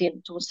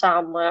donating to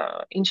some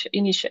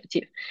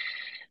initiative.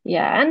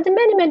 Yeah, and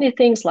many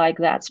things like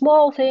that,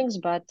 small things,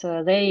 but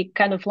they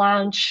kind of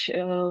launch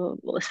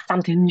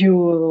something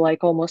new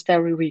like almost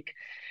every week.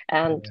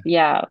 And yeah,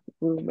 yeah,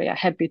 we are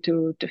happy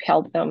to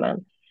help them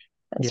and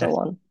yeah, so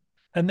on.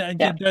 and then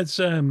Yeah. there's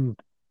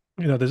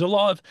there's a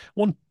lot of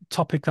one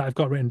topic that I've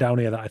got written down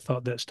here that I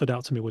thought that stood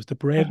out to me was the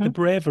Hmm.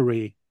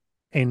 bravery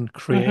in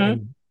Hmm.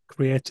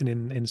 creating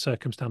in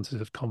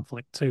circumstances of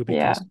conflict too,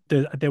 Yeah. because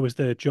there was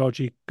the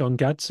Georgi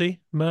Gongadze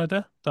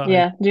murder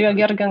Yeah.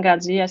 Georg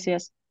Gangadze. Yes.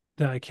 Yes.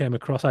 that I came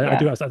across.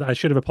 Yeah. I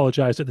should have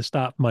apologized at the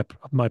start for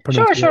my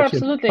Sure, pronunciation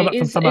absolutely.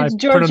 for my It's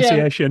Georgian.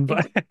 pronunciation,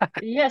 It's but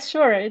yes,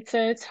 sure.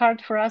 It's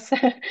hard for us,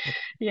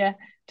 yeah,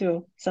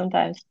 too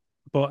sometimes.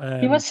 but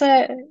He was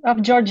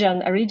of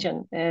Georgian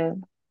origin,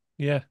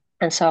 yeah,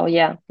 and so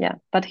yeah, yeah.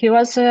 But he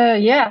was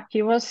yeah,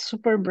 he was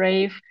super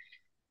brave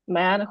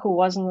man who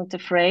wasn't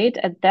afraid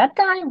at that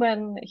time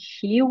when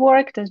he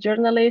worked as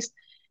journalist.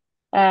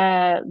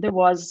 There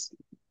was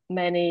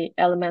many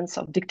elements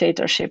of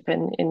dictatorship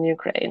in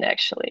Ukraine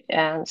actually,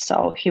 and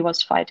so he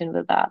was fighting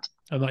with that.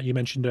 and that you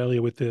mentioned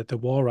earlier with the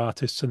war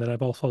artists, and then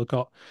I've also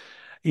got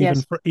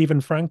Yes,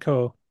 even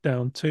Franco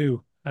down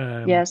too.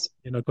 yes,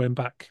 Going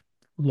back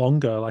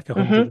longer, like yes,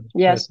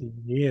 130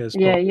 years,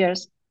 yeah, but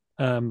yes.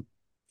 um,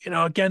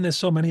 again, there's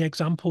so many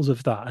examples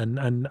of that,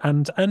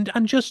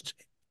 and just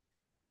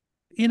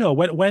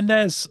when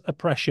there's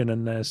oppression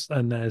and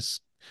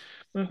there's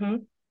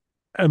Mm-hmm.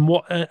 and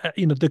what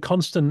the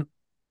constant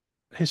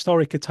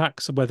historic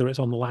attacks, whether it's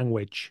on the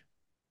language,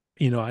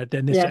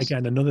 then this Yes,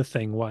 again another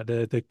thing why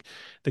the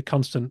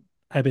constant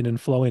ebbing and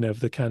flowing of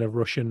the kind of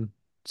Russian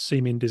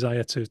seeming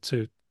desire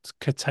to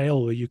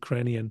curtail the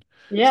Ukrainian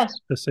yes,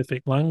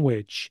 specific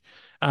language.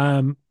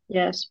 Um,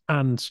 yes.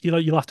 and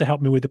you'll have to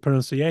help me with the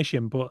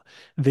pronunciation, but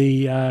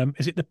the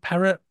is it the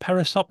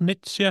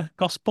Peresopnitsya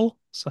Gospel?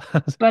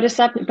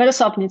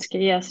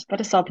 Пересопницкий, yes,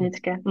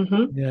 Пересопницкий.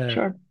 Mm-hmm. Yeah.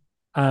 Sure.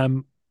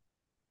 Um,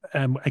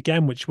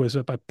 Again, which was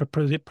about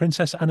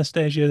Princess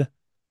Anastasia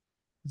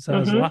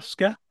Mm-hmm.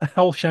 Zaslaska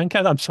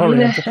Olshanka. I'm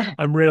sorry,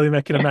 I'm really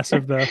making a mess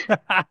of the.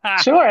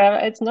 Sure,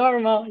 it's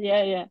normal.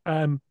 Yeah, yeah.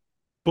 um,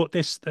 but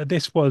this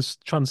was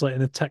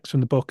translating a text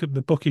from the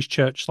book is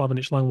Church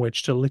Slavonic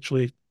language to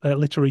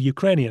literary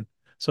Ukrainian.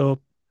 So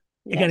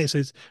again, Yes.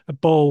 it's a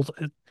bold.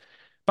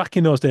 Back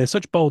in those days,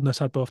 such boldness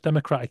had both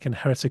democratic and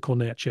heretical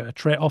nature, a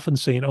trait often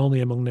seen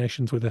only among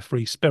nations with a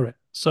free spirit.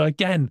 So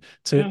again,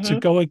 to Mm-hmm.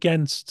 go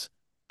against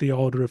the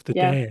order of the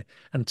Yeah. day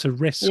and to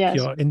risk Yes.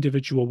 your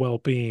individual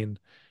well-being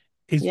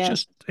is Yes.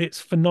 just it's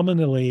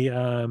phenomenally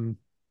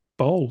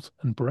bold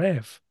and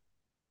brave.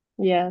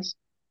 Yes.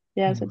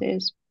 You Yes, it know.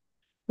 is.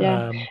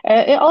 Yeah. Um,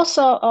 It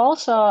also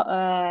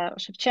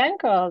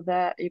Shevchenko,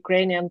 the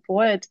Ukrainian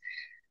poet,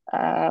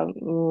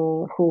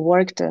 who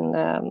worked in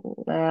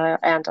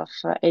end of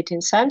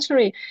 18th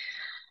century.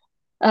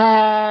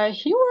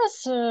 He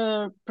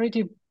was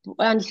pretty,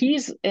 and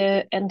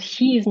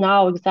he is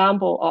now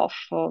example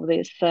of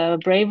this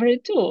bravery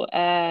too.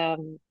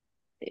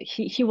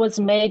 He was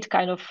made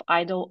kind of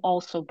idol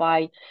also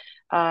by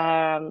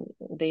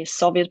the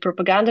Soviet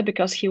propaganda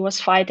because he was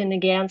fighting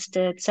against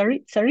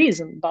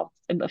Tsarism, but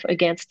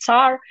against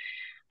Tsar.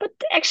 But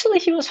actually,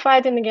 he was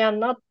fighting again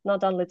not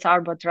only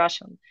Tsar but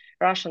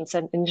Russians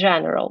in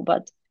general.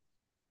 But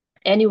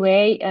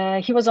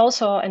anyway, he was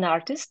also an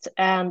artist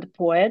and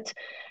poet,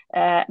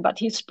 but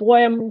his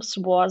poems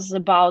was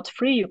about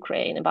free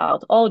Ukraine,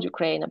 about old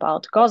Ukraine,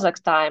 about Cossack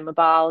time,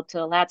 about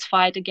let's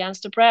fight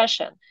against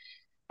oppression.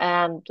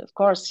 And of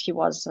course, he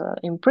was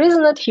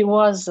imprisoned. He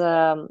was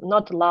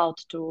not allowed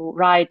to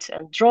write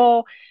and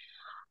draw,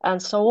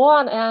 and so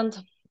on. And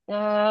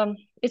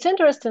it's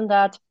interesting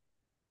that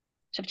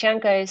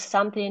Shevchenko is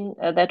something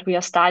that we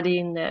are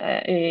studying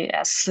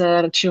as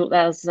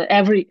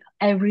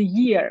every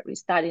year we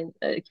study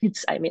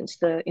kids. I mean,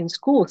 in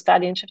school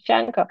studying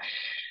Shevchenko,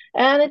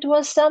 and it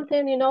was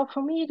something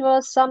for me it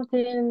was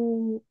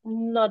something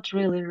not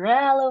really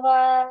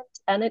relevant,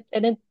 and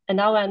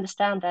now I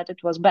understand that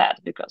it was bad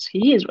because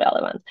he is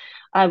relevant.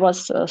 I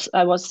was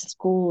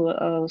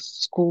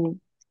school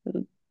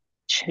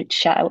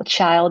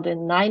child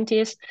in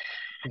 90s,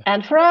 yeah,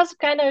 and for us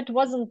kind of it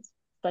wasn't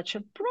such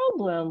a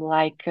problem.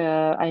 Like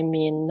I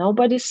mean,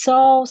 nobody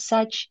saw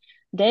such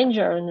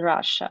danger in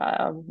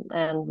Russia,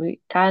 and we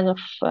kind of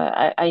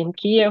in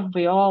Kiev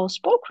we all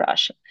spoke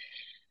Russian,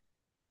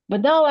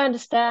 but now I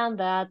understand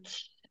that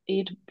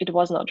it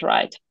was not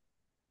right.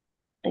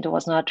 it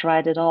was not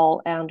right at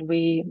all, and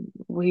we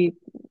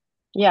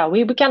yeah,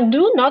 we can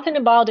do nothing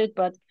about it,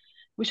 but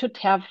we should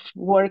have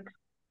work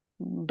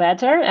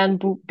better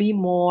and be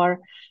more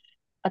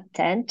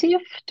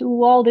attentive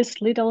to all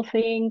these little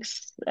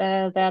things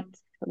that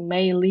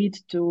may lead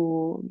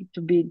to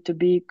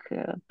big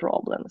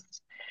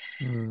problems.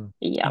 Mm.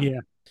 Yeah, Yeah.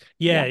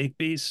 Yeah, yeah,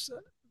 it's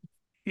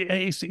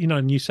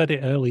and you said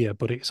it earlier,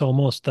 but it's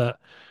almost that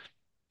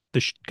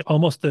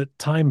almost the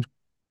time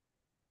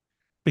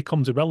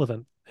becomes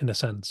irrelevant in a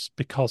sense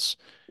because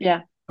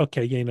yeah,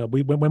 okay,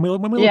 we when we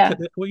look yeah, at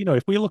well,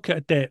 if we look at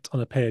a date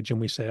on a page and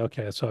we say,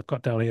 okay, so I've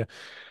got down here,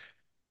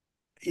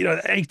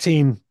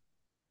 1890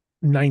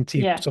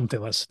 yeah,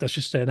 something, let's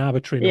just say an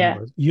arbitrary yeah,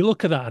 number. You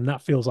look at that and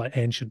that feels like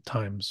ancient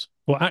times.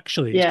 But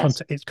actually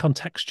yes, it's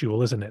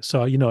contextual, isn't it?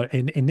 So,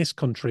 in this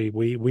country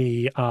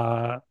we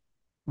are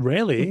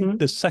really mm-hmm,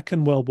 the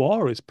Second World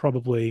War is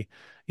probably,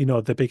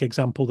 the big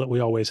example that we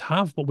always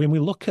have. But when we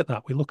look at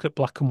that, we look at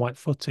black and white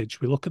footage,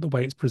 we look at the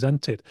way it's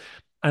presented.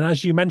 And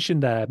as you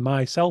mentioned there,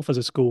 myself as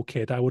a school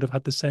kid, I would have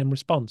had the same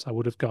response. I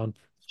would have gone,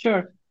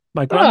 sure.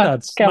 my Oh,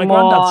 granddad's, my come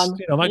granddad's, on.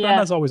 my Yeah,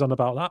 granddad's always on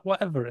about that.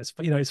 Whatever,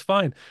 it's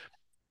fine.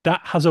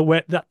 That has a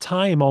way, that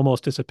time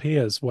almost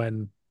disappears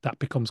when that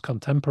becomes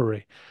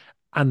contemporary.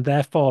 And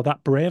therefore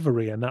that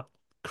bravery and that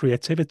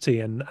creativity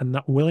and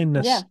that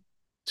willingness yeah,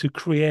 to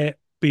create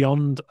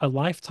beyond a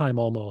lifetime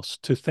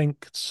almost, to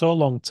think so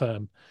long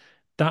term,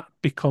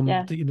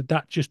 yeah.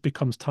 that just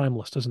becomes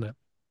timeless, doesn't it?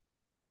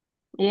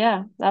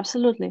 Yeah,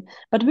 absolutely.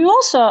 But we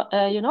also,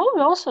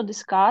 we also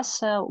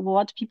discuss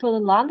what people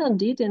in London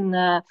did in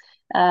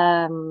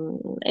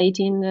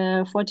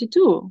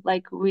 1842.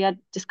 Like we are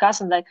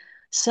discussing, like,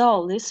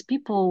 so these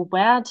people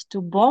went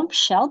to bomb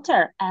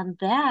shelter and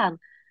then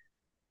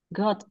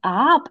got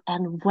up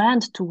and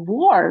went to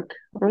work.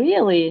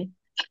 Really?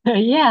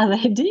 Yeah,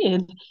 they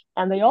did.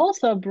 And they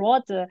also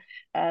brought their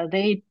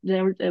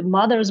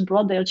mothers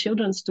brought their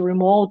children to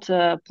remote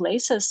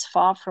places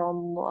far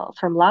from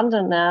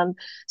London. And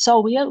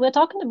so we're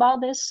talking about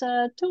this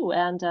too.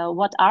 And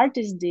what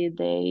artists did,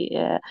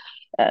 they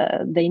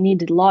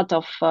needed a lot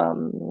of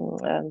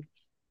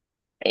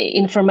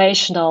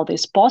informational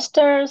these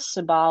posters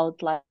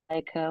about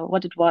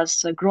what it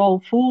was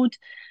grow food,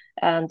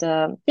 and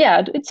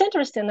yeah, it's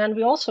interesting. And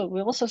we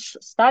also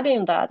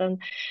studying that.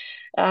 And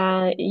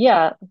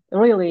yeah,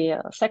 really,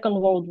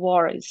 Second World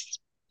War is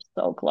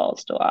so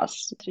close to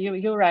us.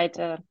 You're right.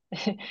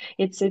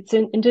 It's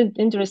an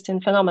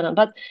interesting phenomenon.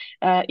 But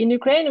in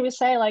Ukraine, we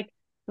say like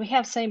we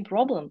have same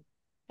problem,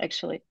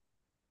 actually,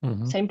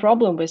 Hmm. same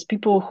problem with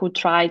people who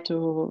try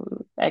to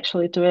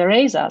actually to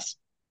erase us.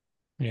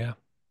 Yeah.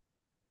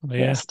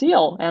 Yeah, Yeah.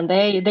 still, and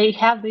they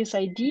have this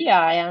idea,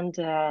 and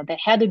they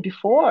had it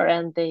before,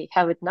 and they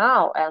have it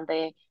now, and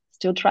they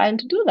still trying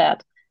to do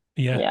that.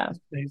 Yeah. Yeah,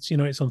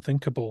 It's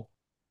unthinkable.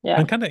 yeah,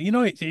 And kind of,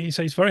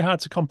 it's very hard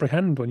to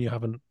comprehend when you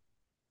haven't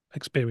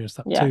experienced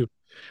that yeah, too,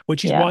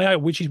 yeah.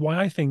 which is why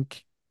I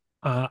think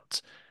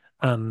art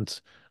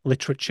and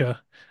literature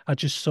are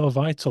just so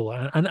vital.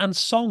 And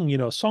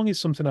song, song is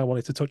something I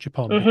wanted to touch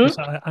upon because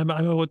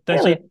Mm-hmm.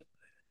 there's a Really?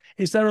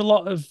 is there a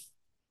lot of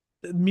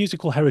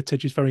musical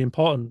heritage is very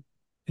important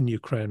in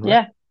Ukraine, right?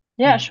 Yeah,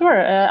 yeah, Yeah. sure,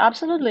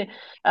 absolutely.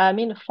 I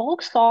mean,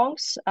 folk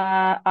songs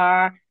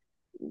are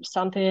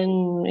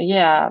something,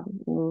 yeah,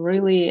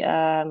 really,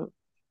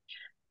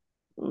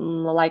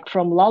 like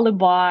from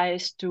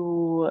lullabies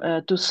to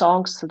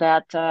songs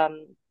that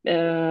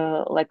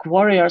like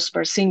warriors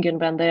were singing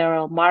when they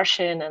are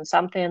marching and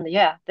something.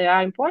 Yeah, they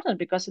are important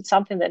because it's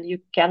something that you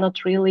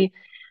cannot really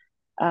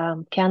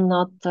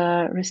cannot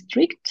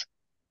restrict.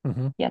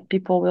 Hmm. Yet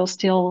people will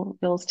still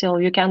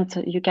you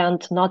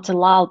can't not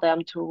allow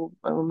them to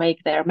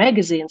make their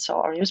magazines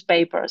or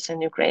newspapers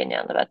in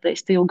Ukrainian, but they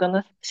still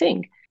gonna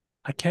sing.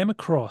 I came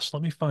across,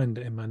 let me find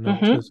it in my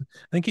notes. Mm-hmm.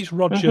 I think it's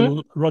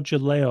Mm-hmm. Roger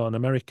Leo, an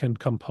American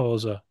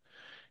composer.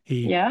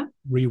 He Yeah.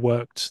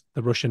 reworked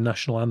the Russian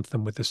national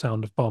anthem with the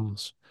sound of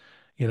bombs,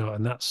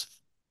 and that's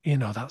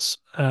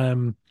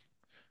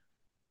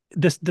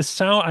the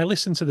sound. I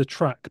listened to the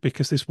track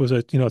because this was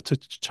to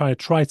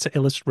try to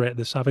illustrate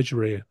the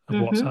savagery of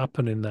what's Mm-hmm.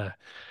 happening there.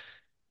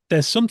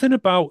 There's something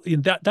about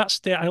that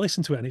stay. I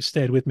listened to it and it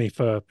stayed with me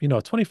for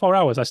 24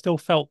 hours. I still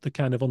felt the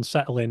kind of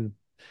unsettling,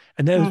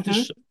 and there's Mm-hmm.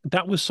 just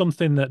that was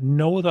something that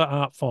no other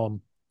art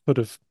form could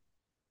have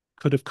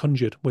could have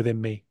conjured within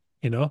me,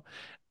 you know,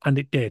 and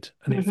it did,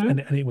 and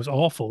Mm-hmm. it was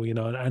awful,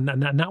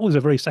 and that was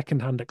a very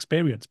secondhand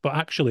experience, but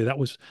actually that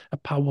was a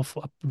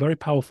very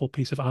powerful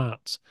piece of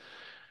art.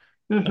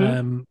 Mm-hmm.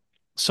 Um,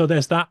 so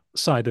there's that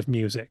side of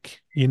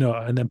music, and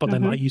then like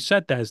Mm-hmm. you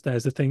said, there's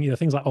the thing,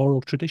 things like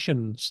oral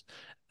traditions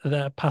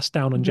that are passed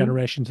down on Mm-hmm.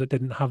 generations that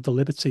didn't have the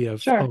liberty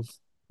Sure. of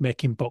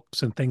making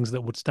books and things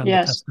that would stand the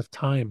Yes. test of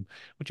time,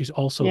 which is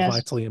also Yes.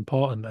 vitally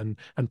important,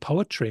 and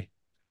poetry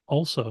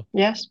also.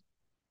 Yes.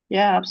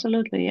 Yeah,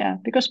 absolutely. Yeah,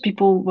 because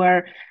people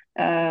were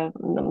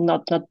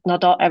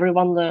not all,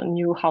 everyone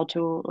knew how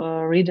to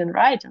read and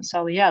write, and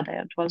so yeah,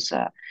 that was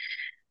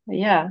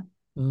yeah,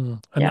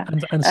 Mm. And yeah.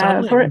 and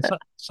and For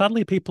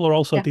sadly, people are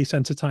also yeah.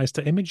 desensitized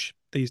to image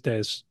these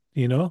days.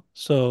 you know?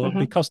 So Mm-hmm.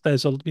 because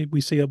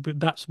we see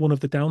that's one of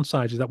the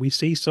downsides is that we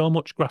see so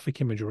much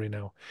graphic imagery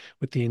now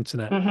with the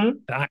internet Mm-hmm.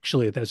 that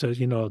actually there's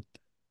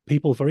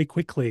people very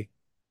quickly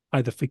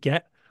either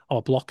forget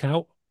or block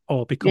out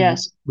or become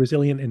Yes.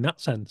 resilient in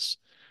that sense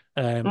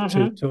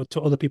Mm-hmm.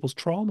 to other people's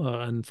trauma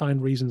and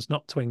find reasons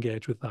not to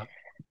engage with that.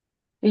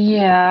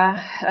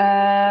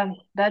 Yeah,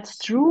 that's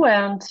true.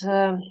 And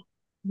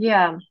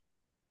yeah,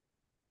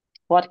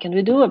 what can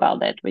we do about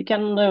that? We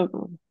can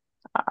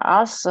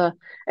us,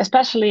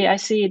 especially I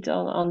see it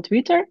on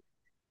Twitter.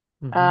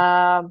 Hmm.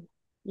 Um,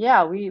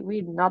 yeah,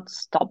 we not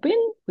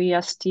stopping. We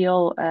are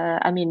still,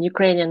 I mean,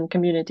 Ukrainian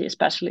community,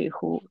 especially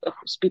who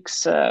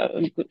speaks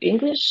good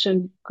English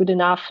good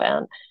enough,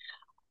 and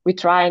we're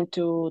trying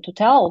to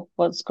tell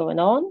what's going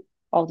on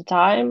all the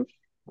time,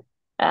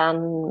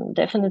 and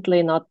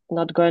definitely not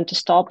going to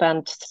stop.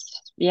 And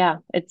yeah,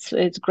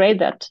 it's great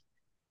that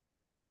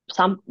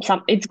some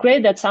it's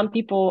great that some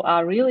people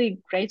are really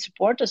great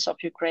supporters of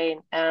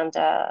Ukraine, and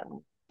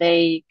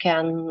they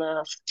can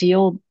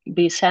still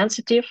be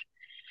sensitive.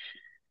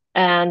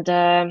 And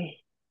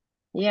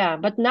yeah,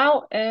 but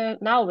now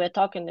we're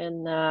talking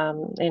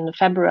in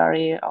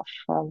February of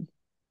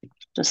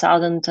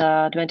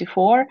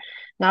 2024.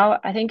 Now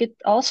I think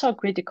it's also a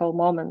critical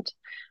moment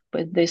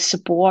with this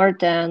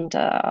support, and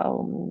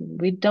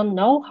we don't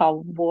know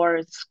how war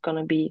is going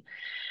to be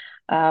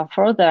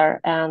further.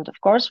 And of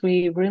course,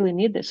 we really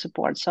need this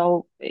support.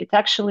 So it's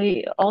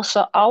actually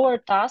also our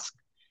task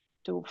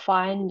to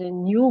find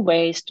new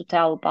ways to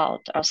tell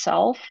about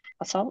ourselves.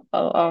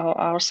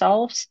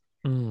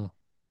 Mm.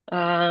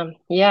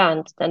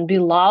 Yeah, and be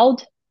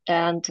loud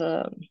and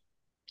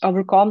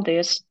overcome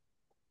this.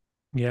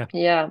 Yeah.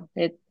 Yeah,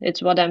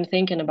 it's what I'm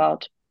thinking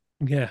about.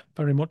 Yeah,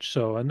 very much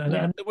so. Yeah.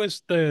 And there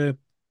was the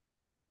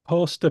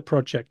poster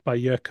project by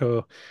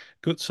Yurko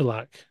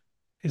Gutsulak.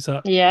 Is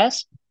that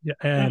Yes. yeah?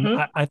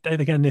 Mm-hmm.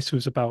 Again, this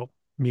was about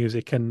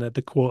music, and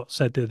the quote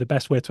said the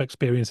best way to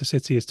experience a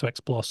city is to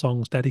explore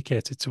songs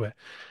dedicated to it.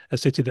 A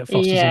city that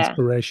fosters Yeah,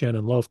 inspiration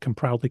and love can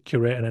proudly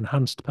curate an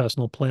enhanced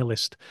personal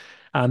playlist.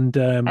 And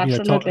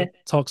absolutely.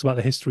 talks about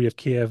the history of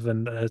Kiev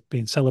and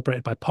being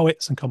celebrated by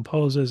poets and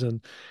composers,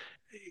 and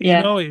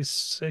Yeah,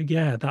 it's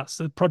yeah, that's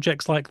the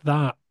projects like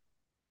that.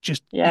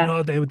 Just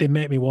yeah, they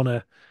make me want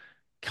to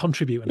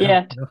contribute and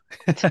help.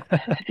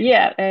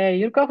 yeah, yeah.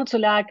 Yurko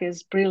Hutsulak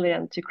is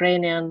brilliant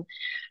Ukrainian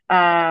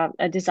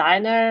a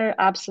designer,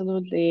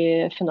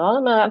 absolutely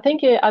phenomenal. I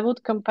think I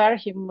would compare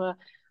him.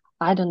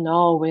 I don't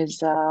know, with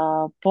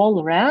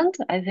Paul Rand.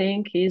 I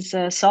think he's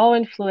so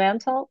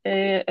influential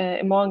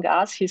among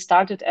us. He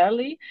started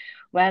early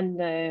when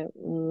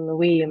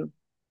we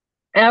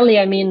early.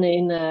 I mean,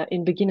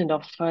 in beginning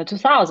of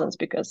 2000s,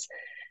 because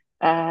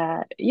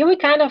yeah, we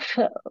kind of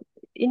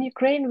in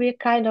Ukraine we're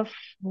kind of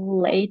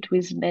late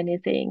with many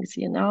things,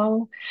 you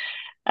know.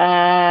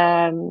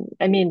 I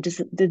mean,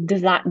 the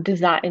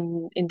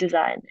design in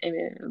design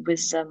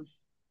with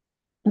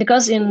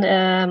because in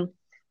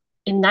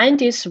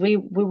 90s we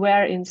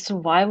were in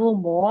survival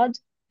mode.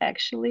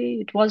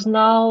 Actually, it was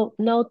no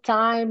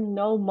time,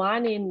 no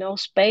money, no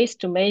space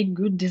to make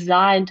good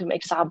design, to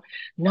make some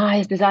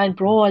nice design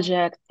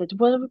project. That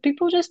were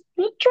people just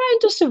were trying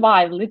to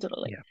survive,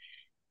 literally. Yeah.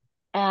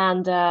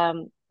 And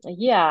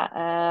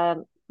yeah,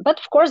 but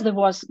of course there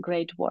was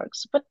great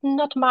works, but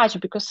not much,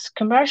 because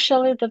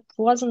commercially there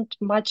wasn't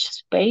much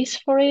space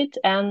for it.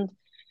 And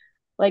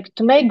like,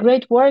 to make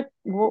great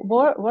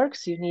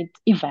works, you need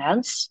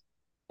events,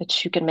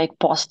 which you can make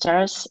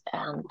posters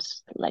and,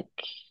 like,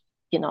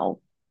 you know,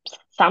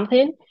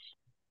 something.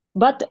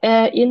 But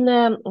in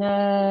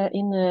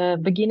the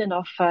beginning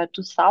of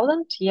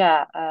 2000,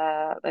 yeah,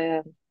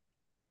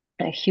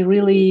 he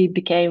really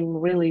became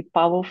really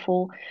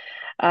powerful,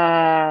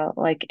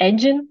 like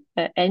engine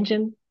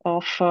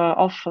of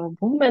a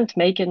movement,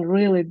 making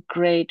really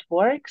great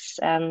works.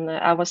 And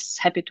I was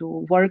happy to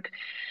work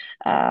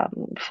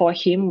for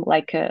him,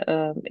 like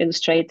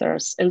illustrator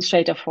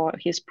for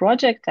his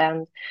project.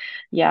 And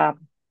yeah,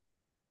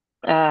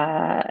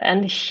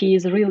 and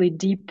he's a really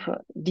deep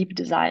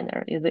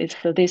designer. This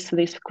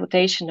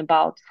quotation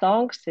about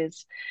songs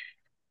is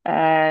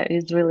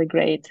really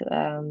great.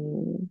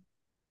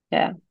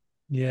 Yeah,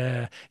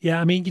 Yeah, yeah.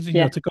 I mean,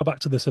 yeah, to go back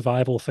to the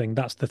survival thing,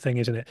 that's the thing,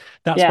 isn't it?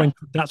 yeah,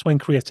 That's when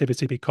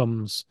creativity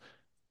becomes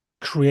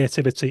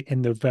creativity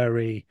in the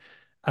very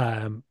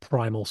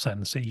primal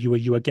sense.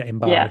 You are getting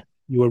yeah, by,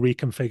 you are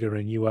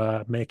reconfiguring, you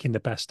are making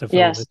the best of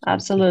very yes, little to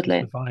absolutely,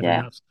 survive. And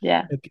yeah, that's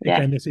yeah, yeah,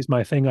 again, this is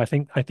my thing. I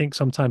think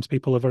sometimes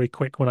people are very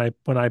quick when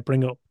I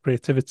bring up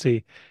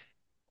creativity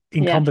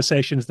in yeah,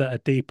 conversations that are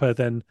deeper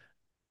than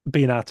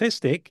being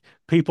artistic,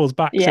 people's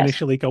backs yes,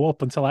 initially go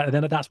up until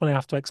then that's when I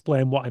have to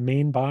explain what I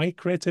mean by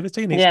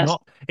creativity. And it's yes,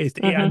 not,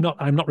 mm-hmm,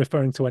 I'm not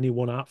referring to any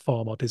one art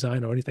form or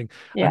design or anything.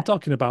 I'm yeah,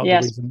 talking about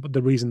yes.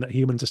 the reason that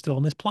humans are still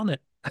on this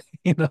planet.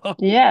 You know,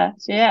 Yeah,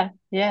 yeah,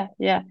 yeah,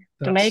 yeah.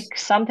 To that's make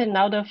something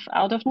out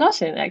of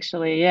nothing,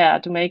 actually. Yeah,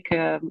 to make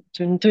to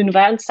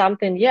invent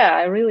something. Yeah,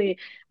 I really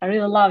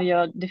love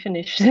your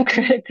definition of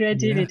yeah.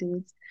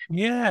 creativity.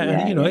 Yeah,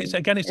 and Yeah, it's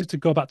again, it's just to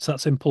go back to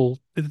that simple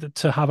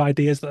to have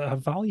ideas that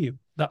have value.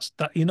 That's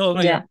that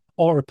yeah,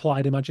 or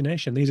applied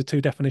imagination. These are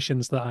two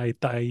definitions that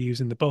I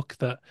use in the book.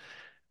 That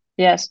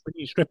yes, when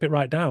you strip it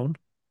right down,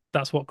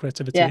 that's what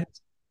creativity yeah,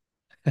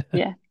 is.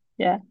 yeah,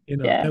 yeah,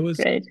 yeah. There was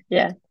Great.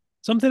 Yeah.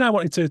 something I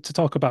wanted to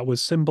talk about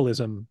was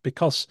symbolism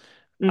because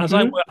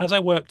Mm-hmm. as I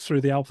worked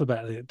through the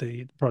alphabet,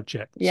 the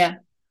projects, Yeah.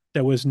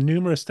 there was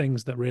numerous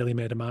things that really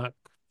made a mark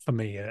for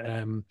me.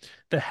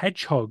 The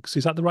hedgehogs,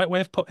 is that the right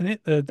way of putting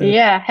it? The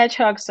Yeah,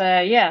 hedgehogs.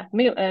 Yeah,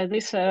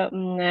 this. I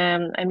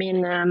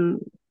mean,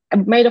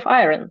 made of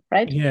iron,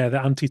 right? Yeah,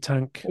 the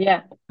anti-tank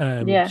Yeah,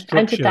 yeah.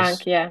 Anti-tank.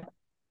 structures. Yeah,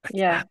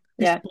 yeah,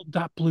 This yeah.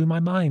 that blew my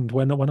mind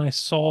when I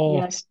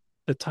saw Yes,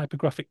 the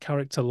typographic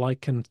character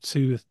likened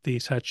to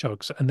these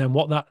hedgehogs, and then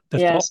what that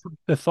yes,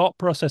 the thought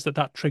process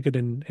that triggered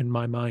in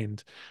my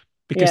mind.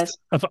 Because yes.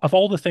 of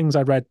all the things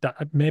I read,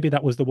 that maybe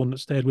that was the one that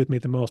stayed with me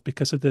the most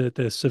because of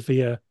the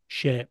severe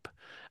shape,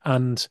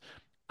 and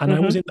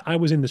Mm-hmm. I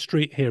was in the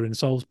street here in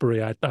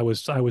Salisbury. I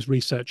was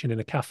researching in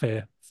a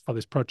cafe for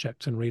this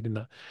project and reading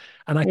that,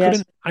 and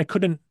Yes, I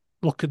couldn't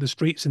look at the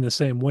streets in the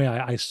same way.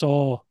 I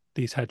saw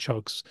these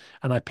hedgehogs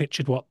and I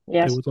pictured what they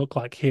yes, would look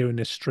like here in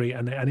this street,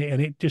 and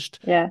it just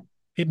yeah,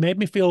 it made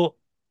me feel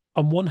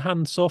on one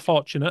hand so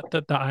fortunate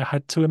that I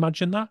had to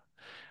imagine that,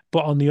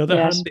 but on the other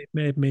yes, hand, it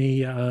made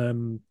me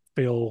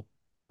feel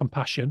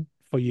compassion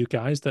for you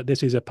guys that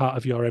this is a part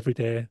of your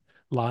everyday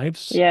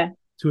lives yeah,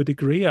 to a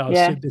degree.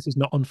 yeah, This is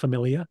not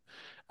unfamiliar.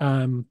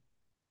 Um,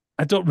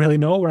 I don't really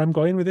know where I'm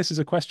going with this as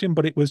a question,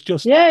 but it was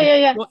just yeah, yeah,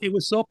 yeah, it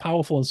was so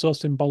powerful and so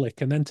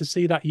symbolic, and then to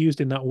see that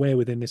used in that way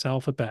within this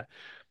alphabet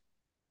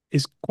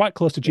is quite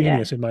close to yeah.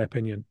 genius, in my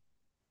opinion.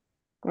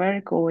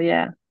 Very cool.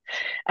 Yeah.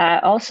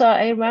 Also,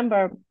 I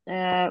remember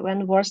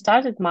when war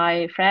started,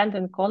 my friend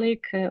and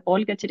colleague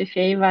Olga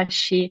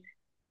Terefeeva,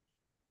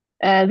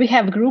 we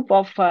have a group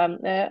of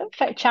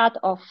chat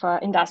of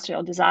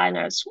industrial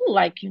designers who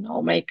like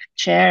make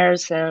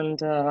chairs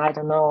and I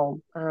don't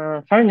know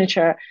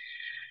furniture.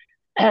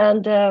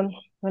 And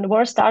when the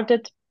war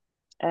started,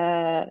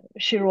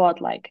 she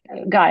wrote like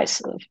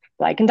guys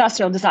like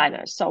industrial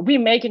designers, so we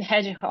making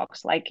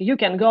hedgehogs, like you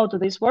can go to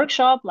this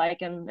workshop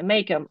like and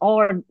make them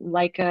or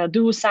like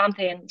do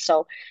something.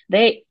 So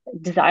they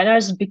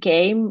designers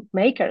became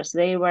makers.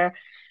 They were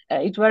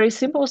it very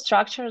simple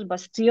structures, but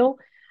still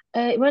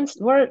when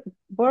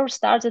war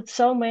started,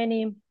 so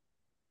many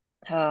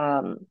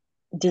um,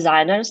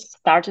 designers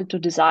started to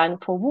design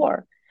for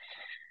war.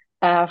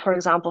 For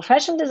example,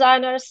 fashion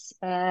designers,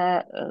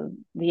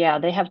 yeah,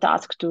 they have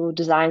tasked to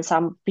design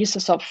some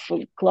pieces of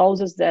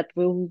clothes that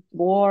will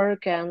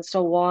work and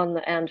so on.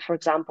 And for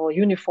example,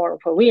 uniform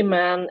for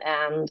women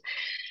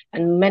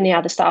and many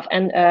other stuff.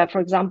 And for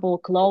example,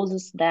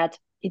 clothes that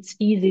it's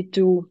easy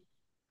to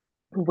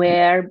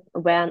wear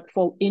when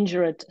for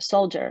injured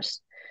soldiers.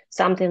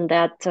 Something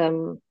that,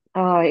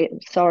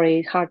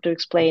 sorry, hard to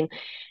explain.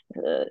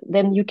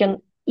 Then you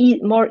can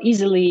more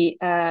easily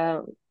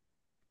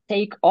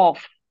take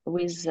off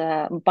with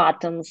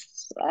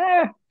buttons.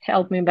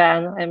 Help me,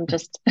 Ben. I'm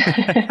just.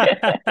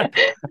 I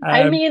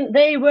um, mean,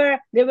 they were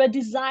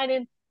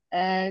designing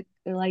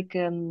like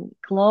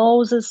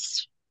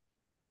clothes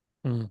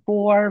hmm,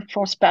 for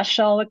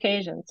special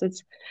occasions.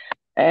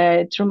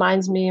 It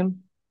reminds me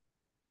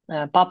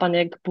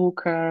Papanek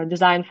book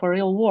Design for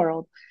Real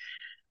World.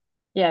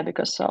 Yeah,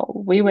 because so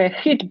we were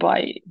hit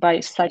by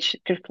such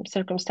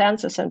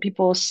circumstances, and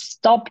people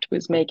stopped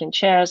with making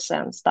chairs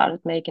and started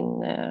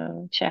making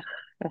Czech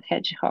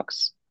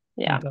hedgehogs.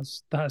 Yeah,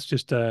 that's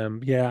just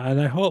yeah,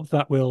 and I hope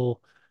that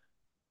will.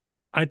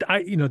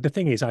 The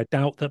thing is, I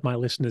doubt that my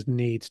listeners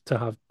need to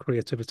have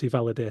creativity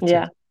validated,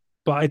 yeah,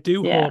 but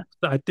yeah,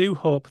 I do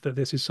hope that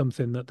this is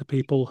something that the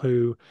people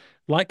who,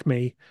 like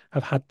me,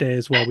 have had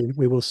days where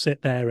we will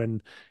sit there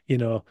and,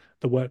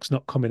 the work's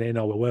not coming in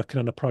or we're working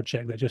on a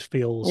project that just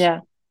feels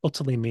yeah,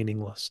 utterly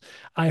meaningless.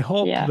 I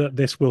hope yeah. that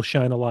this will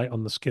shine a light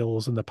on the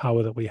skills and the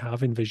power that we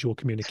have in visual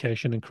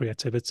communication and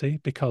creativity,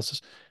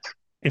 because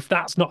if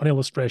that's not an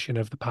illustration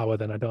of the power,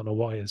 then I don't know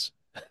what is,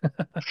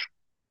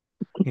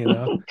 you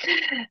know?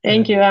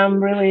 Thank you.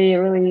 I'm really,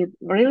 really,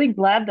 really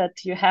glad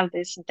that you have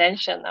this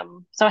intention.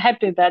 I'm so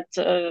happy that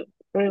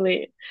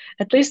really,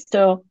 at least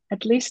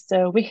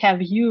we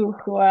have you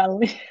who are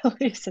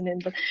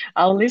listening, but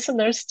our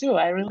listeners too.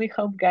 I really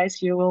hope,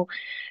 guys, you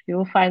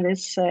will find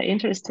this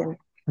interesting.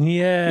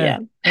 Yeah.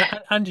 Yeah,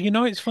 And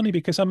it's funny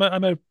because I'm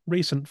a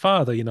recent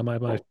father.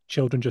 My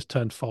children just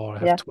turned 4. I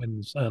have yeah,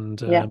 twins,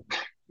 yeah,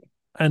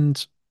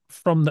 and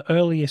from the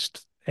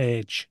earliest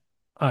age,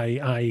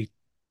 I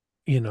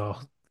you know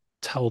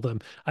tell them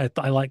I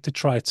like to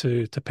try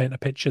to paint a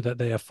picture that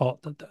they are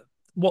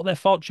what they're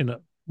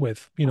fortunate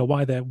with.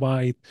 Why they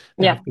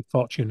yeah, have good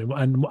fortune,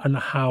 and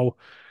how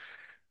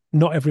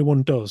not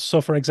everyone does.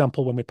 So, for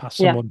example, when we pass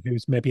yeah, someone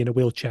who's maybe in a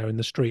wheelchair in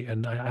the street,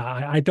 and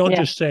I don't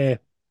yeah, just say,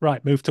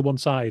 right, move to one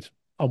side,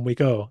 on we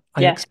go.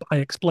 yeah, I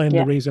explain the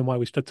yeah. reason why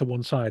we stood to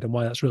one side and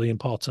why that's really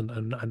important,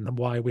 and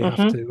why we have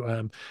Mm-hmm.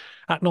 to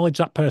acknowledge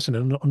that person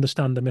and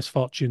understand the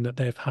misfortune that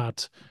they've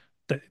had,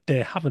 that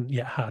they haven't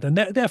yet had, and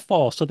they're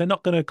four, so they're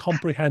not going to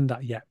comprehend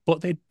that yet.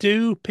 But they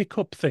do pick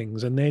up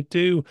things, and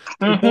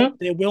Mm-hmm.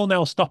 they will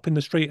now stop in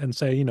the street and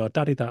say,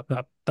 Daddy,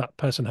 that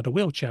person had a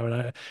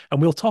wheelchair,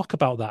 and we'll talk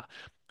about that.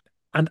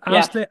 And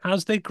Yeah.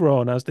 as they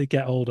grow and as they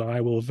get older,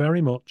 I will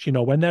very much,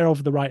 when they're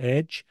over the right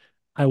age,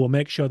 I will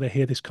make sure they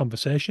hear this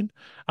conversation.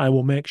 I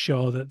will make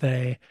sure that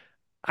they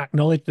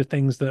acknowledge the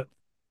things that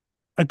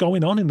are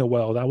going on in the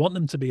world. I want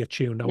them to be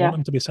attuned. I want Yeah.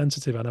 them to be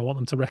sensitive, and I want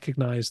them to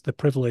recognize the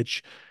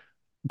privilege,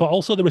 but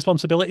also the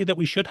responsibility that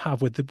we should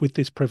have with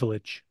this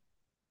privilege.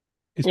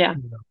 Yeah.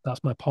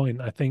 That's my point.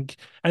 I think,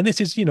 and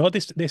this is,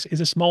 this is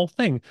a small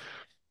thing.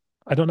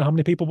 I don't know how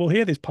many people will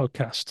hear this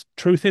podcast.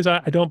 Truth is,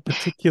 I don't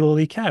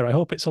particularly care. I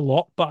hope it's a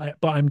lot, but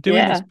I'm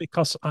doing this Yeah.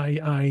 because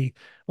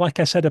like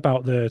I said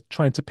about the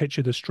trying to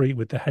picture the street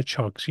with the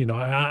hedgehogs.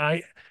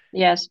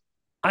 Yes.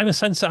 I'm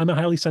a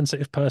highly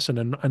sensitive person,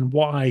 and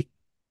what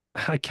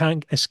I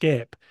can't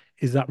escape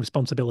is that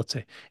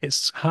responsibility.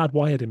 It's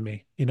hardwired in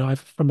me.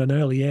 From an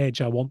early age,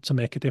 I want to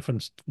make a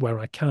difference where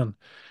I can,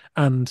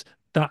 and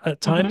that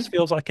at times Mm-hmm.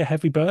 feels like a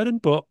heavy burden,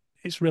 but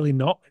it's really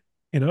not.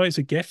 It's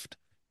a gift.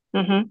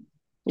 Mm-hmm.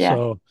 Yeah.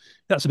 So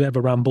that's a bit of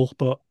a ramble,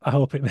 but I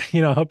hope you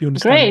understand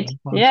Great.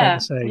 what I'm trying to Yeah.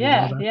 say,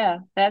 Yeah. that, Yeah.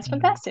 That's um,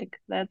 fantastic.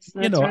 That's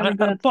really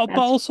good. but That's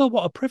also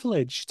what a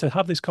privilege to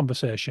have this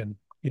conversation.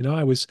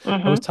 I was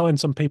mm-hmm. telling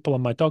some people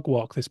on my dog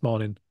walk this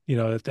morning,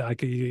 that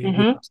you'd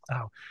Mm-hmm. asked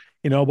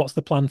how, what's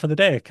the plan for the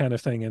day kind of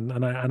thing.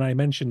 And I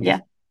mentioned Yeah.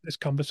 this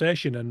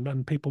conversation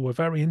and people were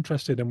very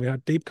interested and we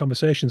had deep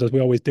conversations as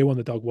we always do on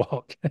the dog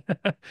walk.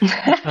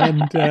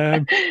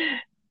 And,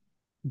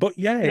 but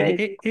yeah,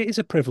 Great. it is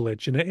a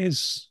privilege and it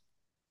is,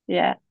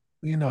 Yeah.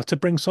 to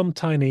bring some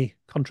tiny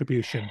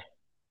contribution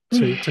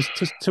Great.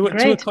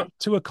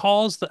 to a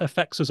cause that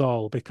affects us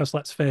all. Because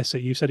let's face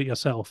it, you said it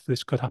yourself,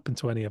 this could happen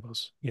to any of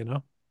us.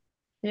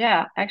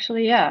 Yeah,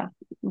 actually, yeah.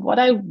 What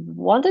I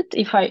wanted,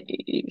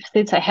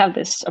 since I have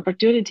this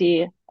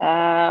opportunity,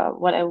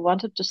 what I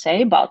wanted to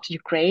say about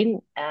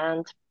Ukraine,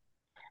 and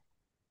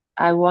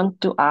I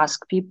want to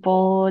ask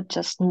people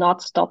just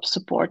not stop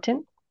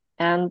supporting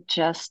and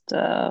just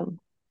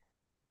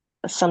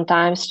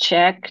sometimes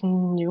check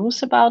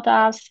news about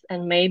us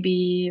and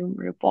maybe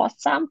repost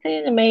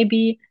something, and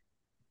maybe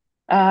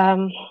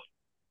um,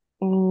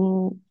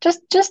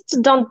 just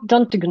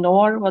don't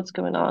ignore what's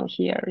going on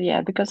here.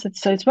 Yeah, because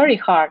it's very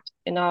hard.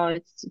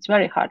 It's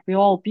very hard. We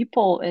all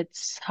people.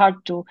 It's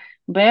hard to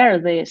bear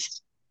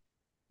this,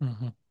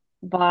 Hmm.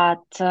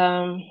 but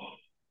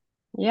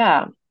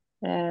yeah.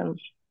 Um,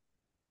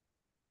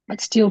 but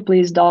still,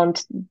 please don't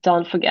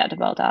forget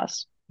about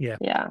us. Yeah,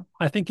 Yeah,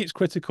 I think it's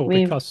critical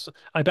we because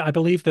I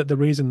believe that the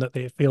reason that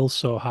it feels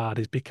so hard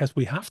is because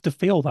we have to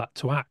feel that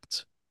to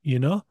act. You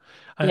know,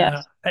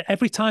 yes.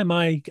 every time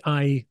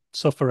I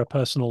suffer a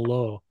personal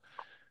low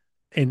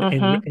in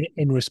in Mm-hmm.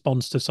 in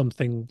response to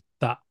something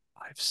that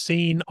I've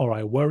seen or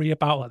I worry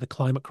about, like the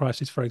climate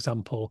crisis, for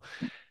example,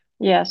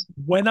 Yes.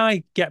 when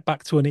I get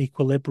back to an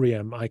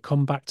equilibrium, I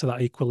come back to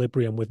that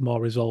equilibrium with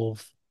more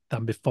resolve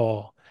than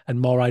before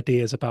and more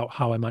ideas about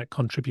how I might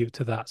contribute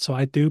to that. So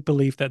I do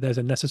believe that there's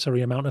a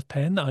necessary amount of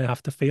pain that I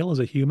have to feel as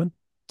a human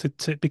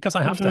because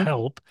I have to Mm-hmm.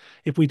 help.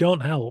 If we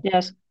don't help,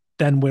 Yes.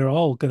 then we're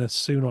all going to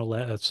sooner or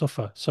later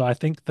suffer. So I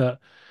think that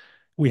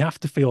we have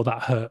to feel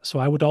that hurt. So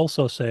I would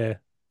also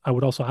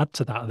add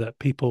to that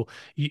people,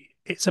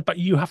 it's about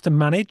you have to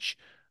manage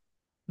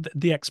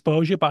the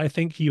exposure, but I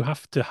think you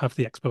have to have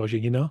the exposure.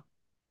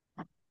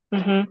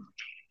 Mm-hmm.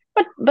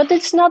 But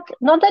it's not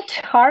that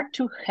hard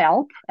to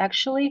help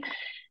actually.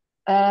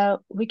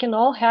 We can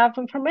all have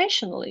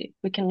informationally.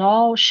 We can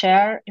all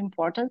share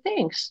important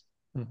things,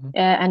 Hmm.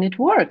 and it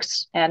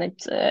works. And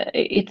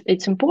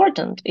it's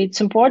important.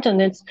 It's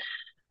important. It's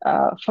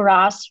for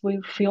us.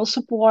 We feel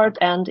support,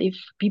 and if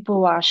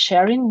people are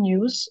sharing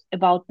news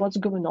about what's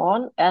going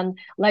on, and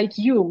like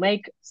you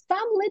make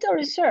some little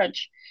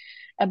research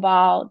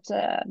about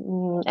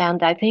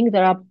and I think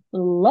there are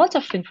lots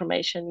of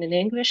information in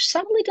English,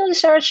 some little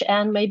research,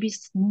 and maybe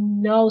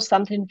know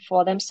something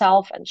for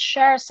themselves and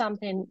share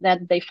something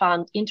that they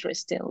found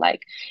interesting,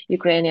 like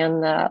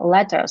Ukrainian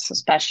letters,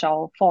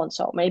 special fonts.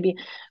 So maybe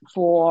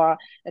for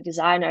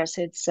designers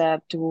it's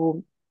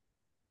to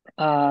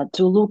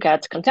look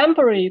at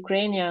contemporary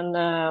Ukrainian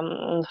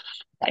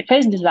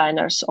typeface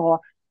designers or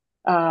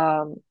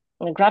um,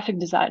 graphic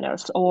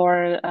designers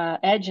or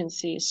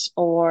agencies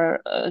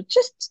or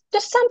just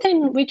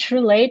something which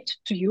relate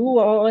to you,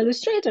 or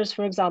illustrators,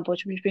 for example,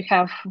 which we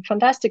have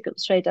fantastic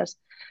illustrators.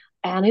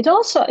 And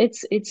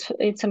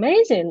it's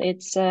amazing.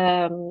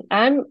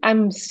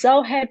 I'm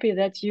so happy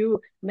that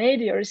you made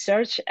your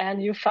research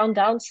and you found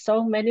out so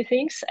many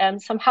things,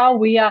 and somehow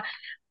we are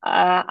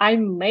I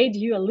made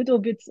you a little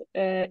bit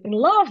in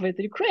love with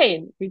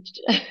Ukraine, which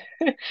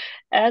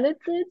and it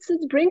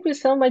brings me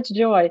so much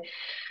joy,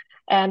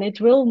 and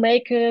it will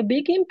make a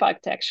big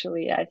impact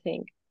actually, I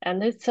think.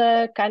 And it's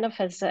kind of,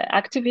 as an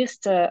activist,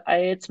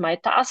 it's my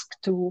task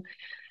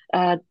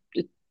uh,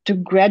 to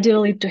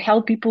gradually to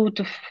help people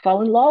to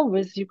fall in love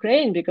with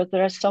Ukraine, because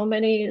there are so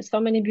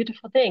many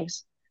beautiful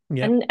things.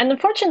 Yeah. And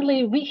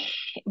unfortunately,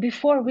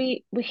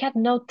 we had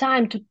no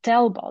time to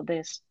tell about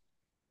this.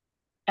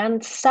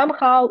 And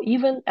somehow,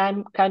 even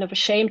I'm kind of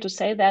ashamed to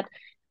say that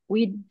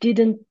we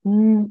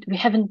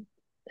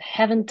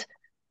haven't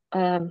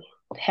um,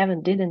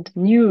 didn't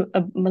knew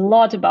a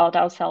lot about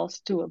ourselves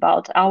too,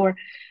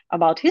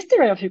 about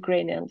history of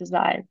Ukrainian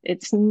design.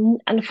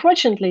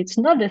 Unfortunately, it's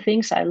not the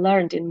things I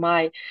learned in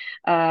my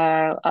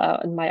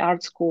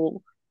art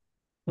school.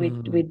 We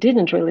Mm.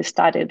 didn't really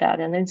study that,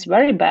 and it's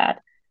very bad.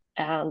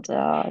 And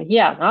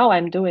yeah, now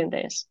I'm doing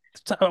this.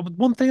 So,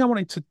 one thing I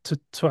wanted to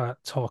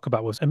talk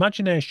about was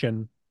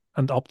imagination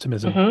and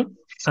optimism. Hmm.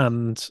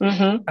 And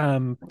Hmm.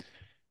 um,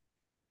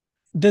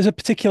 there's a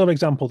particular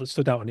example that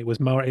stood out, and it was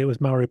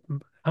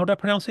how do I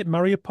pronounce it?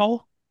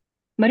 Mariupol?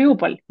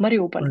 Mariupol,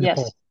 Mariupol.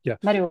 yes. Yeah.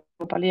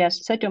 Mariupol,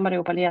 yes. City of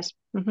Mariupol, yes.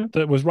 Hmm.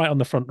 That was right on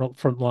the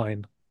front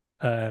line.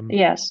 Um,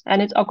 Yes,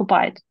 and it's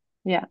occupied.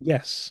 Yeah.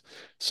 yes.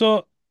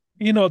 So,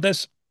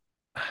 there's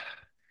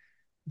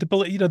the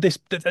bullet,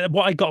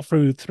 what I got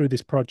through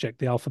this project,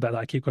 the alphabet that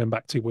I keep going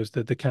back to was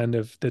the kind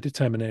of the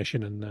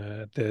determination and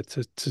the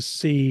to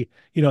see,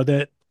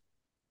 the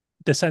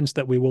sense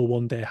that we will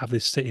one day have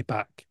this city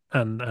back,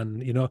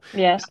 and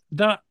Yes.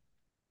 that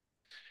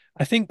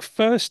I think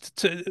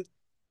first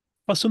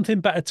for something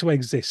better to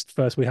exist,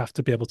 first we have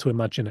to be able to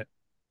imagine it.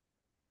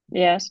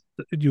 Yes.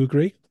 Do you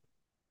agree?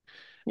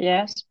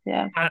 Yes.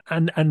 Yeah.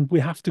 And we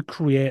have to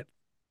create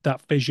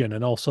that vision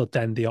and also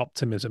then the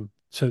optimism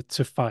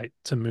to fight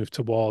to move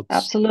towards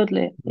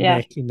Absolutely. Yeah.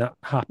 making that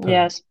happen.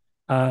 Yes.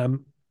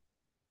 Um,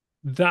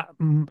 that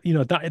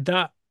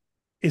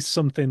is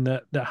something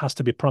that has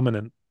to be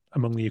prominent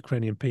among the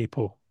Ukrainian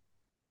people.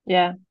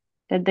 Yeah.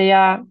 That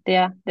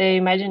they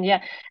imagine.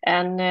 Yeah.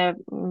 And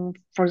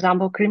for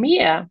example,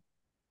 Crimea.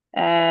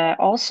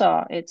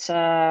 Also,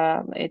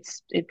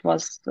 it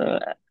was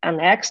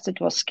annexed, it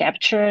was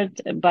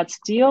captured, but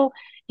still,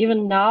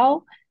 even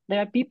now, there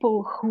are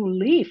people who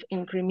live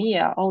in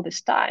Crimea all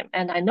this time,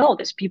 and I know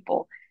these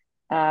people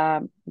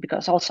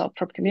because also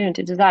from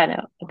community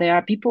designer, there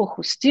are people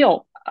who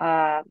still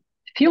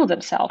feel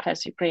themselves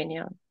as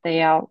Ukrainian.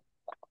 They are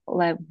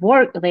like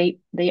work. They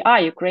are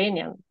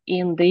Ukrainian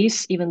in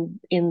this even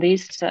in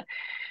this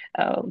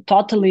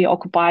totally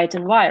occupied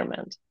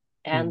environment,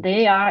 and Mm.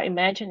 they are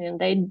imagining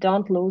they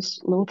don't lose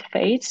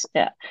faith,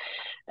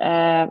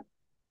 uh,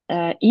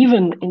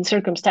 even in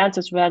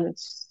circumstances when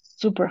it's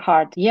super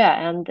hard. Yeah,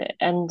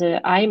 and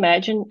I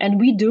imagine, and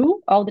we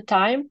do all the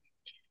time.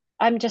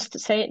 I'm just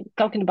saying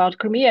talking about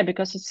Crimea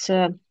because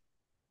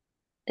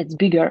it's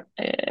bigger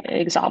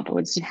example.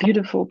 It's a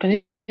beautiful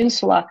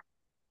peninsula,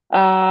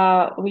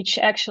 which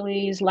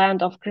actually is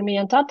land of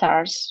Crimean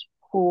Tatars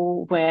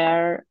who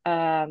were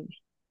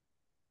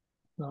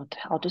not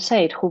how to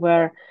say it, who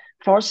were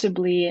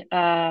forcibly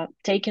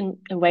taken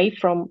away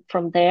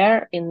from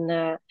there in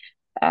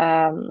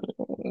um,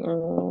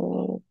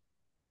 mm,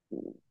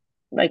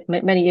 like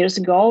many years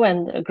ago,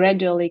 and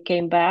gradually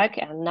came back,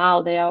 and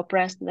now they are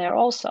oppressed there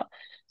also.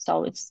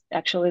 So it's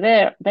actually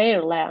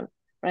their land,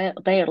 right?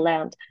 Their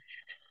land,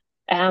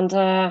 and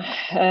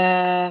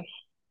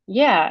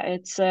yeah,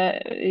 it's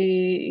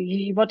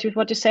what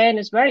you're saying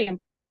is very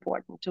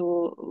important.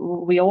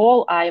 We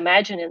all are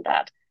imagining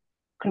that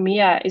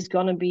Crimea is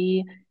going to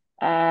be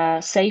a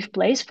safe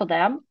place for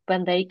them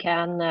when they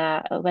can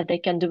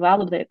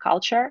develop their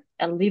culture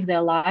and live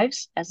their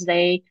lives as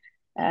they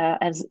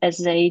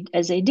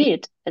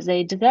did as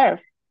they deserve.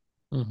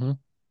 Hmm.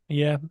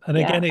 Yeah, and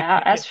Yeah. again,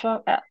 As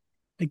for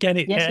again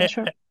it, yes, yes,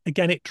 sure.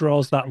 again it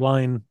draws that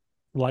line,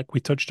 like we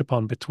touched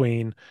upon,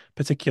 between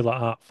particular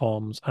art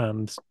forms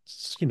and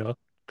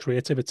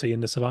creativity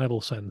in the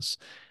survival sense.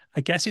 I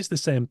guess it's the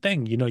same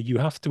thing. You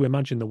have to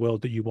imagine the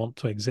world that you want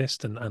to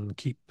exist and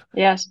keep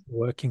Yes.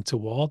 working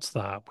towards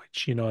that,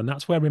 which and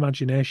that's where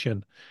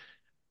imagination,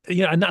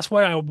 and that's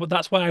why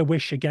I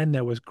wish again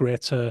there was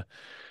a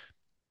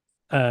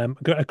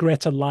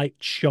greater light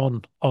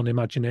shone on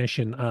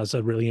imagination as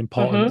a really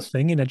important Mm-hmm.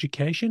 thing in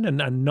education,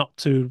 and not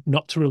to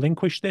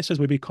relinquish this as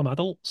we become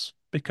adults,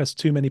 because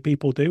too many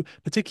people do,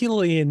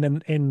 particularly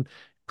in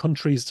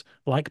countries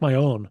like my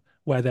own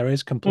where there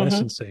is Mm-hmm.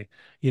 complacency.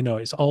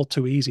 It's all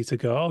too easy to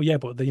go, oh yeah,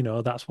 but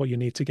that's what you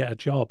need to get a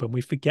job, and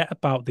we forget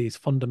about these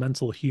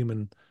fundamental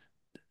human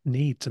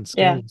needs and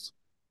Yeah. skills.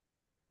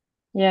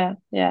 Yeah.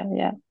 Yeah.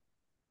 Yeah.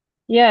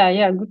 Yeah.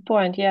 Yeah. Good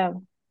point. Yeah.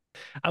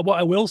 What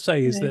I will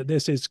say is Yeah. that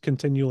this is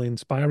continually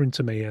inspiring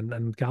to me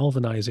and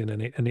galvanizing,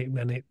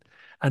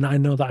 and I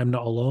know that I'm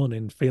not alone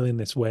in feeling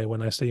this way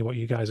when I see what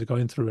you guys are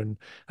going through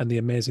and the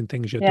amazing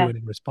things you're Yeah. doing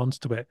in response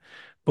to it.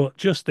 But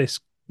just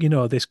this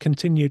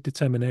continued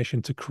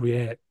determination to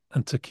create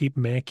and to keep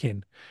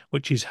making,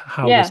 which is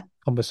how this Yeah.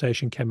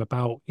 conversation came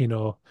about,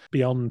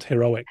 beyond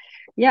heroic.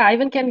 Yeah, I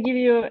even can give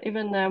you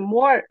even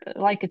more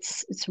like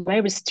it's a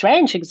very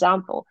strange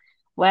example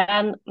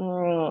when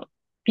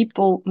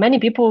many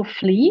people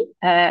flee,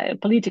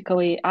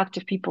 politically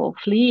active people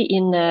flee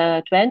in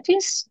the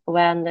 20s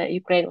when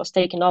Ukraine was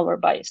taken over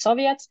by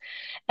Soviets,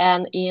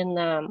 and in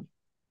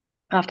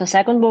after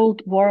Second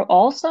World War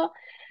also.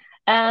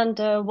 And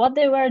what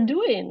they were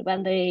doing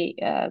when they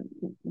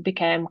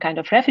became kind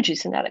of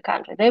refugees in other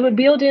countries, they were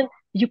building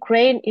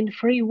Ukraine in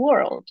free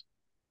world.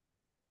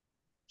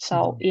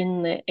 So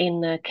Mm.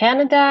 in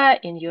Canada,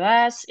 in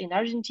US, in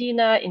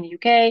Argentina, in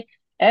UK,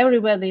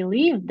 everywhere they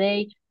lived,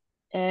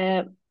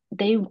 uh,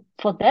 they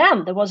for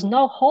them there was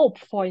no hope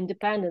for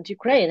independent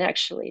Ukraine.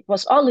 Actually, it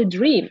was only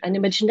dream and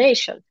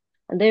imagination,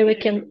 and they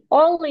can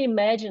only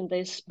imagine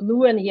this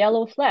blue and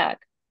yellow flag.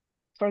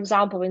 For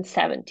example, in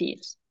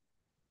 70s,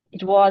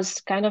 it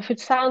was kind of, it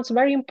sounds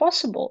very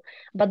impossible,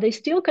 but they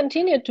still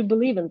continued to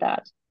believe in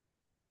that.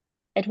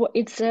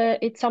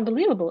 It's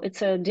unbelievable. It's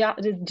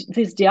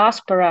this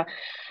diaspora,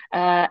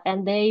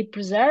 and they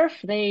preserve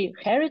their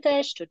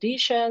heritage,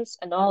 traditions,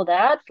 and all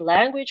that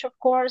language, of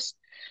course.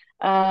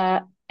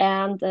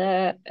 And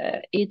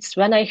it's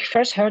when I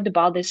first heard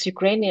about this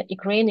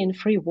Ukrainian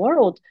free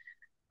world.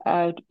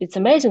 It's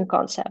amazing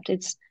concept.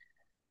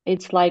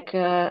 It's like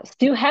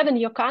still having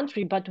your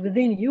country, but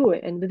within you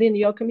and within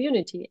your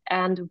community,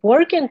 and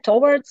working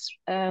towards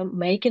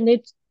making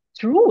it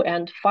true.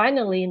 And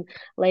finally, in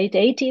late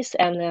 80s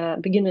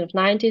and beginning of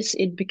 90s,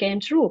 it became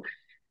true.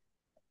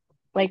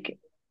 Like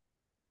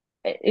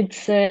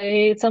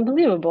it's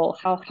unbelievable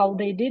how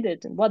they did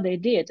it and what they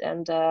did,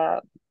 and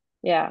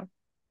yeah,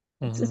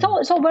 Mm.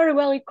 it's all very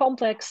very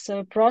complex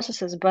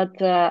processes, but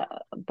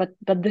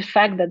the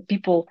fact that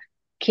people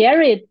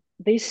carried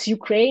this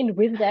Ukraine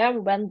with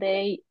them when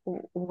they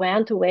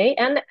went away,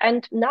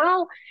 and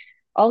now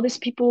all these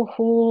people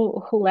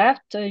who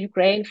left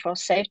Ukraine for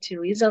safety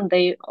reason,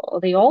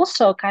 they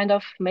also kind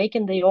of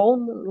making their own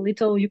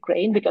little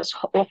Ukraine, because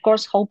of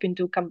course hoping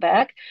to come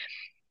back.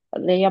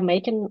 They are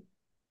making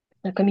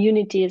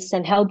communities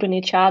and helping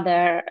each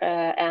other,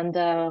 and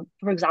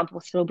for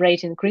example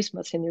celebrating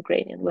Christmas in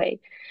Ukrainian way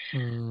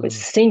with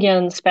Mm.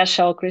 singing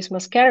special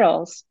Christmas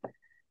carols.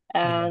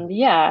 Yeah, And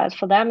yeah,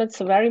 for them it's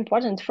very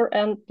important for,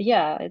 and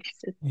yeah, it's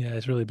yeah,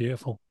 it's really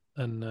beautiful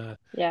and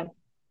yeah.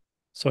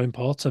 so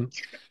important.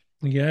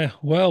 Yeah,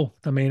 well,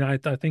 I mean, I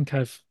think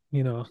I've,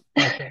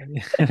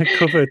 I've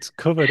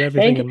covered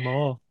everything Thank you. and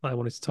more I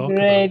wanted to talk about.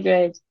 Great,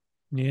 great.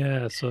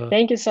 Yeah, so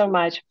Thank you so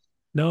much.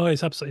 no,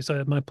 it's absolutely it's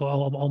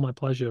all my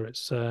pleasure.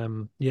 It's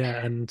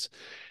yeah,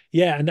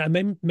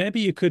 and maybe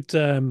you could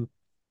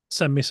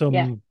send me Yeah,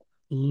 some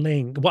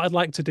link. What I'd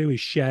like to do is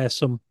share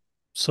some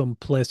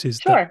places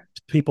that sure.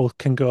 people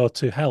can go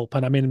to help.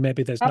 And I mean,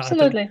 maybe there's not. I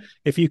don't. Absolutely.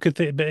 If you could,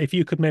 if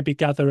you could maybe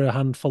gather a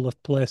handful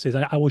of places,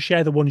 I will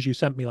share the ones you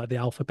sent me, like the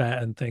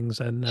alphabet and things.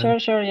 And Sure,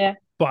 sure. Yeah.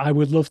 but I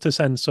would love to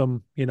send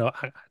some,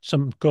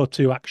 some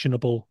go-to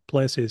actionable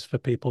places for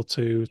people Okay.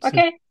 to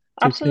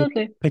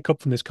Absolutely. pick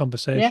up from this Yeah.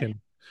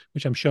 conversation,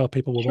 which I'm sure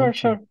people will Sure, want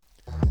to. sure.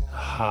 A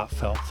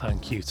heartfelt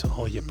thank you to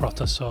Olya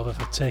Protasova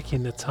for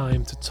taking the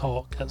time to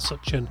talk at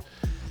such an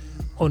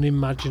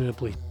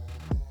unimaginably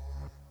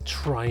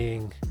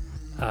trying,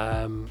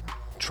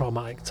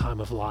 traumatic time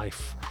of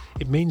life.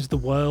 It means the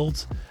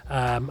world.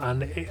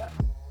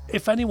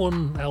 If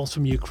anyone else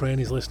from Ukraine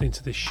is listening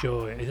to this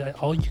show,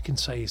 all you can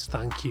say is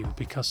thank you,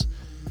 because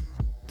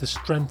the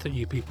strength that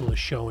you people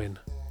are showing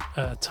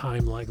at a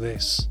time like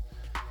this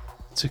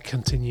to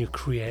continue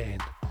creating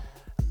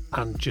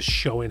and just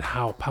showing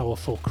how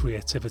powerful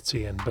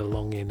creativity and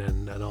belonging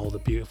and all the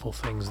beautiful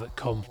things that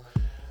come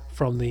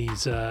from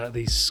these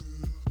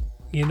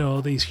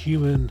these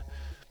human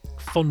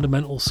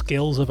fundamental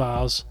skills of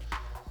ours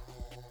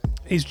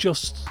is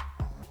just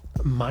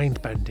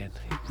mind bending.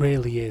 It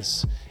really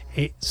is.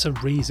 It's a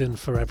reason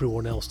for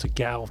everyone else to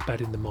get out of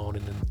bed in the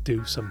morning and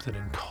do something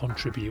and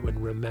contribute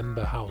and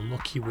remember how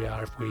lucky we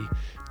are if we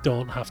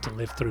don't have to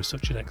live through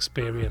such an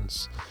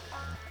experience.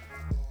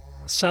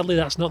 Sadly,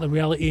 that's not the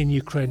reality in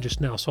Ukraine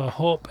just now, so I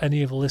hope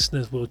any of the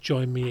listeners will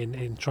join me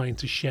in trying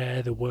to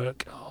share the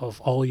work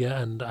of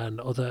Olya and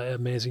other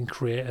amazing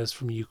creators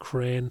from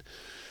Ukraine.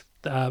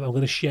 I'm going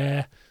to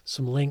share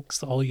some links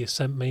that Olya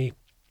sent me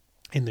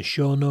in the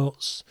show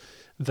notes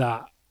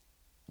that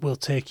will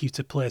take you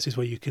to places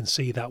where you can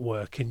see that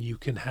work and you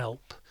can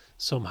help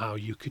somehow.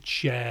 You could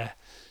share,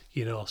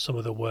 some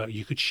of the work.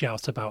 You could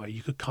shout about it.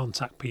 You could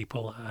contact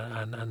people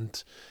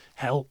and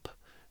help.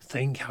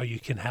 Think how you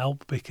can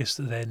help, because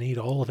they need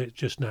all of it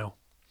just now.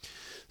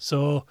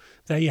 So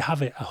there you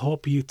have it. I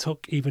hope you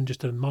took even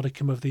just a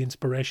modicum of the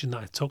inspiration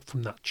that I took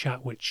from that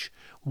chat, which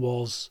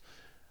was,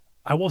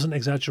 I wasn't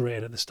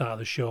exaggerating at the start of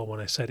the show when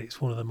I said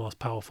it's one of the most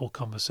powerful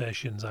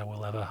conversations I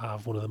will ever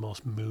have, one of the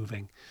most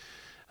moving.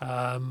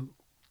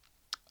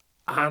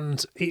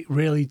 And it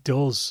really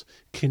does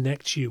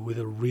connect you with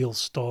a real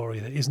story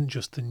that isn't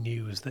just the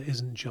news, that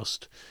isn't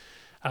just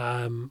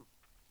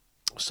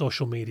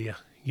social media,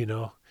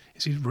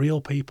 It's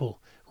real people,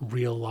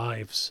 real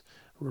lives,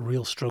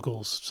 real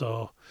struggles.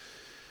 So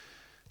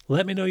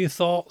let me know your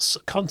thoughts.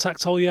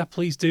 Contact Olya.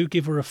 Please do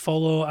give her a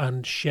follow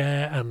and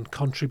share and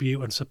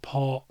contribute and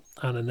support.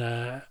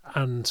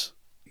 And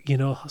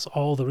that's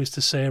all there is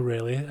to say,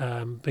 really.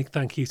 Big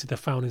thank you to the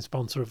founding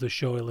sponsor of the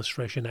show,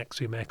 Illustration X,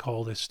 who make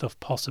all this stuff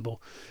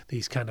possible,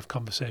 these kind of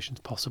conversations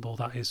possible.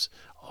 That is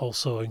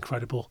also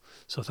incredible.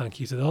 So thank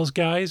you to those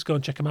guys. Go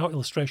and check them out,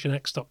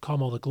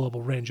 illustrationx.com, or the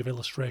global range of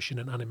illustration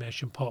and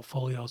animation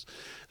portfolios.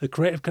 The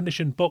Creative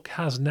Condition book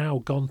has now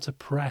gone to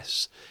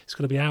press. It's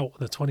going to be out on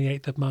the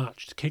 28th of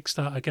March. The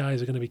Kickstarter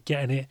guys are going to be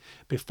getting it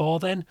before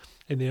then,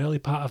 in the early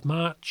part of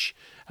March.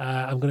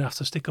 I'm going to have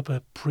to stick up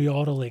a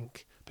pre-order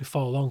link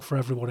before long for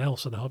everyone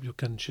else, and I hope you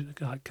can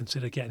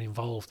consider getting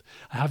involved.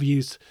 I have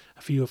used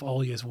a few of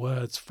Olya's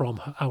words from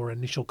our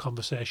initial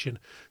conversation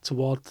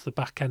towards the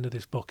back end of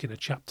this book in a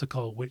chapter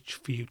called Which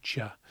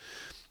Future?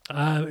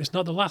 It's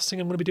not the last thing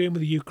I'm going to be doing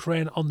with the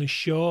Ukraine on the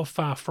show.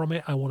 Far from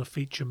it. I want to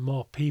feature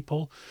more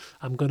people.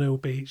 I'm going to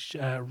be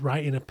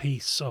writing a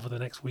piece over the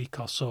next week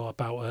or so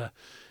about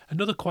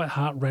another quite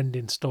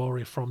heart-rending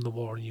story from the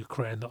war in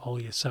Ukraine that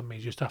Olya sent me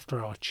just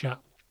after our chat.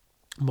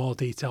 More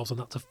details on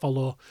that to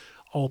follow.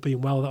 All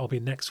being well, that'll be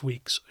next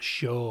week's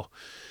show.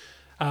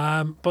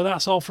 But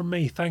that's all from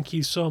me. Thank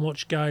you so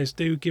much, guys.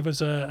 Do give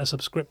us a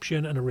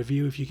subscription and a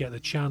review if you get the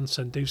chance,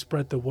 and do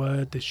spread the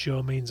word. This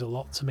show means a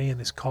lot to me in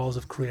this cause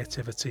of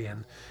creativity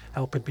and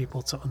helping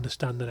people to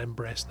understand and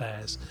embrace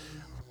theirs.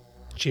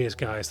 Cheers,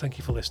 guys. Thank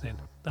you for listening.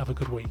 Have a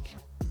good week.